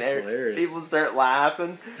and fucking That's hilarious. people start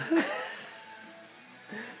laughing.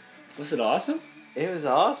 Was it awesome? It was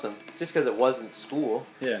awesome, just because it wasn't school,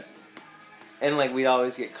 Yeah. and like we'd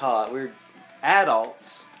always get caught. We were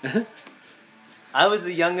adults. I was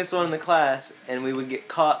the youngest one in the class, and we would get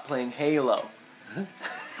caught playing Halo. That's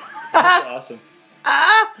awesome.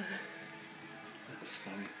 That's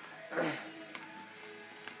funny.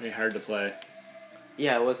 Very hard to play.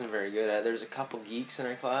 Yeah, I wasn't very good at it. There was a couple geeks in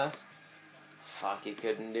our class. Fuck, you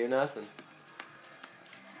couldn't do nothing.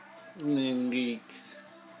 Geeks.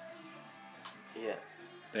 Yeah.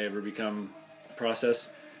 They ever become process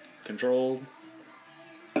controlled?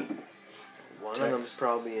 One of them's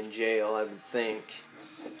probably in jail, I would think.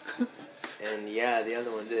 And yeah, the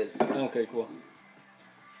other one did. Okay, cool.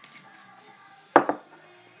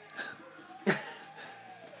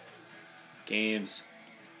 Games.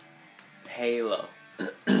 Halo.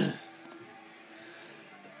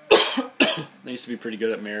 They used to be pretty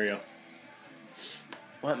good at Mario.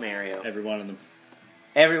 What Mario? Every one of them.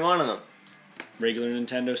 Every one of them. Regular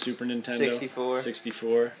Nintendo, Super Nintendo. 64.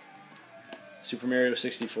 64. Super Mario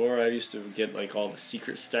 64, I used to get like all the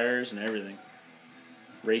secret stars and everything.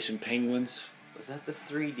 Racing penguins. Was that the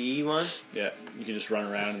 3D one? Yeah, you could just run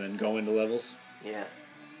around and then go into levels. Yeah.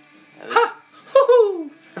 Ha!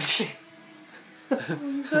 Hoo-hoo!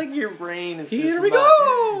 It's like your brain is Here we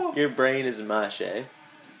go! Your brain is mache. Oh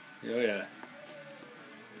yeah.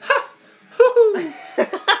 Ha! Hoo-hoo!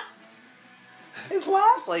 It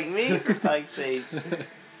laughs like me, for fuck's sake.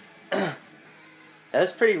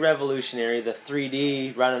 That's pretty revolutionary, the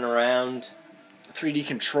 3D running around. 3D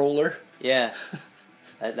controller. Yeah.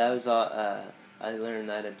 that was I learned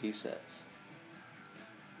that at DuSets.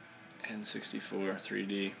 N64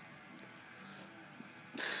 3D.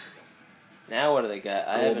 Now what do they got?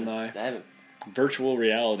 I haven't. Virtual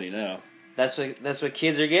reality now. That's what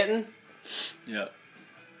kids are getting? Yeah.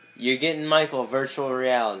 You're getting, Michael, virtual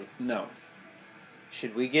reality. No.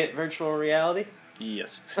 Should we get virtual reality?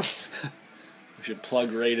 Yes. We should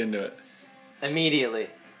plug right into it. Immediately.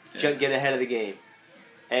 Yeah. Get ahead of the game.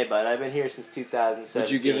 Hey, bud, I've been here since 2007.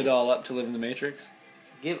 Would you give it all up to live in the Matrix?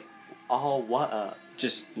 Give all what up?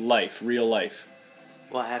 Just life, real life.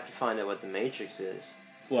 Well, I have to find out what the Matrix is.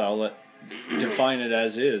 Well, define it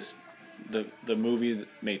as is. The movie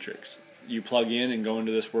Matrix. You plug in and go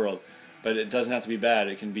into this world. But it doesn't have to be bad.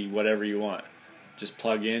 It can be whatever you want. Just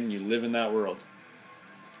plug in, you live in that world.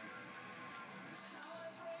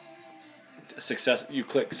 You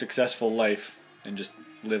click successful life and just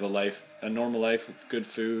live a normal life with good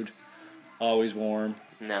food, always warm.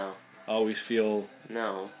 No. Always feel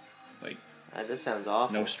no. Like that sounds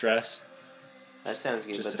awful. No stress. That sounds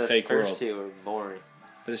good. Just but a fake the first world. two are boring.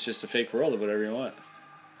 But it's just a fake world of whatever you want.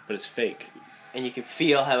 But it's fake. And you can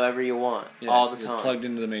feel however you want all the time. You're plugged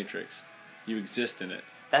into the Matrix. You exist in it.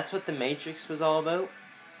 That's what the Matrix was all about?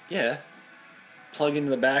 Yeah. Plug into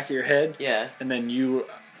the back of your head. Yeah. And then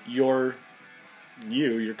your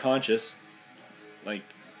conscious, like,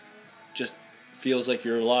 just feels like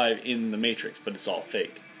you're alive in the Matrix, but it's all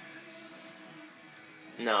fake.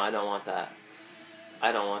 No, I don't want that.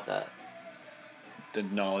 I don't want that. The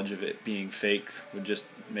knowledge of it being fake would just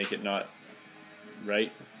make it not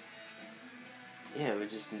right. Yeah, it would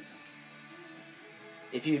just...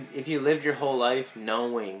 If you lived your whole life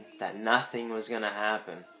knowing that nothing was going to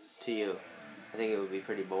happen to you, I think it would be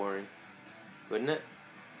pretty boring. Wouldn't it?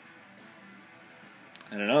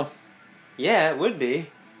 I don't know. Yeah, it would be.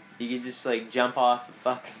 You could just, like, jump off a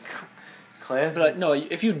fucking cliff. But no,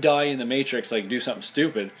 if you die in the Matrix, like, do something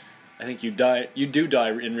stupid, I think you do die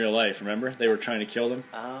in real life, remember? They were trying to kill them.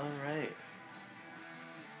 Oh, right.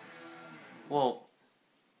 Well,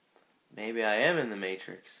 maybe I am in the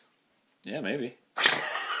Matrix. Yeah, maybe.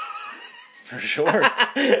 For sure.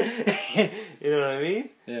 You know what I mean?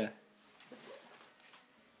 Yeah.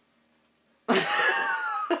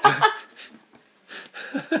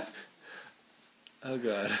 Oh,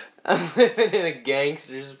 God. I'm living in a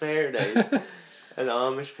gangster's paradise. An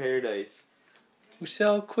Amish paradise. We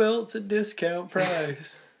sell quilts at discount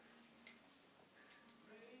price.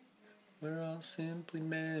 We're all simply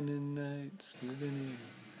men and knights living in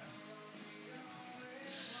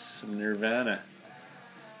some Nirvana.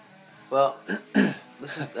 Well, that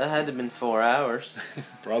had to have been 4 hours.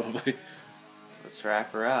 Probably. Let's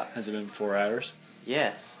wrap her up. Has it been 4 hours?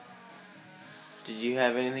 Yes. Did you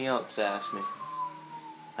have anything else to ask me?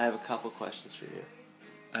 I have a couple questions for you.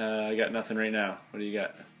 I got nothing right now. What do you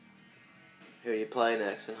got? Who do you play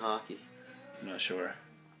next in hockey? I'm not sure.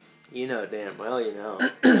 You know damn well you know.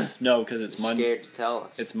 No, because it's Monday. Scared to tell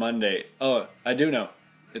us. It's Monday. Oh, I do know.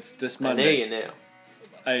 It's this Monday. I knew you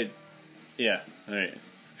knew. Yeah, alright.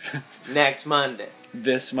 Next Monday.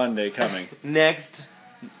 This Monday coming.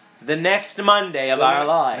 The next Monday of our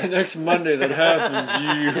lives. The next Monday that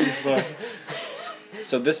happens, you fuck.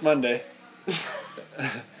 So this Monday,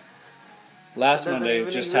 last Monday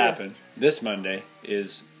just happened. This Monday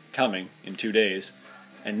is coming in 2 days,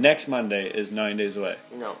 and next Monday is 9 days away.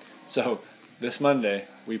 No. So this Monday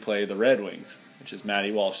we play the Red Wings, which is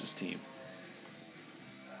Matty Walsh's team.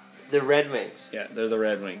 The Red Wings. Yeah, they're the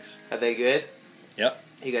Red Wings. Are they good? Yep.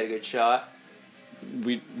 You got a good shot?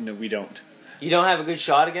 We don't. You don't have a good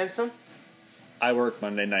shot against them? I work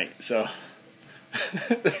Monday night, so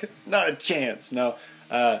not a chance. No.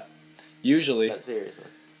 Usually, Not seriously.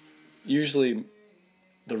 Usually,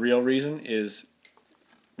 the real reason is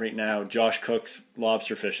right now Josh Cook's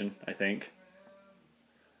lobster fishing. I think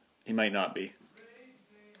he might not be,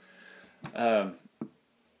 but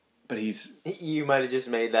he's You might have just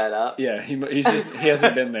made that up. yeah he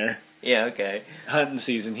hasn't been there. Yeah. Okay. Hunting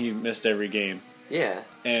season, he missed every game, Yeah.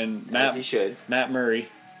 and As he should. Matt Murray,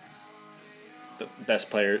 the best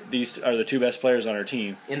player. These are the two best players on our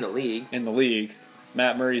team In the league. in the league.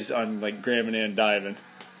 Matt Murray's on like Graham and diving.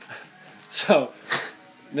 So,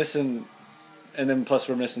 missing, and then plus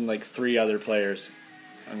we're missing like 3 other players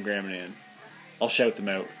on Graham and I'll shout them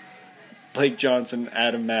out. Blake Johnson,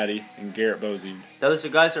 Adam Matty, and Garrett Bozine. Those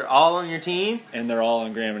guys are all on your team? And they're all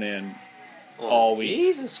on Graham and Oh, all week.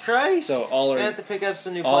 Jesus Christ. So all our, we have to pick up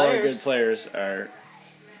some new all players. our good players are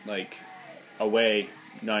like away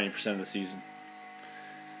 90% of the season.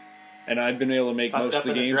 And I've been able to make Fucked most up of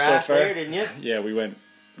the in the games so draft far. there, didn't you? Yeah, we went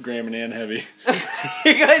Graham and Ann heavy.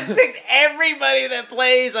 You guys picked everybody that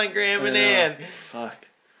plays on Graham and Ann. Fuck.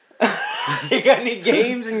 You got any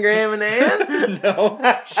games in Graham and Ann? No,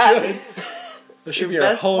 should. That should be our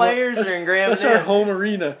Best home. players are in Graham That's and our Ann. home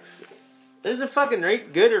arena. There's a fucking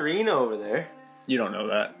good arena over there. You don't know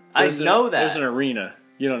that. I know that. There's an arena.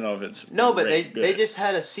 You don't know if it's No, but great, they good. just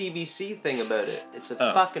had a CBC thing about it. It's a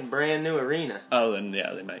Oh. fucking brand new arena. Oh, then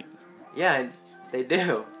yeah, they might. Yeah, they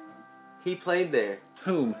do. He played there.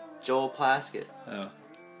 Whom? Joel Plaskett. Oh.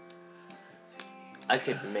 I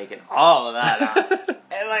could be making all of that up.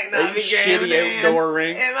 It might not A be Graham shitty and Ann. outdoor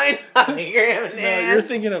rink. It might not be Graham and No, Ann. you're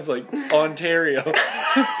thinking of like Ontario.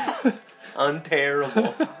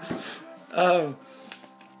 Unterrible.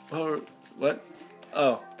 What?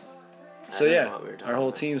 Oh. So don't know yeah, what we were talking our whole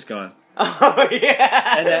about. team's gone. Oh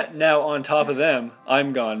yeah. And that, now on top of them,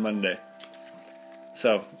 I'm gone Monday.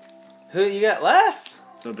 So Who you got left?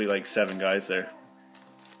 there'll be like 7 guys there.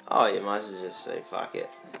 Oh, you might as well just say fuck it.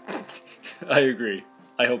 I agree.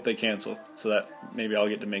 I hope they cancel so that maybe I'll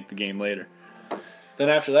get to make the game later. Then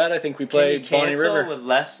after that, I think we play Can you Bonnie cancel River. with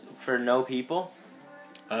less for no people?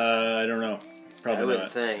 I don't know. I Probably would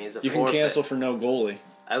not. think it's a You can forfeit. cancel for no goalie.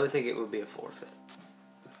 I would think it would be a forfeit.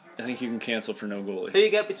 I think you can cancel for no Who goalie.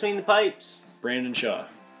 you got between the pipes? Brandon Shaw.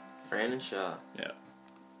 Brandon Shaw. Yeah.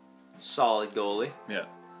 Solid goalie. Yeah.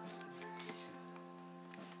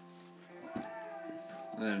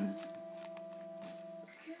 And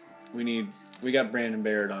then we got Brandon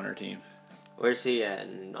Barrett on our team. Where's he at?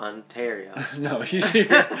 In Ontario. No, he's here.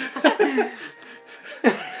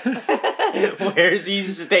 Where's he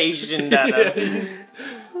stationed at?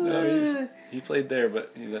 Yeah, he played there,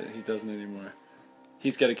 but he doesn't anymore.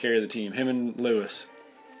 He's got to carry the team. Him and Lewis.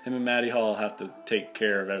 Him and Matty Hall have to take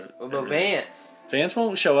care of everything. What about Vance? Vance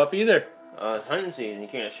won't show up either. Hunting season, you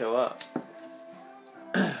can't show up.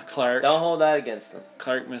 Clark. Don't hold that against them.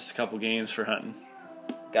 Clark missed a couple games for hunting.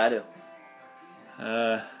 Got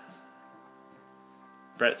to.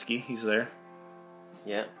 Bretsky, he's there.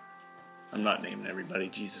 Yeah. I'm not naming everybody.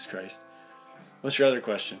 Jesus Christ. What's your other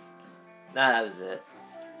question? Nah, that was it.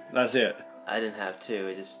 That's it. I didn't have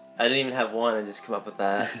two. I didn't even have one. I just come up with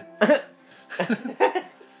that.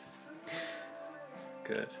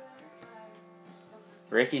 Good.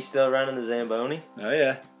 Ricky's still running the Zamboni? Oh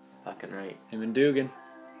yeah. Fucking right. Him and Dugan.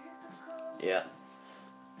 Yeah.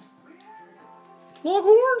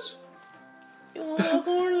 Longhorns. You want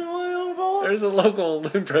Longhorns in my own ball? There's a local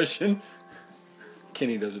impression.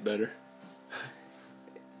 Kenny does it better.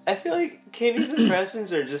 I feel like Kenny's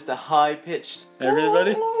impressions are just a high pitched.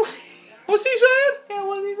 Everybody? What's he saying? Yeah,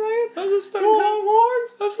 what's he saying? That's a stun You cunt.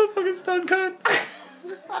 want That's a fucking stun cunt.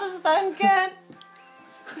 Longhorns? Not a stun cat.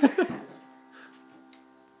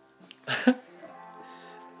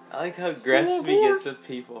 I like how aggressive he gets with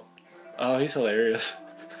people. Oh, he's hilarious.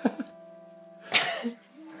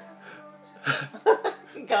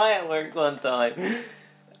 Guy at work one time,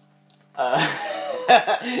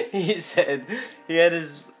 he said he had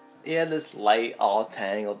this light all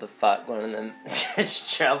tangled to fuck one of them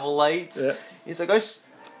travel lights. Yeah. He's like,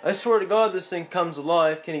 I swear to God this thing comes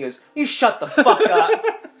alive. Kenny goes, you shut the fuck up.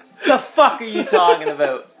 The fuck are you talking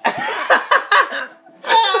about?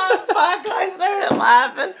 Oh, fuck, I started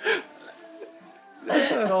laughing. That's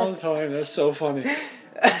that all the time. That's so funny.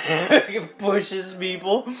 He pushes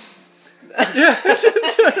people. Yeah.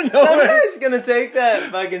 Somebody's gonna take that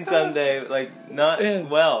fucking someday, like, not Man,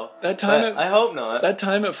 well. that time But at- I hope not. That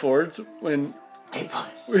time at Ford's when Hey,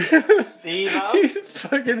 he Steve, how?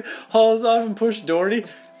 fucking hauls off and pushed Doherty.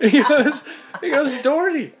 He goes,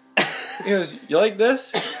 Doherty. He goes, you like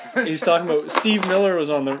this? He's talking about Steve Miller was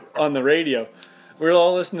on the radio. We're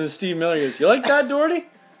all listening to Steve Miller. He goes, "You like that, Doherty?"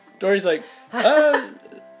 Doherty's like, I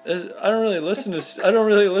don't really listen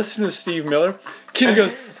to Steve Miller. Kenny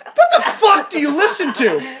goes, "What the fuck do you listen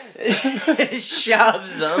to?"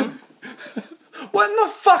 Shoves him. What in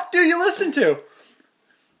the fuck do you listen to?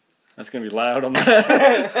 That's gonna be loud on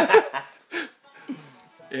that.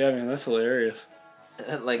 Yeah, man, that's hilarious.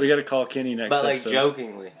 Like, we gotta call Kenny next but like episode.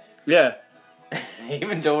 jokingly. Yeah.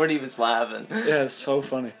 Even Doherty was laughing. Yeah, it's so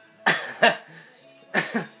funny.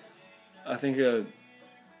 I think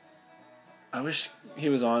I wish he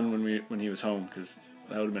was on when he was home, because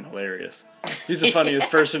that would have been hilarious. He's the funniest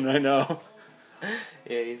person I know.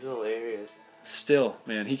 Yeah, he's hilarious. Still,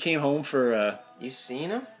 man, he came home for You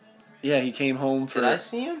seen him? yeah, he came home for Did I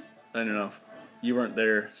see him? I don't know. You weren't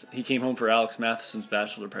there. He came home for Alex Matheson's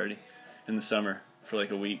bachelor party in the summer for like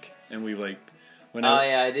a week, and we like went out. Oh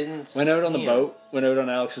yeah, I didn't. Went out on the see him. boat. Went out on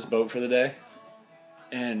Alex's boat for the day,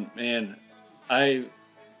 and man, I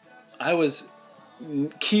was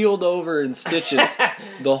keeled over in stitches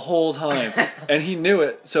the whole time, and he knew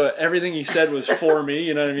it. So everything he said was for me.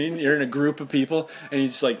 You know what I mean? You're in a group of people, and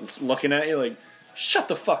he's just like looking at you like, "Shut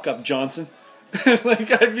the fuck up, Johnson." Like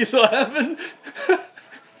I'd be laughing.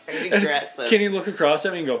 Aggressive. Kenny look across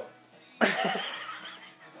at me and go,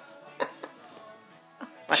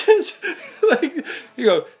 just like you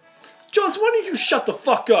go, Johnson, why don't you shut the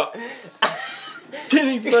fuck up?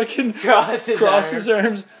 Kenny fucking Cross his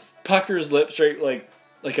arms, pucker his lips straight like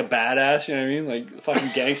a badass. You know what I mean? Like fucking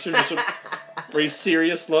gangster, just a very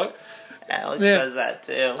serious look. Alex Man, does that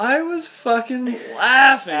too. I was fucking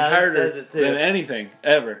laughing Alex harder does it too. than anything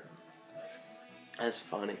ever. That's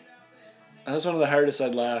funny. That was one of the hardest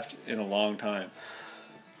I'd laughed in a long time.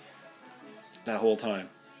 That whole time.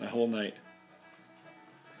 That whole night.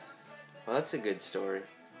 Well, that's a good story.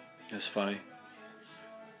 It's funny.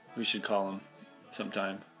 We should call him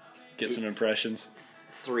sometime. Get some impressions.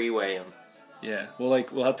 Three-way him. Yeah. We'll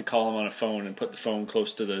have to call him on a phone and put the phone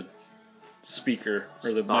close to the speaker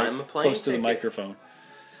or the Buy him a plane close to the ticket. microphone.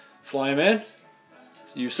 Fly him in.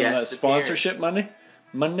 Use some of that Guest sponsorship money.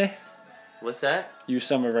 What's that? Use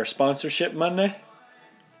some of our sponsorship money.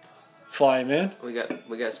 Fly him in. We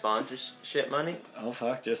got sponsorship money. Oh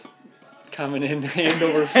fuck! Just coming in hand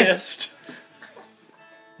over fist.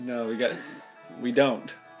 No, we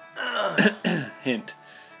don't. Hint.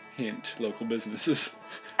 Local businesses.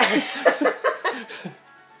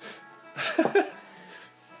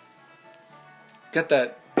 Got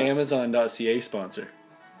that Amazon.ca sponsor.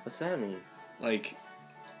 What's that mean? Like,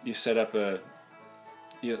 you set up I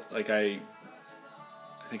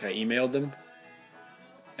think I emailed them,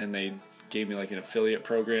 and they gave me like an affiliate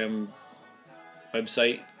program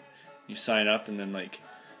website. You sign up, and then like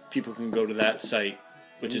people can go to that site,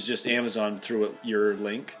 which is just Amazon through your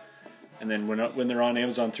link. And then when they're on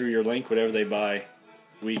Amazon through your link, whatever they buy,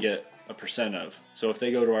 we get a % of. So if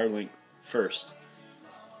they go to our link first,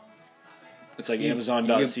 it's like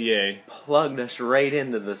Amazon.ca. Plugged us right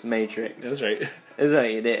into this matrix. That's right. That's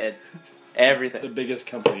what you did. Everything. The biggest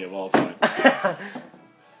company of all time.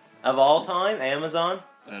 Of all time, Amazon?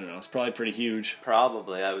 I don't know. It's probably pretty huge.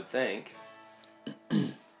 Probably, I would think.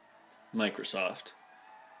 Microsoft.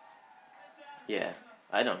 Yeah,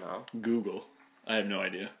 I don't know. Google. I have no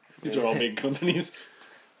idea. These are all big companies.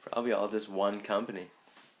 Probably all just one company.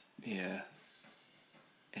 Yeah.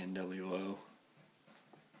 NWO.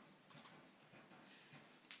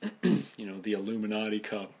 You know, the Illuminati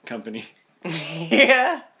company.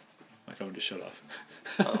 Yeah. My phone just shut off.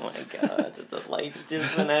 Oh my god, the lights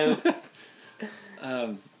just went out.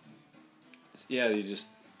 Yeah, you just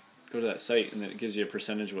go to that site and then it gives you a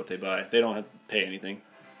percentage of what they buy. They don't have to pay anything.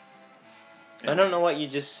 I don't know what you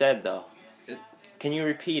just said though. Can you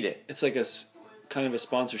repeat it? It's like kind of a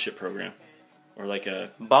sponsorship program. Or like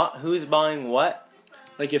a... Who's buying what?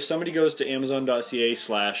 Like if somebody goes to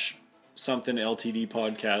Amazon.ca/something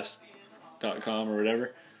LTDpodcast.com or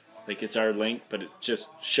whatever, like it's our link, but it just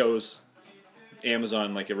shows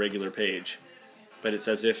Amazon like a regular page. But it's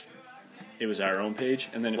as if it was our own page.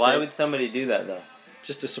 And then Why would somebody do that though?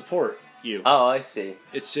 Just to support you. Oh, I see.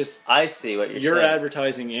 It's just... I see what You're saying.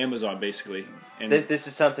 advertising Amazon, basically. And This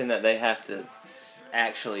is something that they have to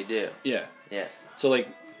actually do. yeah. Yeah. So, like,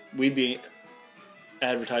 we'd be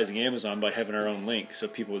advertising Amazon by having our own link, so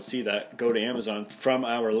people would see that, go to Amazon from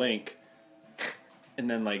our link, and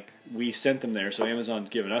then, like, we sent them there, so Amazon's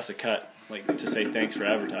giving us a cut, like, to say thanks for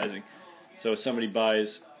advertising. So if somebody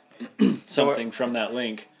buys something from that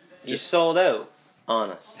link... You sold out on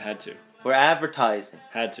us. Had to. We're advertising.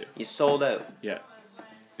 Had to. You sold out. Yeah.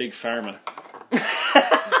 Big Pharma.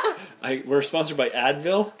 We're sponsored by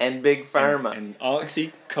Advil and Big Pharma. and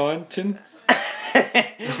OxyContin.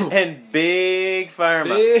 And Big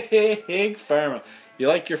Pharma. Big Pharma. You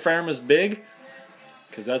like your pharmas big?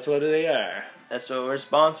 Because that's what they are. That's what we're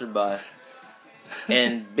sponsored by.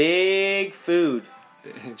 And Big Food.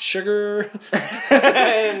 Sugar.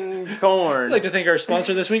 And corn. I'd like to thank our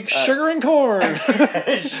sponsor this week, Sugar and Corn.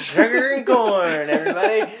 Sugar and corn,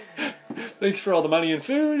 everybody. Thanks for all the money and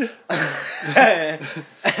food.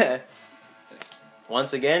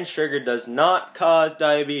 Once again, sugar does not cause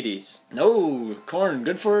diabetes. No, corn,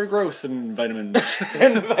 good for growth and vitamins.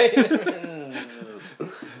 And vitamins.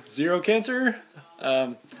 Zero cancer.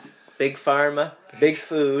 Big Pharma, Big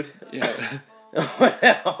Food. Yeah. What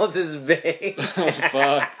else is big? Oh,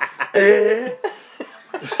 fuck.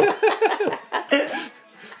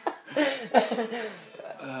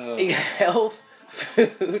 Big health,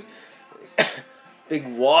 food, big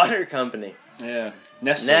water company. Yeah.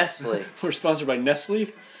 Nestle. Nestle. We're sponsored by Nestle.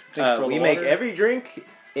 Thanks for all We the make water. every drink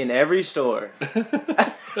in every store.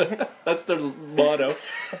 That's their motto.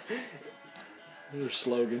 Their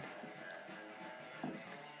slogan.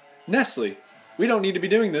 Nestle. We don't need to be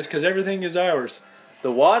doing this because everything is ours.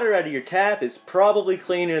 The water out of your tap is probably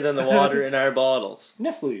cleaner than the water in our bottles.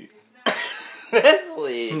 Nestle.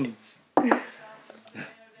 Nestle.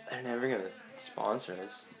 They're never gonna sponsor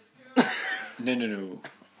us. No.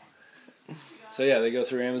 So yeah, they go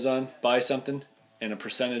through Amazon, buy something, and a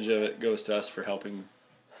percentage of it goes to us for helping.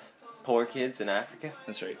 Poor kids in Africa.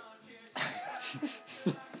 That's right.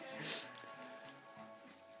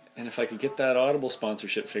 And if I could get that Audible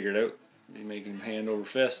sponsorship figured out, be making hand over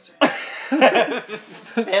fist.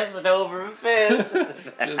 Fist over fist.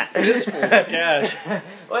 Just fistfuls of cash.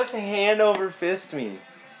 What's hand over fist mean?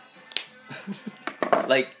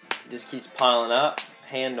 Like, just keeps piling up.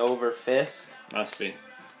 Hand over fist. Must be.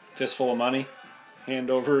 Fistful of money. Hand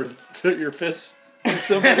over your fist to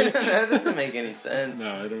somebody. That doesn't make any sense.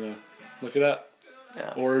 No, I don't know. Look it up.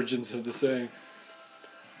 No. Origins of the saying.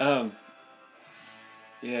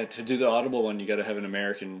 Yeah, to do the Audible one, you got to have an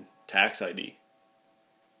American tax ID.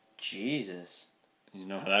 Jesus. You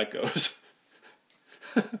know how that goes.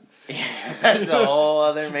 Yeah, that's a whole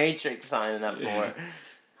other matrix signing up for.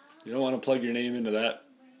 You don't want to plug your name into that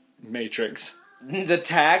matrix. The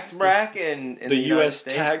tax bracket in The United U.S.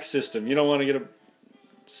 States? tax system. You don't want to get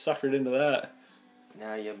suckered into that.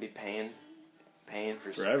 Now you'll be paying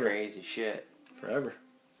for some Forever. crazy shit. Forever.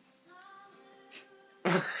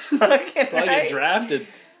 Fucking Probably get right. drafted.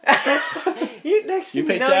 You next You thing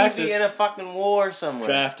pay you know, taxes. you'd be in a fucking war somewhere.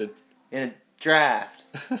 Drafted. In a draft.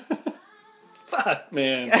 Fuck,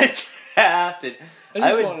 man. Drafted. I I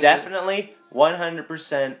just would wanted definitely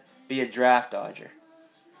 100% be a draft dodger.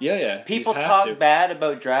 Yeah. People you'd have talk to. bad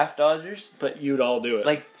about draft dodgers, But you'd all do it.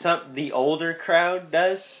 like the older crowd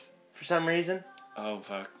does for some reason. Oh,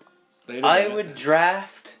 fuck. I would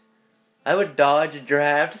dodge a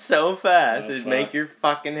draft so fast Oh, it'd fuck. make your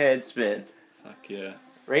fucking head spin. Fuck yeah.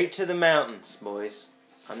 Right to the mountains, boys.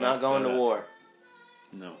 I'm not Fuck going that. to war.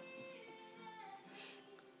 No.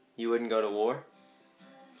 You wouldn't go to war?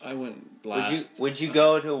 I went last. Would you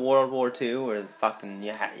go to World War II where fucking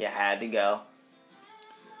you had to go?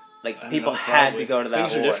 Like I don't people know, had probably. to go to that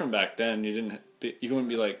Things war. are different back then. You wouldn't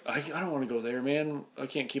be like, I don't want to go there, man. I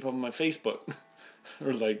can't keep up on my Facebook.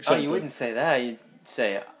 Or like Oh, something. you wouldn't say that. You'd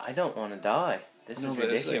say, I don't want to die. This No, is but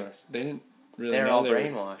it's ridiculous. like, they didn't really They're know all they were-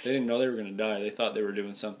 brainwashed. They didn't know they were going to die. They thought they were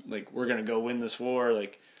doing something like, we're going to go win this war.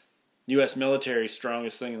 Like, U.S. military,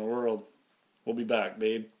 strongest thing in the world. We'll be back,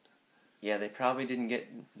 babe. Yeah, they probably didn't get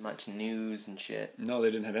much news and shit. No,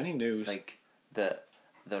 they didn't have any news. Like the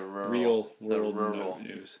rural, real the world rural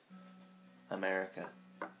news. America.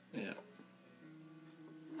 Yeah.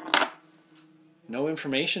 No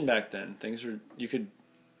information back then. Things were you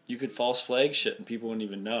could false flag shit and people wouldn't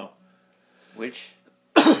even know. Which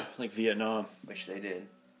Like Vietnam. they did.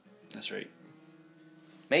 That's right.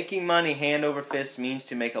 Making money hand over fist means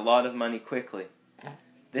to make a lot of money quickly.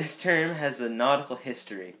 This term has a nautical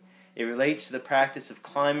history. It relates to the practice of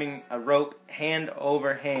climbing a rope hand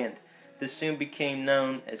over hand. This soon became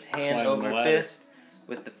known as hand Climbing over the ladder. fist,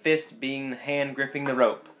 with the fist being the hand gripping the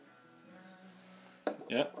rope.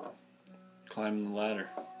 Yep. Climbing the ladder.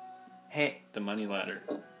 The money ladder.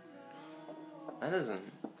 That doesn't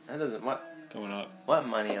Going up. what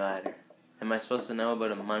money ladder? Am I supposed to know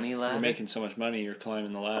about a money ladder? You're making so much money you're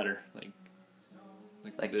climbing the ladder.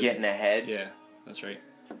 like this- getting ahead? Yeah, that's right.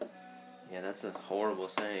 Yeah, that's a horrible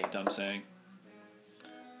saying. Dumb saying.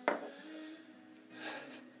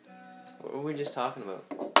 What were we just talking about?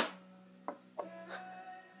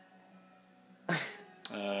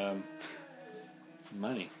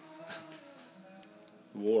 Money.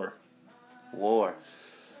 War. War.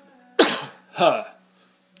 Huh.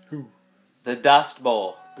 The Dust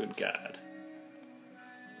Bowl. Good God.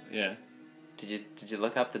 Yeah. Did you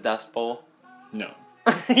look up the Dust Bowl? No.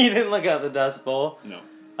 You didn't look up the Dust Bowl? No.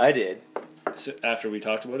 I did. So after we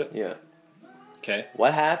talked about it? Yeah. Okay.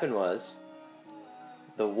 What happened was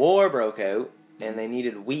the war broke out and they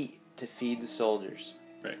needed wheat to feed the soldiers.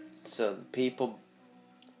 Right. So the people,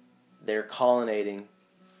 they're colonizing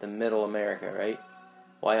the middle America, right?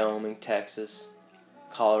 Wyoming, Texas,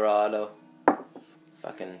 Colorado,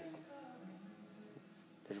 fucking,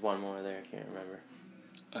 there's one more there, I can't remember.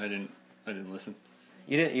 I didn't listen.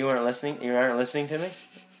 You weren't listening? You aren't listening to me?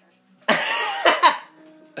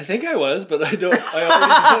 I think I was, but I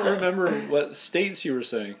already don't remember what states you were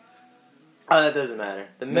saying. Oh, that doesn't matter.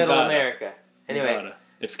 The middle Nevada. America. Anyway. Nevada.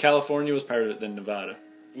 If California was part of it, then Nevada.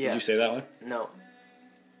 Yeah. Did you say that one? No.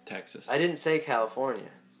 Texas. I didn't say California.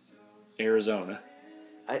 Arizona.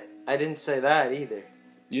 I didn't say that either.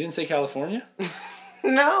 You didn't say California?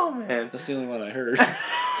 No, man. That's the only one I heard.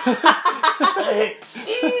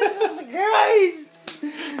 Jesus Christ!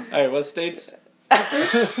 Alright, what states?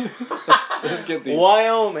 let's get these.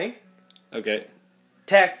 Wyoming, Okay.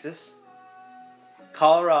 Texas,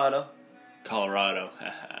 Colorado. Colorado.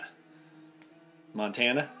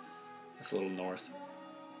 Montana? That's a little north.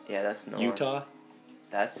 Yeah, that's north. Utah?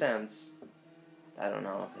 That sounds... I don't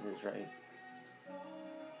know if it is right.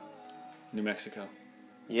 New Mexico.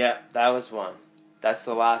 Yeah, that was one. That's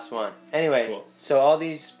the last one. Anyway, Cool. So all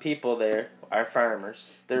these people there are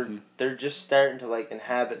farmers. Mm-hmm. They're just starting to like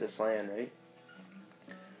inhabit this land, right?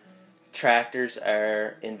 Tractors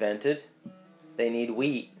are invented. They need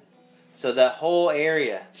wheat. So that whole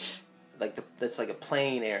area, that's like a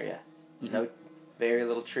plain area. Mm-hmm. No, very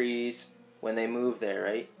little trees. When they move there,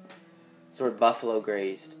 right? So where buffalo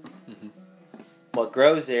grazed. Mm-hmm. What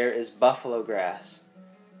grows there is buffalo grass,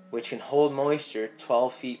 which can hold moisture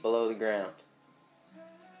 12 feet below the ground.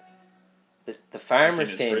 The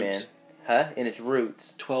farmers came roots? in its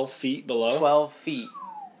roots. 12 feet below? 12 feet.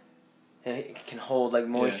 It can hold like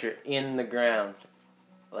moisture in the ground.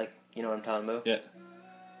 Like, you know what I'm talking about? Yeah.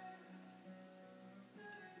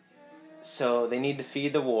 So they need to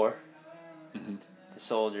feed the war, Mm-hmm. the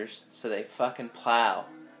soldiers, so they fucking plow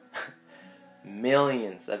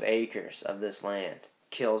millions of acres of this land.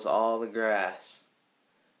 Kills all the grass.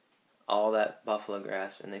 All that buffalo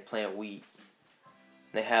grass, and they plant wheat.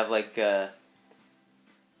 They have like a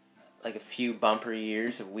few bumper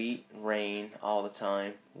years of wheat, rain all the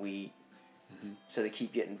time, wheat. Mm-hmm. So they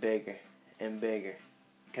keep getting bigger and bigger,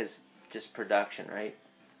 because just production, right?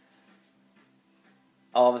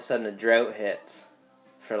 All of a sudden a drought hits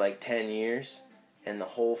for like 10 years, and the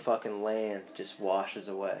whole fucking land just washes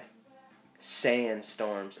away.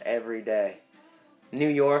 Sandstorms every day. New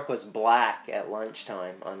York was black at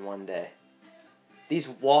lunchtime on one day. These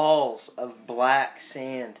walls of black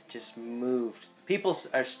sand just moved. People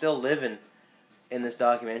are still living in this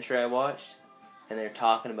documentary I watched, and they're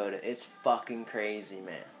talking about it. It's fucking crazy,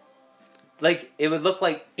 man. Like, it would look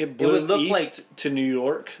like... It would look east to New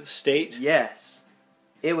York State? Yes.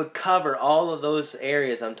 It would cover all of those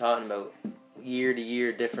areas I'm talking about, year to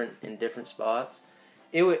year, in different spots.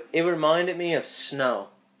 It reminded me of snow.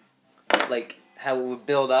 Like, how it would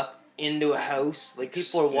build up into a house. Like,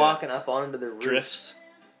 people are walking up onto the roof. Drifts.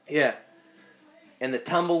 Yeah. And the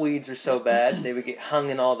tumbleweeds were so bad, they would get hung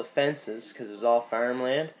in all the fences, because it was all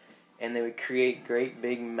farmland, and they would create great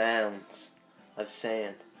big mounds of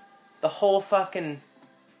sand. The whole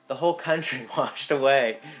country washed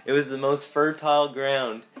away. It was the most fertile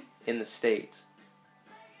ground in the States.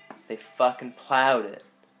 They fucking plowed it,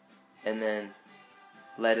 and then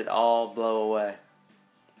let it all blow away.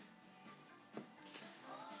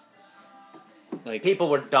 Like, people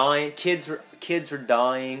were dying. Kids were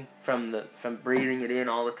dying from breathing it in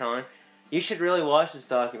all the time. You should really watch this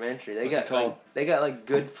documentary. What's it called? They got like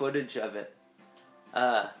good footage of it.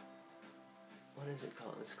 What is it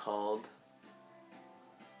called? It's called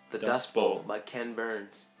The Dust Bowl by Ken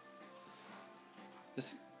Burns.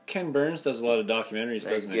 Ken Burns does a lot of documentaries,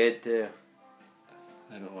 They're doesn't he? good too.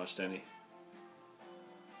 I haven't watched any.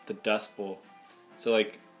 The Dust Bowl. So,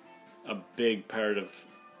 like, a big part of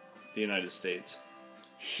the United States.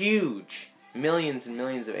 Huge. Millions and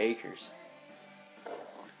millions of acres.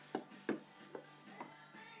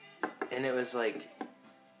 And it was like...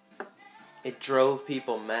 It drove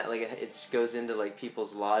people mad. Like, it goes into, like,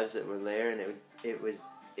 people's lives that were there, and it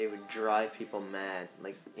would drive people mad.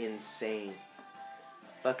 Like, insane.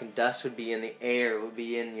 Fucking dust would be in the air. It would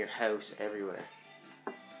be in your house everywhere.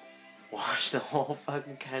 Wash the whole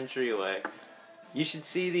fucking country away. You should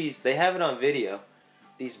see these. They have it on video.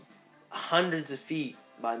 These hundreds of feet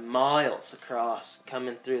by miles across,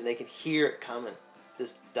 coming through. They can hear it coming,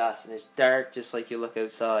 this dust, and it's dark just like you look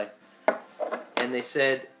outside. And they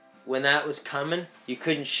said when that was coming, you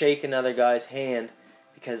couldn't shake another guy's hand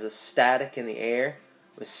because the static in the air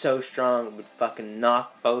was so strong it would fucking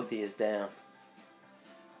knock both of you down.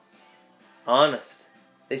 Honest.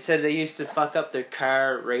 They said they used to fuck up their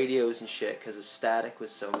car radios and shit because the static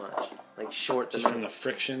was so much. Like short. Just from the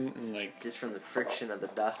friction and like. Just from the friction of the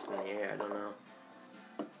dust in the air. I don't know.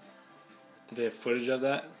 Did they have footage of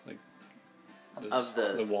that? Like. Of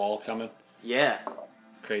the wall coming. Yeah.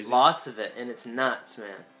 Crazy. Lots of it, and it's nuts,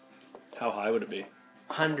 man. How high would it be?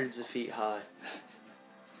 Hundreds of feet high.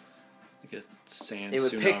 Like a sand. It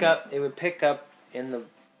would tsunami. It would pick up in the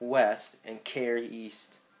west and carry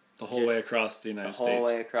east. The whole way across the United States. The whole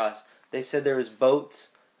way across. They said there was boats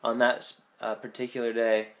on that particular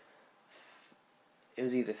day. It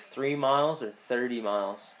was either 3 miles or 30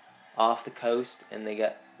 miles off the coast, and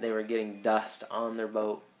they were getting dust on their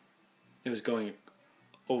boat. It was going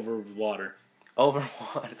over water. Over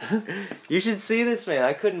water. You should see this, man.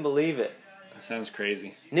 I couldn't believe it. That sounds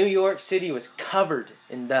crazy. New York City was covered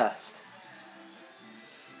in dust.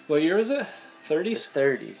 What year was it? 30s? The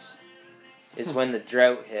 30s. Is when the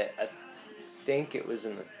drought hit. I think it was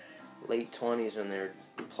in the late 20s when they were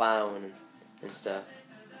plowing and stuff.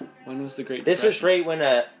 When was the Great This Depression? was right when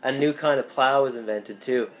a new kind of plow was invented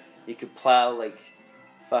too. You could plow like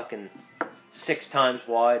fucking 6 times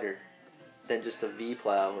wider than just a V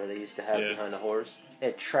plow where they used to have behind a horse.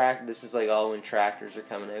 This is like all when tractors are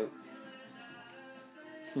coming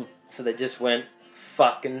out. So they just went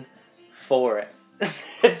fucking for it.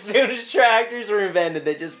 As soon as tractors were invented,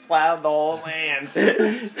 they just plowed the whole land.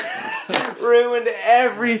 Ruined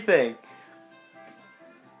everything.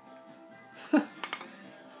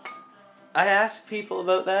 I ask people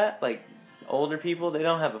about that, like older people, they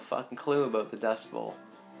don't have a fucking clue about the Dust Bowl.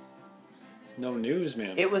 No news,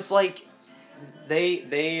 man. It was like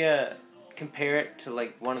they compare it to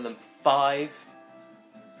like one of the 5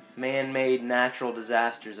 man-made natural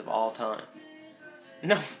disasters of all time.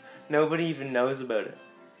 Nobody even knows about it.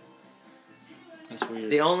 That's weird.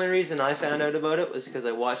 The only reason I found out about it was because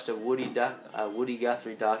I watched a Woody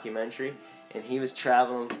Guthrie documentary, and he was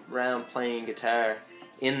traveling around playing guitar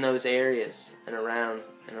in those areas and around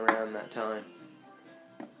that time,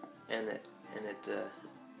 and it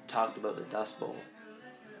talked about the Dust Bowl.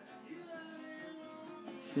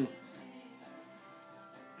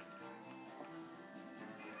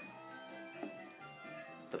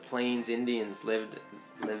 The Plains Indians lived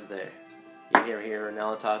there. You ever hear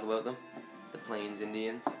Ranella talk about them? The Plains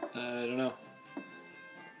Indians? I don't know.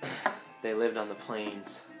 They lived on the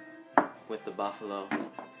plains with the buffalo.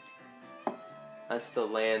 That's the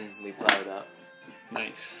land we plowed up.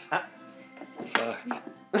 Nice. Ah. Fuck.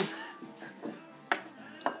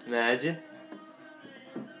 Imagine.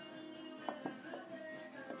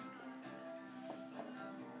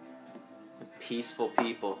 Peaceful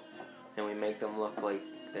people, and we make them look like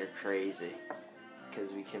they're crazy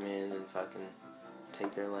because we come in and fucking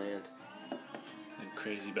take their land. And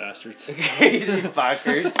crazy bastards. Crazy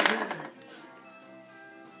fuckers.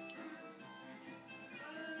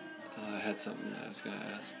 I had something I was gonna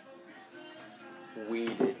ask. We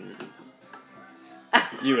didn't.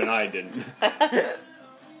 You and I didn't. I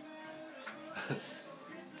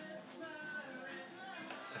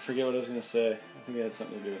forget what I was gonna say. I think it had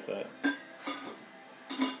something to do with that.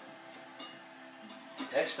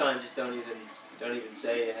 Next time, just don't even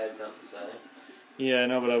say you had something to say. Yeah, I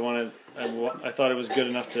know, but I thought it was good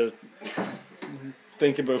enough to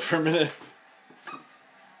think about for a minute.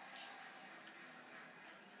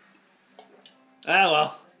 Ah,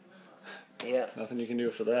 well. Yeah. Nothing you can do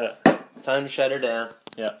for that. Time to shut her down.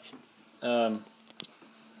 Yeah.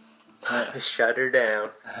 Shut her down.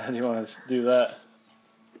 How do you want to do that?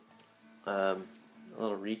 A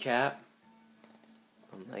little recap.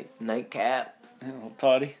 Nightcap. A little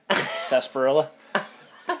toddy. Sarsaparilla.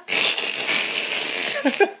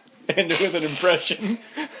 End it with an impression.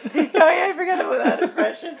 Oh yeah, I forgot about that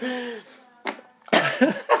impression.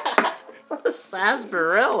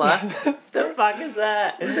 Sarsaparilla? The fuck is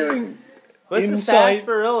that? We're doing What's a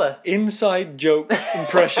sarsaparilla? Inside joke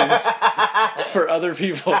impressions for other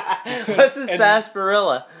people. What's a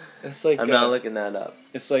sarsaparilla? It's like I'm not looking that up.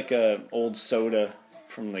 It's like a old soda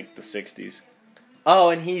from like the 60s. Oh,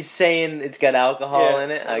 and he's saying it's got alcohol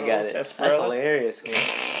in it? I got it. That's Sarsaparilla. hilarious.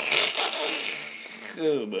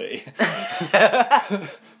 Oh boy.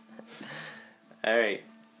 Alright.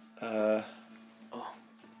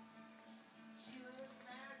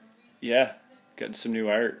 Yeah, got some new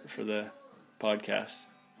art for the podcast.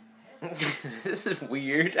 This is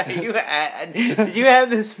weird. Did you have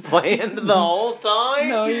this planned the whole time?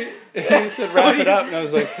 No, he said wrap it up, and I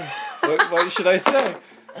was like, what should I say?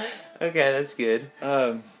 Okay, that's good.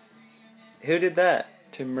 Who did that?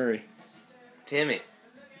 Tim Murray. Timmy.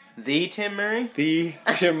 The Tim Murray? The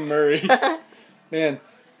Tim Murray. Man,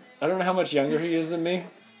 I don't know how much younger he is than me,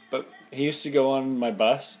 but he used to go on my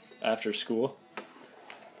bus after school.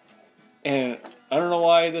 And I don't know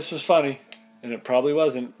why this was funny, and it probably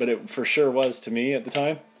wasn't, but it for sure was to me at the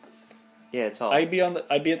time. Yeah, it's all. I'd be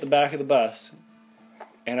at the back of the bus,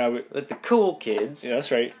 and I would. With the cool kids. Yeah,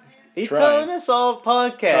 that's right. He's Trying. telling us all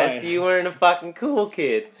podcast Trying. you weren't a fucking cool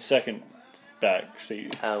kid. Second back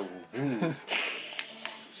seat. Oh.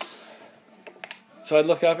 So I'd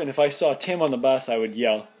look up, and if I saw Tim on the bus, I would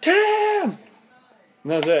yell, "Tim!" And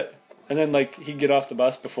that's it. And then, like, he'd get off the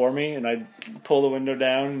bus before me, and I'd pull the window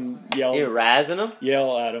down and yell. You're razzing him?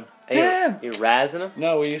 Yell at him. Tim! You're razzing him?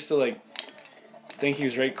 No, we used to, like, think he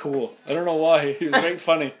was right cool. I don't know why. He was right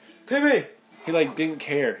funny. Timmy! He, like, didn't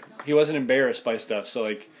care. He wasn't embarrassed by stuff, so,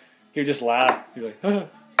 like, he would just laugh. He'd be like, huh?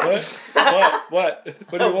 What?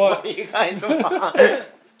 What do you want? What do you guys want?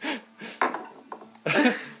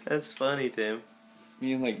 That's funny, Tim.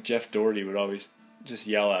 Me and, like, Jeff Doherty would always just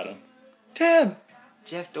yell at him. Tim!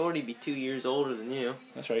 Jeff Doherty be 2 years older than you.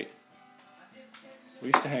 That's right. We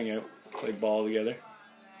used to hang out, play ball together.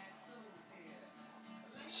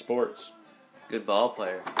 Sports. Good ball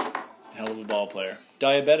player. Hell of a ball player.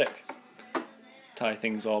 Diabetic. Tie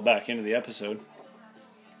things all back into the episode.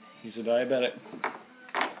 He's a diabetic.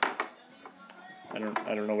 I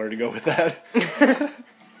don't know where to go with that.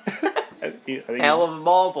 I think Hell of a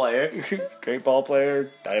ball player. Great ball player,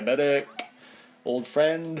 diabetic, old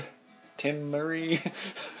friend, Tim Murray.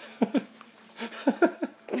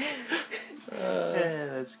 Yeah,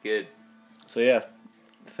 that's good. So yeah,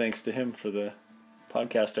 thanks to him for the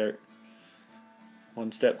podcast art.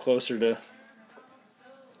 One step closer to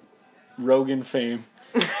Rogan fame.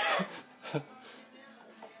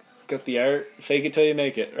 Got the art. Fake it till you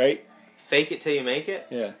make it, right? Fake it till you make it?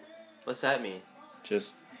 Yeah. What's that mean?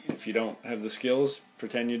 Just, if you don't have the skills,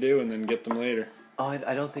 pretend you do and then get them later. Oh,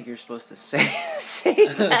 I don't think you're supposed to say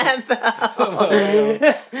that, though.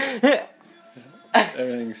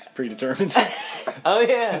 Everything's predetermined. Oh,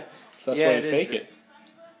 yeah. So that's Yeah, why you it is fake true. it.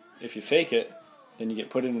 If you fake it, then you get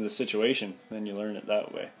put into the situation. Then you learn it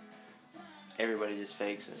that way. Everybody just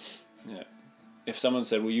fakes it. Yeah. If someone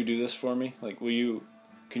said, "Will you do this for me? Like,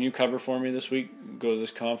 can you cover for me this week? Go to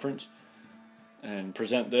this conference and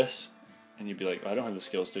present this," and you'd be like, "I don't have the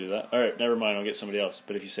skills to do that. All right, never mind. I'll get somebody else."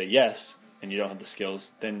 But if you say yes and you don't have the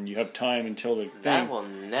skills, then you have time until the That thing will to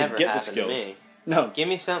never get the happen to skills. me. No, Give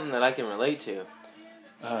me something that I can relate to.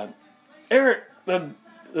 Eric, the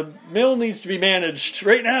mill needs to be managed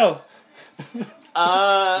right now.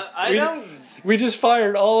 I don't... We just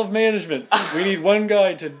fired all of management. We need one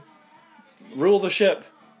guy to rule the ship.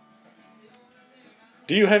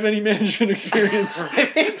 Do you have any management experience? I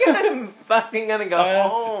think I'm fucking gonna go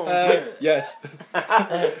home. Yes.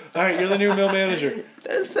 Alright, you're the new mill manager.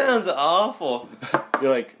 That sounds awful.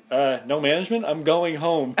 You're like, no management? I'm going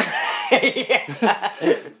home. Yeah.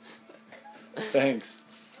 Thanks.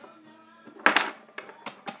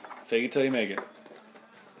 Fake it till you make it.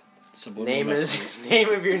 Subliminal messages. Name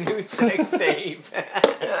of your new sex tape.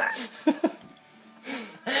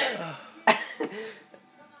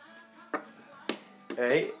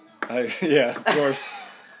 Right? Yeah, of course.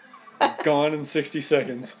 Gone in 60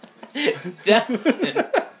 seconds. Done.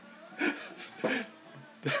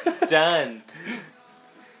 Done.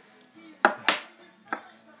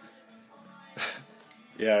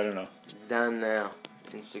 Yeah, I don't know. Done now.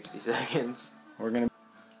 In 60 seconds. We're gonna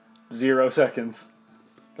 0 seconds.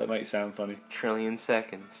 That might sound funny. Trillion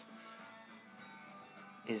seconds.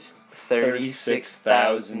 Is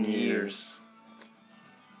 36,000 years.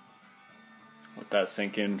 Let that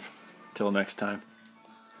sink in. Till next time.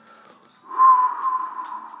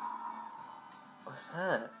 What's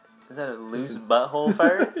that? Is that a loose butthole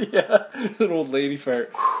fart? Yeah, an old lady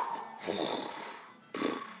fart.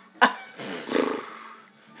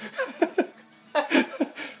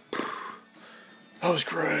 That was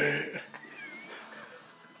great.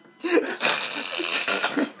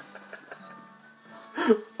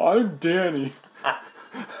 I'm Danny.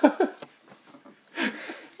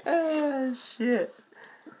 Ah, shit.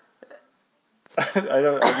 I have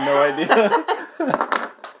no idea.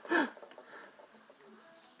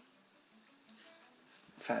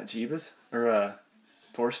 Fat Jeebus? Or,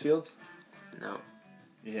 Force Fields? No.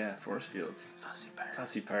 Yeah, Force Fields. Fussy part.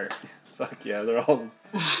 Fussy part. Fuck yeah, they're all...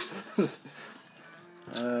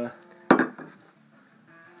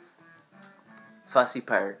 Fussy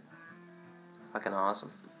part. Fucking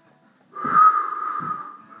awesome.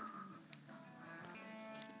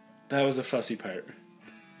 That was a fussy part.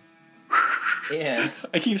 Yeah.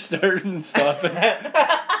 I keep starting and stopping. We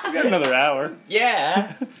got another hour.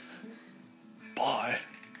 Yeah. Bye.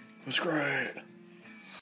 It was great.